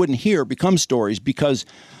stories that you wouldn't hear become stories because,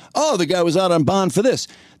 oh, the guy was out on bond for this.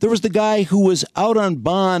 There was the guy who was out on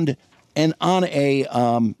bond and on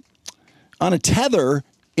a tether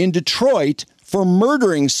in Detroit for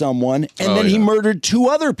murdering someone, and then he murdered 2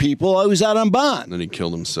 other people while he was out on bond. And then he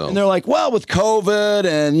killed himself. And they're like, well, with COVID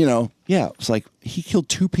and, it's like he killed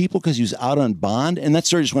 2 people because he was out on bond, and that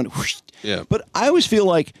story just went whoosh. Yeah. But I always feel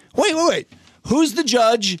like, wait. Who's the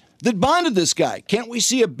judge that bonded this guy? Can't we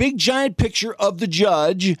see a big, giant picture of the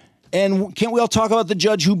judge, and can't we all talk about the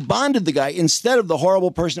judge who bonded the guy instead of the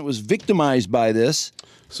horrible person that was victimized by this?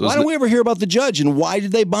 So why don't we ever hear about the judge, and why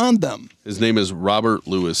did they bond them? His name is Robert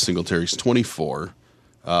Louis Singletary. He's 24.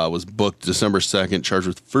 Was booked December 2nd, charged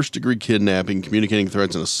with first-degree kidnapping, communicating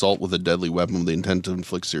threats, and assault with a deadly weapon with the intent to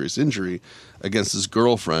inflict serious injury against his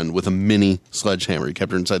girlfriend with a mini sledgehammer. He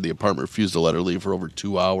kept her inside the apartment, refused to let her leave for over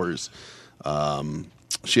 2 hours.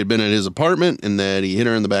 She had been at his apartment, and that he hit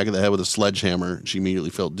her in the back of the head with a sledgehammer. She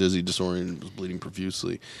immediately felt dizzy, disoriented, and was bleeding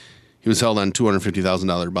profusely. He was held on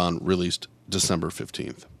 $250,000 bond, released December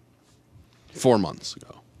 15th, 4 months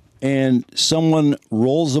ago. And someone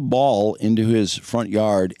rolls a ball into his front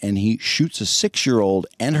yard, and he shoots a 6-year-old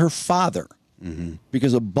and her father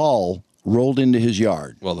because a ball rolled into his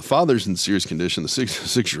yard. Well, the father's in serious condition. The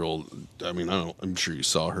 6-year-old, I'm sure you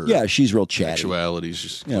saw her. Yeah, she's real chatty. Sexuality's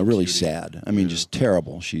just really sad. I mean, just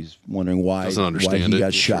terrible. She's wondering why he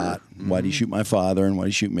got shot. Why did he shoot my father, and why did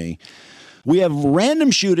he shoot me? We have random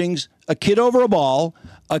shootings, a kid over a ball,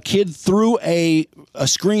 a kid through a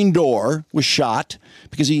screen door was shot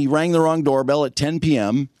because he rang the wrong doorbell at 10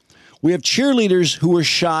 p.m. We have cheerleaders who were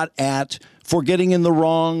shot at for getting in the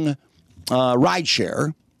wrong ride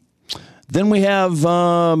share. Then we have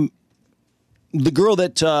the girl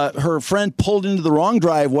that her friend pulled into the wrong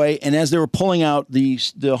driveway, and as they were pulling out, the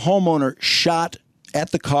homeowner shot at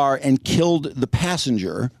the car and killed the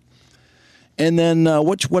passenger. And then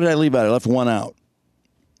what did I leave out? I left one out.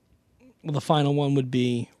 Well, the final one would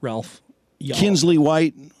be Ralph Yarl. Kinsley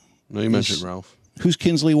White. No, you mentioned Ralph. Who's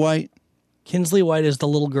Kinsley White? Kinsley White is the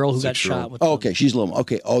little girl who got shot with. Oh, okay, she's little.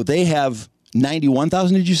 Okay. Oh, they have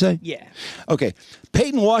 91,000. Did you say? Yeah. Okay.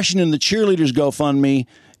 Peyton Washington, the cheerleaders GoFundMe,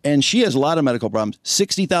 and she has a lot of medical problems.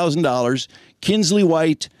 $60,000. Kinsley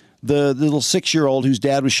White, the little 6-year-old whose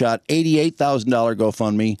dad was shot, $88,000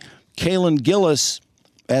 GoFundMe. Kaylin Gillis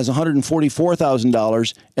has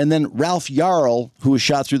 $144,000, and then Ralph Yarl, who was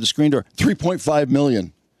shot through the screen door, $3.5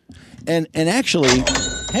 million. And actually,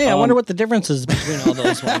 hey, I wonder what the difference is between all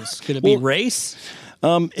those ones. Could it be race?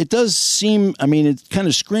 It does seem. I mean, it kind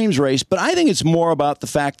of screams race, but I think it's more about the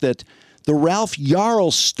fact that the Ralph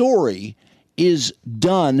Yarl story is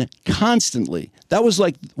done constantly. That was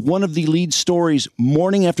like one of the lead stories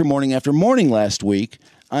morning after morning after morning last week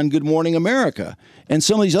on Good Morning America. And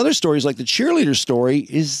some of these other stories, like the cheerleader story,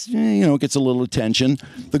 is, gets a little attention.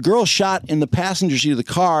 The girl shot in the passenger seat of the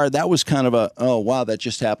car, that was kind of oh, wow, that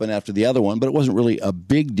just happened after the other one, but it wasn't really a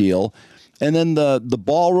big deal. And then the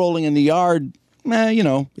ball rolling in the yard,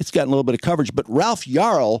 it's gotten a little bit of coverage. But Ralph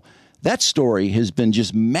Yarl, that story has been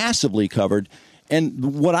just massively covered.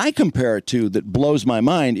 And what I compare it to that blows my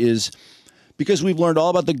mind is because we've learned all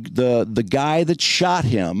about the guy that shot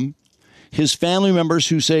him, his family members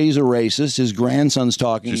who say he's a racist, his grandson's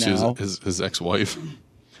talking now. His ex-wife?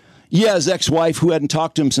 Yeah, his ex-wife who hadn't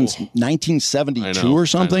talked to him since 1972 or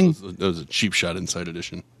something. That was a cheap shot Inside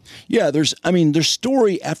Edition. Yeah, there's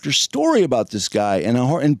story after story about this guy,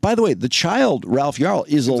 and by the way, the child Ralph Yarl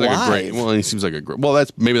is alive. He seems like a great. Well,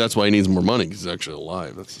 that's why he needs more money because he's actually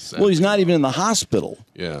alive. That's the sad. Well, he's not even in the hospital.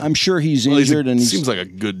 Yeah, I'm sure he's injured, and he seems like a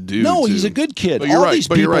good dude. No, too. He's a good kid. But you're right.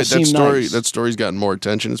 Nice. That story's gotten more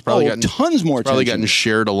attention. It's probably gotten tons more. Probably gotten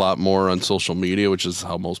shared a lot more on social media, which is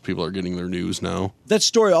how most people are getting their news now. That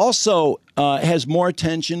story also has more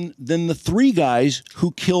attention than the 3 guys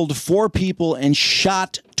who killed 4 people and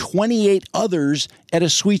shot 28 others at a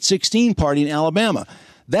Sweet 16 party in Alabama.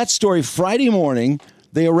 That story, Friday morning,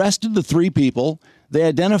 they arrested the 3 people. They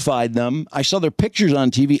identified them. I saw their pictures on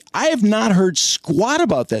TV. I have not heard squat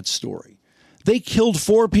about that story. They killed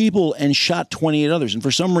 4 people and shot 28 others. And for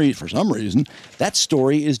some reason, that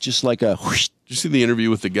story is just like a whoosh. Did you see the interview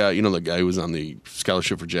with the guy, the guy who was on the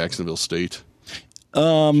scholarship for Jacksonville State?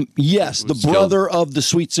 Yes, the brother of the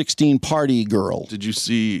Sweet 16 party girl. Did you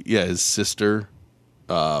see, his sister,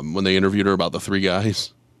 when they interviewed her about the 3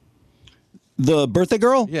 guys? The birthday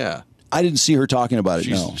girl? Yeah. I didn't see her talking about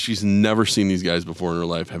it. She's never seen these guys before in her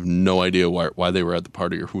life. Have no idea why they were at the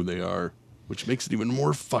party or who they are, which makes it even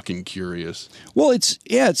more fucking curious. Well, it's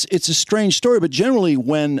a strange story, but generally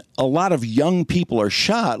when a lot of young people are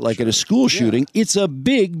shot, like at a school shooting, it's a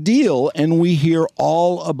big deal, and we hear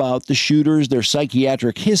all about the shooters, their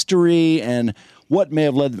psychiatric history, and what may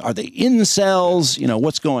have led them. Are they incels?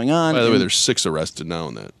 What's going on? By the way, there's 6 arrested now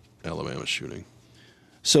in that Alabama shooting.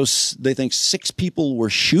 So they think 6 people were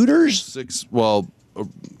shooters? 6 were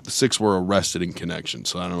arrested in connection.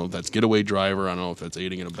 So I don't know if that's getaway driver. I don't know if that's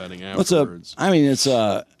aiding and abetting afterwards. It's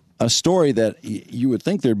a story that you would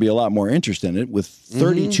think there'd be a lot more interest in it, with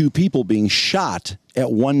 32 people being shot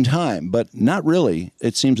at one time, but not really.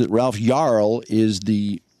 It seems that Ralph Yarl is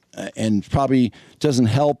and probably doesn't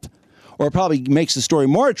help, or probably makes the story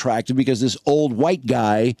more attractive because this old white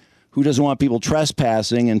guy who doesn't want people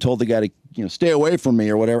trespassing and told the guy to stay away from me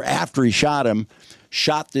or whatever after he shot him,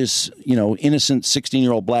 shot this innocent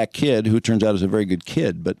 16-year-old black kid who turns out is a very good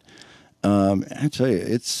kid. But I tell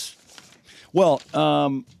you,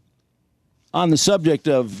 on the subject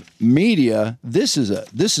of media, this is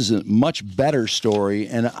a much better story,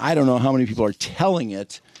 and I don't know how many people are telling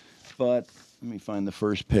it, but let me find the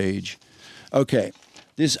first page. Okay,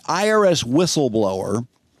 this IRS whistleblower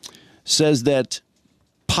says that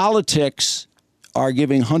politics are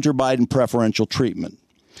giving Hunter Biden preferential treatment.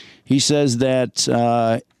 He says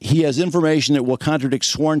that he has information that will contradict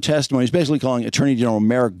sworn testimony. He's basically calling Attorney General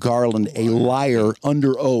Merrick Garland a liar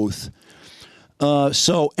under oath.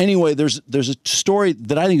 So anyway, there's a story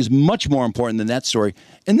that I think is much more important than that story.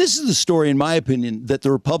 And this is the story, in my opinion, that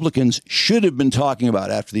the Republicans should have been talking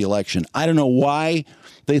about after the election. I don't know why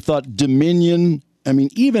they thought Dominion. I mean,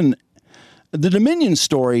 even the Dominion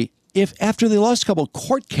story, if after they lost a couple of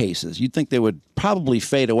court cases, you'd think they would probably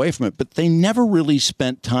fade away from it. But they never really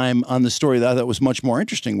spent time on the story that I thought was much more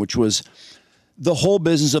interesting, which was the whole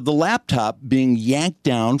business of the laptop being yanked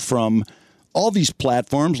down from all these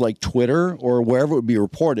platforms like Twitter or wherever it would be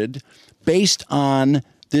reported, based on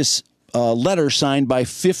this letter signed by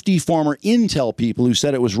 50 former Intel people who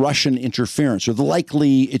said it was Russian interference, or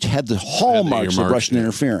it had the hallmarks of Russian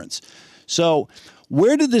interference. So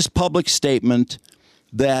where did this public statement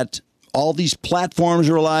that all these platforms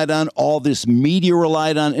relied on, all this media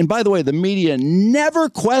relied on, and by the way, the media never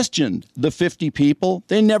questioned the 50 people.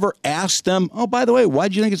 They never asked them, oh, by the way, why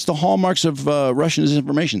do you think it's the hallmarks of Russian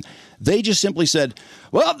disinformation? They just simply said,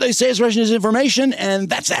 well, they say it's Russian disinformation, and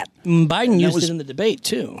that's that. Biden used it in the debate,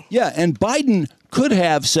 too. Yeah, and Biden could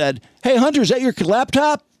have said, hey, Hunter, is that your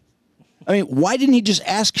laptop? I mean, why didn't he just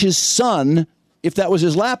ask his son if that was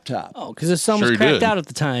his laptop? Oh, because his son was cracked out at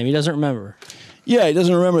the time. He doesn't remember. Yeah, he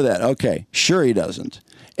doesn't remember that. Okay, sure he doesn't.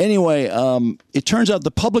 Anyway, it turns out the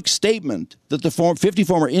public statement that the 50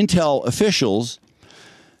 former Intel officials,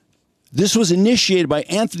 this was initiated by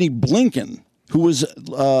Anthony Blinken, who was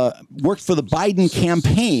worked for the Biden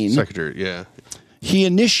campaign. Secretary, yeah. He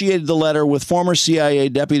initiated the letter with former CIA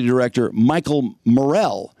Deputy Director Michael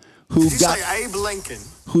Morrell, who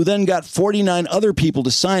then got 49 other people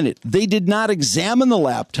to sign it. They did not examine the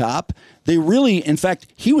laptop. They really, in fact,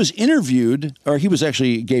 he was interviewed, or he was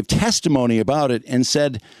actually gave testimony about it and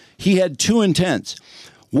said he had 2 intents.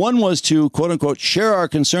 One was to, quote unquote, share our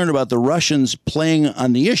concern about the Russians playing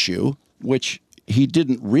on the issue, which he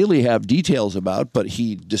didn't really have details about, but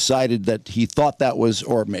he decided that he thought that was,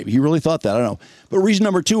 or maybe he really thought that, I don't know. But reason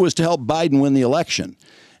number 2 was to help Biden win the election.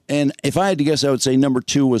 And if I had to guess, I would say number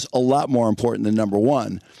 2 was a lot more important than number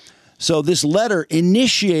 1. So this letter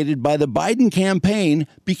initiated by the Biden campaign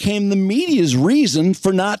became the media's reason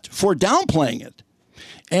for downplaying it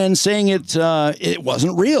and saying it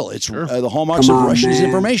wasn't real. It's the hallmarks of Russian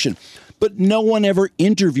disinformation. But no one ever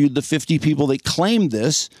interviewed the 50 people that claimed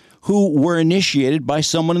this, who were initiated by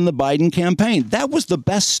someone in the Biden campaign. That was the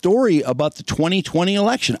best story about the 2020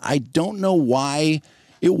 election. I don't know why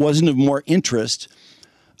it wasn't of more interest.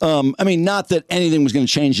 I mean, not that anything was going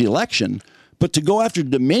to change the election, but to go after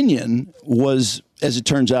Dominion was, as it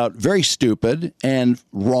turns out, very stupid and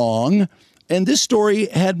wrong. And this story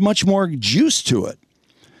had much more juice to it.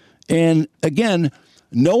 And again,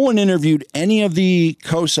 no one interviewed any of the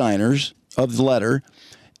co-signers of the letter,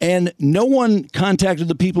 and no one contacted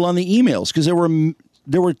the people on the emails, because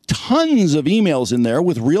there were tons of emails in there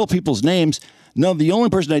with real people's names. No, the only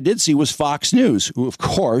person I did see was Fox News, who, of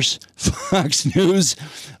course, Fox News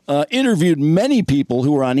interviewed many people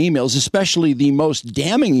who were on emails, especially the most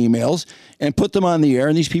damning emails, and put them on the air.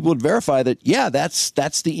 And these people would verify that, yeah, that's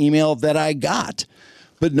the email that I got.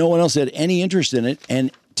 But no one else had any interest in it.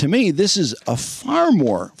 And to me, this is a far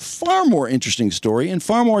more interesting story, and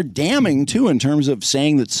far more damning, too, in terms of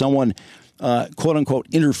saying that someone quote unquote,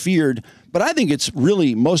 interfered. But I think it's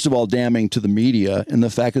really most of all damning to the media and the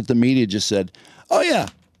fact that the media just said, oh, yeah,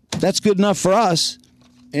 that's good enough for us.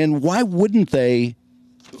 And why wouldn't they?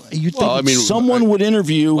 You'd think someone would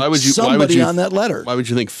interview somebody on that letter. Why would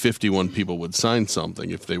you think 51 people would sign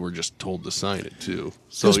something if they were just told to sign it, too?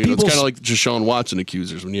 So, it's kind of like Deshaun Watson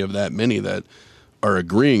accusers. When you have that many that are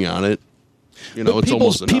agreeing on it, it's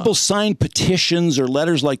almost enough. People sign petitions or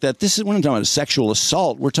letters like that. This is, we're not talking about a sexual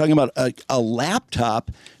assault. We're talking about a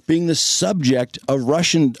laptop being the subject of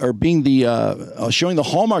Russian, or being the showing the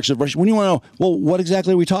hallmarks of Russian. When you want to know, well, what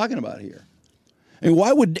exactly are we talking about here? I mean,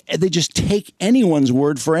 why would they just take anyone's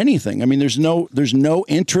word for anything? I mean, there's no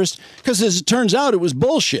interest, because as it turns out, it was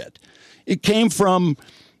bullshit. It came from,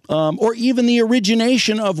 or even the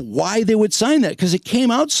origination of why they would sign that, because it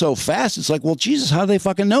came out so fast. It's like, well, Jesus, how do they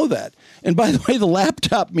fucking know that? And by the way, the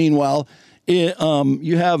laptop, meanwhile,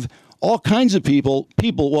 you have all kinds of people,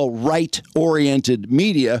 right-oriented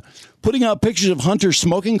media, putting out pictures of Hunter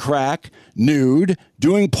smoking crack, nude,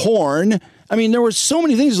 doing porn. I mean, there were so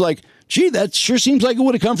many things like, gee, that sure seems like it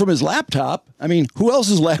would have come from his laptop. I mean, who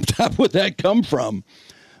else's laptop would that come from?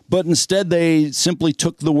 But instead, they simply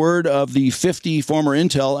took the word of the 50 former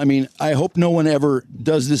Intel. I mean, I hope no one ever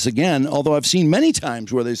does this again, although I've seen many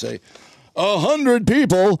times where they say, 100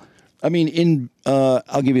 people. I mean,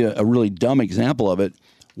 I'll give you a really dumb example of it.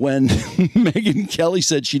 When Megyn Kelly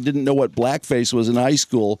said she didn't know what blackface was in high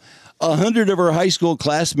school, 100 of her high school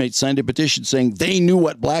classmates signed a petition saying they knew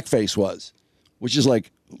what blackface was, which is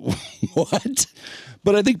like, what?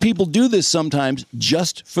 But I think people do this sometimes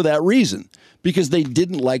just for that reason, because they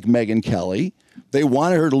didn't like Megyn Kelly. They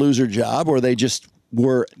wanted her to lose her job, or they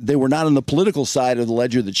were not on the political side of the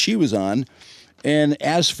ledger that she was on. And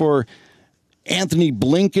as for Anthony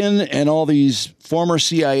Blinken and all these former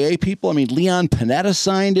CIA people, I mean, Leon Panetta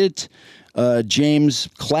signed it. James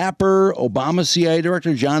Clapper, Obama CIA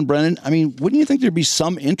director, John Brennan. I mean, wouldn't you think there'd be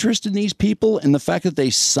some interest in these people and the fact that they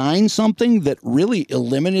signed something that really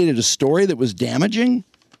eliminated a story that was damaging?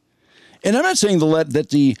 And I'm not saying that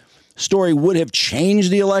the story would have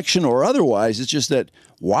changed the election or otherwise. It's just that,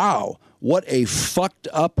 wow, what a fucked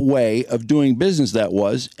up way of doing business that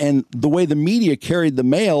was. And the way the media carried the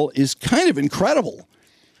mail is kind of incredible.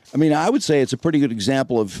 I mean, I would say it's a pretty good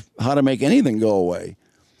example of how to make anything go away.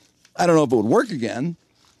 I don't know if it would work again,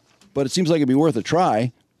 but it seems like it'd be worth a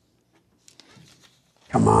try.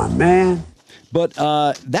 Come on, man. But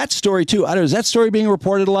that story, too, is that story being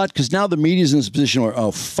reported a lot? Because now the media's in this position where,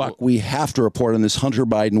 oh, fuck, we have to report on this Hunter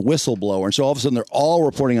Biden whistleblower. And so all of a sudden they're all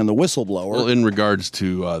reporting on the whistleblower. Well, in regards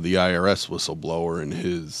to the IRS whistleblower and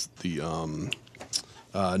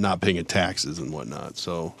not paying taxes and whatnot.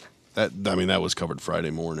 So, that was covered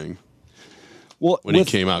Friday morning. Well, when he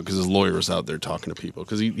came out, because his lawyer was out there talking to people,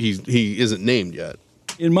 because he isn't named yet.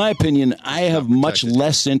 In my opinion, I have much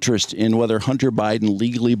less interest in whether Hunter Biden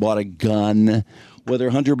legally bought a gun, whether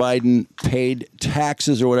Hunter Biden paid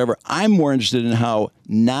taxes or whatever. I'm more interested in how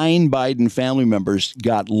 9 Biden family members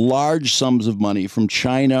got large sums of money from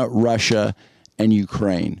China, Russia, and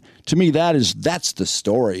Ukraine. To me, that's the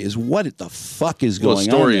story, is what the fuck is going on.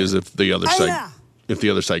 The story is if the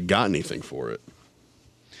other side got anything for it.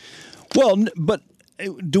 Well, but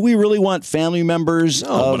do we really want family members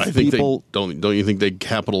of but I think people? Don't you think they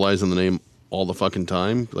capitalize on the name all the fucking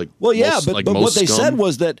time? Like, well, yeah, but what they said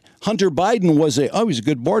was that Hunter Biden was he's a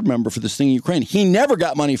good board member for this thing in Ukraine. He never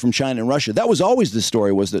got money from China and Russia. That was always the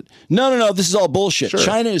story, was that, no, this is all bullshit. Sure.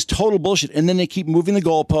 China is total bullshit. And then they keep moving the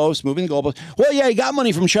goalposts. Well, yeah, he got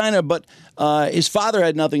money from China, but his father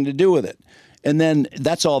had nothing to do with it. And then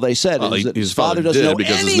that's all they said, is that his father doesn't know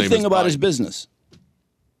anything about his business.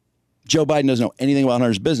 Joe Biden doesn't know anything about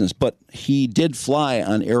Hunter's business, but he did fly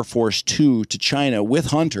on Air Force 2 to China with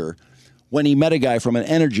Hunter when he met a guy from an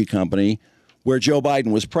energy company where Joe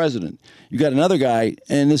Biden was president. You got another guy,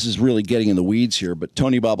 and this is really getting in the weeds here, but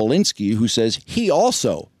Tony Bobolinsky, who says he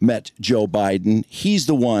also met Joe Biden. He's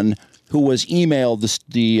the one who was emailed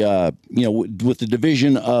with the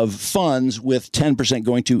division of funds with 10%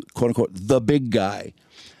 going to, quote unquote, the big guy.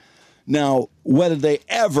 Now, whether they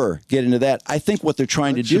ever get into that, I think what they're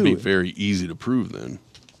trying to do should be very easy to prove then.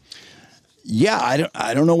 Yeah,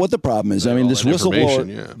 I don't know what the problem is. I mean, this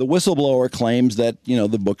whistleblower, the whistleblower claims that,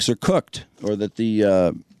 the books are cooked, or that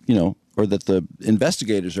the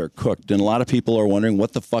investigators are cooked, and a lot of people are wondering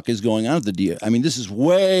what the fuck is going on with the DA. I mean, this is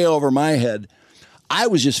way over my head. I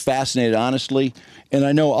was just fascinated, honestly, and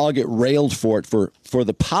I know I'll get railed for it for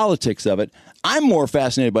the politics of it. I'm more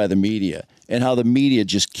fascinated by the media and how the media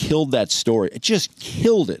just killed that story. It just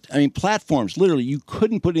killed it. I mean, platforms, literally, you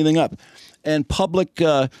couldn't put anything up. And public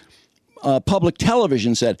public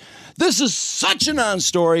television said, "This is such a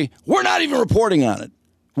non-story, we're not even reporting on it,"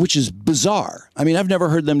 which is bizarre. I mean, I've never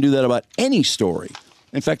heard them do that about any story.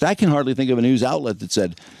 In fact, I can hardly think of a news outlet that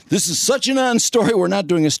said, "This is such a non-story, we're not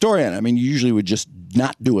doing a story on it." I mean, you usually would just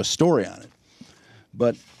not do a story on it.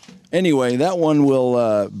 But anyway, that one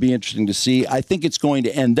will be interesting to see. I think it's going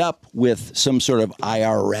to end up with some sort of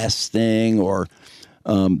IRS thing or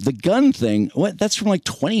the gun thing. What? That's from like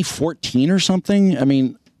 2014 or something? I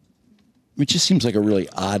mean, it just seems like a really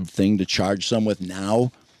odd thing to charge some with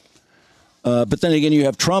now. But then again, you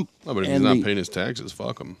have Trump. Oh, but if he's not paying his taxes,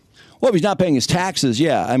 fuck him. Well, if he's not paying his taxes,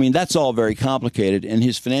 yeah. I mean, that's all very complicated, and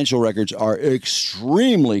his financial records are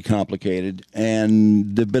extremely complicated,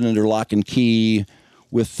 and they've been under lock and key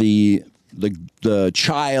with the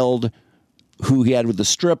child who he had with the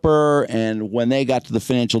stripper, and when they got to the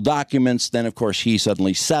financial documents, then, of course, he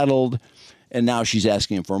suddenly settled, and now she's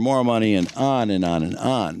asking him for more money, and on and on and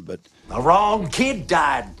on. But the wrong kid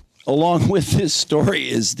died. Along with this story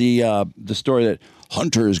is the story that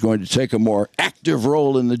Hunter is going to take a more active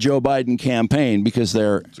role in the Joe Biden campaign because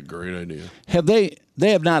It's a great idea.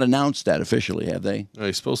 They have not announced that officially, have they?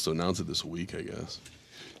 He's supposed to announce it this week, I guess.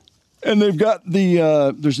 And they've got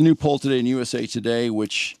there's a new poll today in USA Today,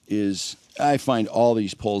 which is, I find all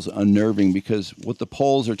these polls unnerving because what the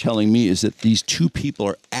polls are telling me is that these two people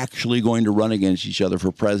are actually going to run against each other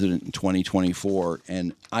for president in 2024.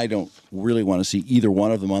 And I don't really want to see either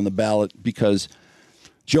one of them on the ballot because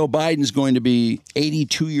Joe Biden's going to be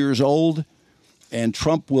 82 years old, and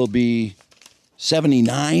Trump will be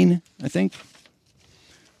 79, I think.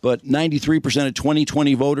 But 93% of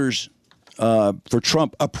 2020 voters for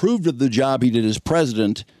Trump approved of the job he did as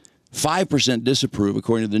president. 5% disapprove,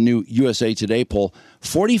 according to the new USA Today poll.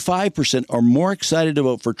 45% are more excited to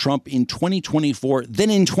vote for Trump in 2024 than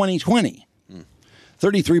in 2020.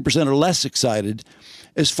 33% are less excited.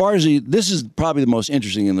 As far as this is probably the most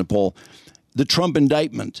interesting in the poll. The Trump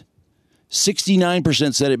indictment,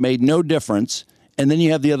 69% said it made no difference, and then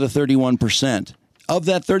you have the other 31%. Of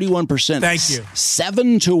that 31%, thank you,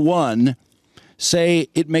 7-1 say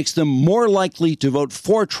it makes them more likely to vote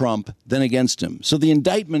for Trump than against him. So the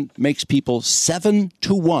indictment makes people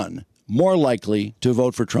 7-1 more likely to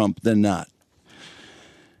vote for Trump than not.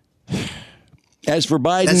 As for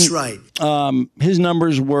Biden, that's right. His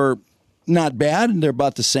numbers were not bad. They're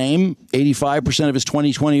about the same. 85% of his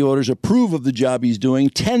 2020 voters approve of the job he's doing.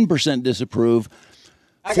 10% disapprove.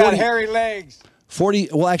 I got hairy legs.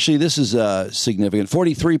 Well, actually, this is significant.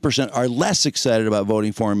 43% are less excited about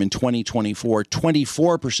voting for him in 2024.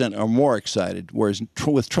 24% are more excited, whereas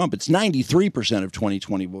with Trump, it's 93% of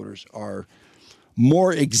 2020 voters are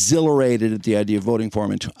more exhilarated at the idea of voting for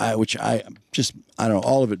him, which I don't know,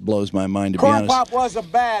 all of it blows my mind, to be honest. Corn Pop was a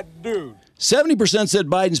bad dude. 70% said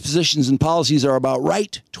Biden's positions and policies are about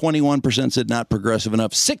right. 21% said not progressive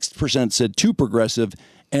enough. 6% said too progressive.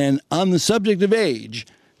 And on the subject of age,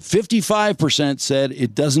 55% said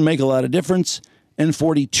it doesn't make a lot of difference. And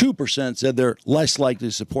 42% said they're less likely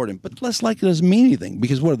to support him. But less likely doesn't mean anything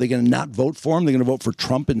because what, are they going to not vote for him? They're going to vote for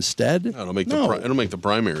Trump instead? It'll make the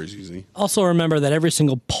primaries easy. Also remember that every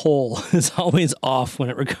single poll is always off when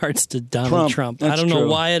it regards to Donald Trump. I don't know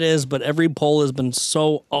why it is, but every poll has been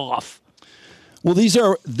so off. Well,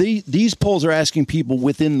 these polls are asking people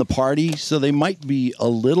within the party, so they might be a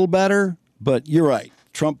little better. But you're right.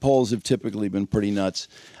 Trump polls have typically been pretty nuts.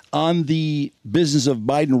 On the business of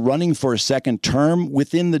Biden running for a second term,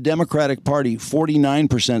 within the Democratic Party,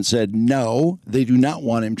 49% said no, they do not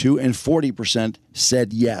want him to, and 40%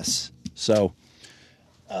 said yes. So,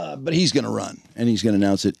 but he's going to run, and he's going to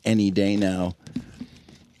announce it any day now.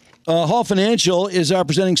 Hall Financial is our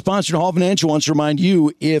presenting sponsor. Hall Financial wants to remind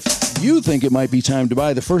you, if you think it might be time to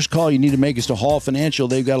buy, the first call you need to make is to Hall Financial.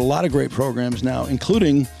 They've got a lot of great programs now,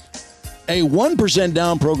 including a 1%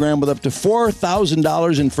 down program with up to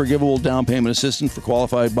 $4,000 in forgivable down payment assistance for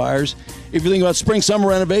qualified buyers. If you're thinking about spring-summer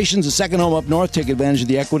renovations, a second home up north, take advantage of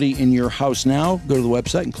the equity in your house now. Go to the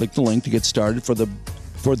website and click the link to get started for the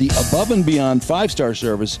above and beyond 5-star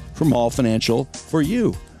service from Hall Financial for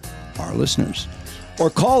you, our listeners. Or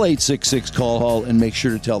call 866-CALL-HALL and make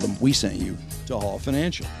sure to tell them we sent you to Hall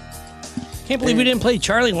Financial. Can't believe we didn't play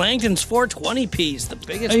Charlie Langton's 420 piece, the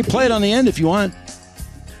biggest. You play it on the end if you want.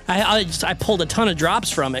 I pulled a ton of drops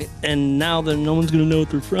from it, and now no one's going to know what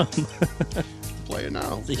they're from. Play it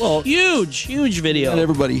now. It's a huge video. Not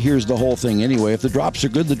everybody hears the whole thing anyway. If the drops are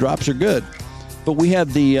good, the drops are good. But we had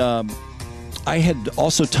I had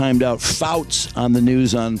also timed out Fouts on the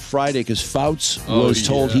news on Friday because Fouts was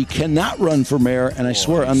told he cannot run for mayor. And I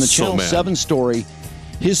swear, on the Channel 7 story,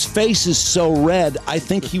 His face is so red, I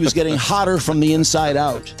think he was getting hotter from the inside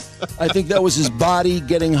out. I think that was his body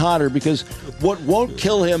getting hotter because what won't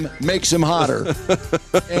kill him makes him hotter.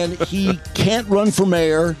 And he can't run for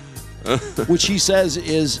mayor, which he says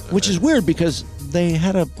which is weird because they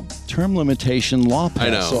had a term limitation law passed. I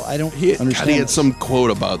know. So I don't He understand. had some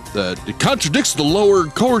quote about that. It contradicts the lower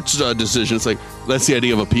court's decision. It's like, that's the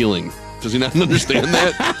idea of appealing. Does he not understand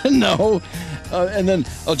that? No. And then,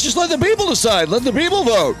 just let the people decide. Let the people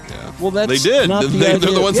vote. Yeah. Well, that's They did. not They're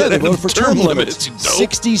idea. the ones Yeah, that they have voted for term term limits, limits. you dope.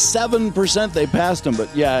 67% they passed him.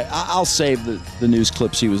 But yeah, I'll save the news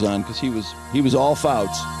clips he was on because he was all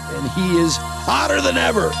fouts, and he is hotter than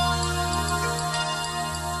ever.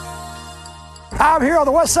 I'm here on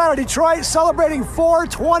the west side of Detroit celebrating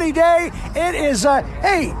 420 Day. It is,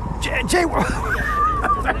 hey, Jay.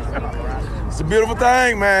 It's a beautiful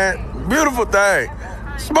thing, man. Beautiful thing.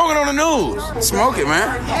 Smoking on the news. Smoke it,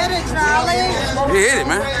 man. Hit it, Charlie. You hit it,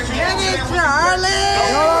 man. Hit it, Charlie.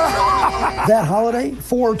 That holiday,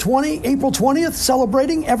 420, April 20th,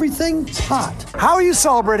 celebrating everything hot. How are you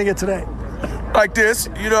celebrating it today? Like this,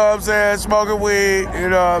 you know what I'm saying? Smoking weed, you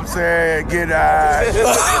know what I'm saying? Get high.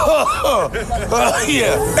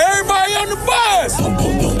 Yeah. Everybody on the bus.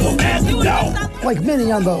 Like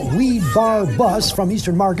many on the Weed Bar bus from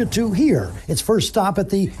Eastern Market to here. Its first stop at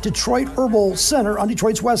the Detroit Herbal Center on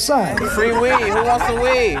Detroit's west side. Free weed. Who wants some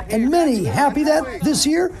weed? And many happy that this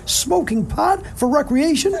year, smoking pot for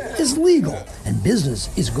recreation is legal and business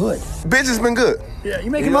is good. Business been good. Yeah, you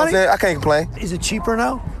making know what money? I'm saying? I can't complain. Is it cheaper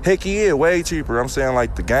now? Heck yeah, way cheaper. I'm saying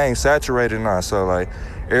like the game's saturated now, so like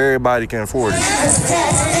everybody can afford it.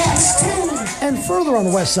 And further on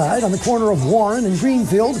the west side, on the corner of Warren and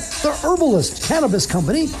Greenfield, the Herbalist Cannabis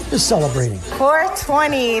Company is celebrating.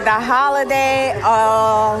 420, the holiday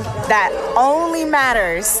that only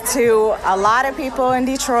matters to a lot of people in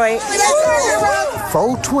Detroit.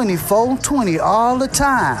 420 all the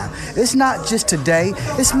time. It's not just today,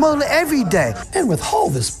 it's mostly every day. And with all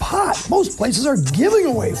this pot, most places are giving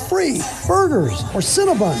away free burgers or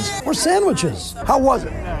Cinnabons or sandwiches. How was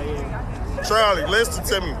it? Charlie, listen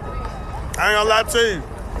to me. I ain't gonna lie to you.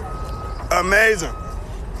 Amazing.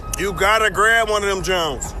 You gotta grab one of them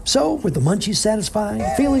Jones. So, with the munchies satisfied,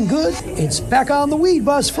 feeling good, it's back on the Weed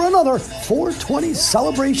Bus for another 420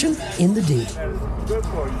 celebration in the D.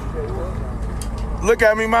 Look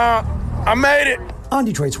at me, Mom. I made it. On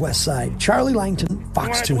Detroit's west side, Charlie Langton,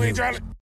 Fox 2 News.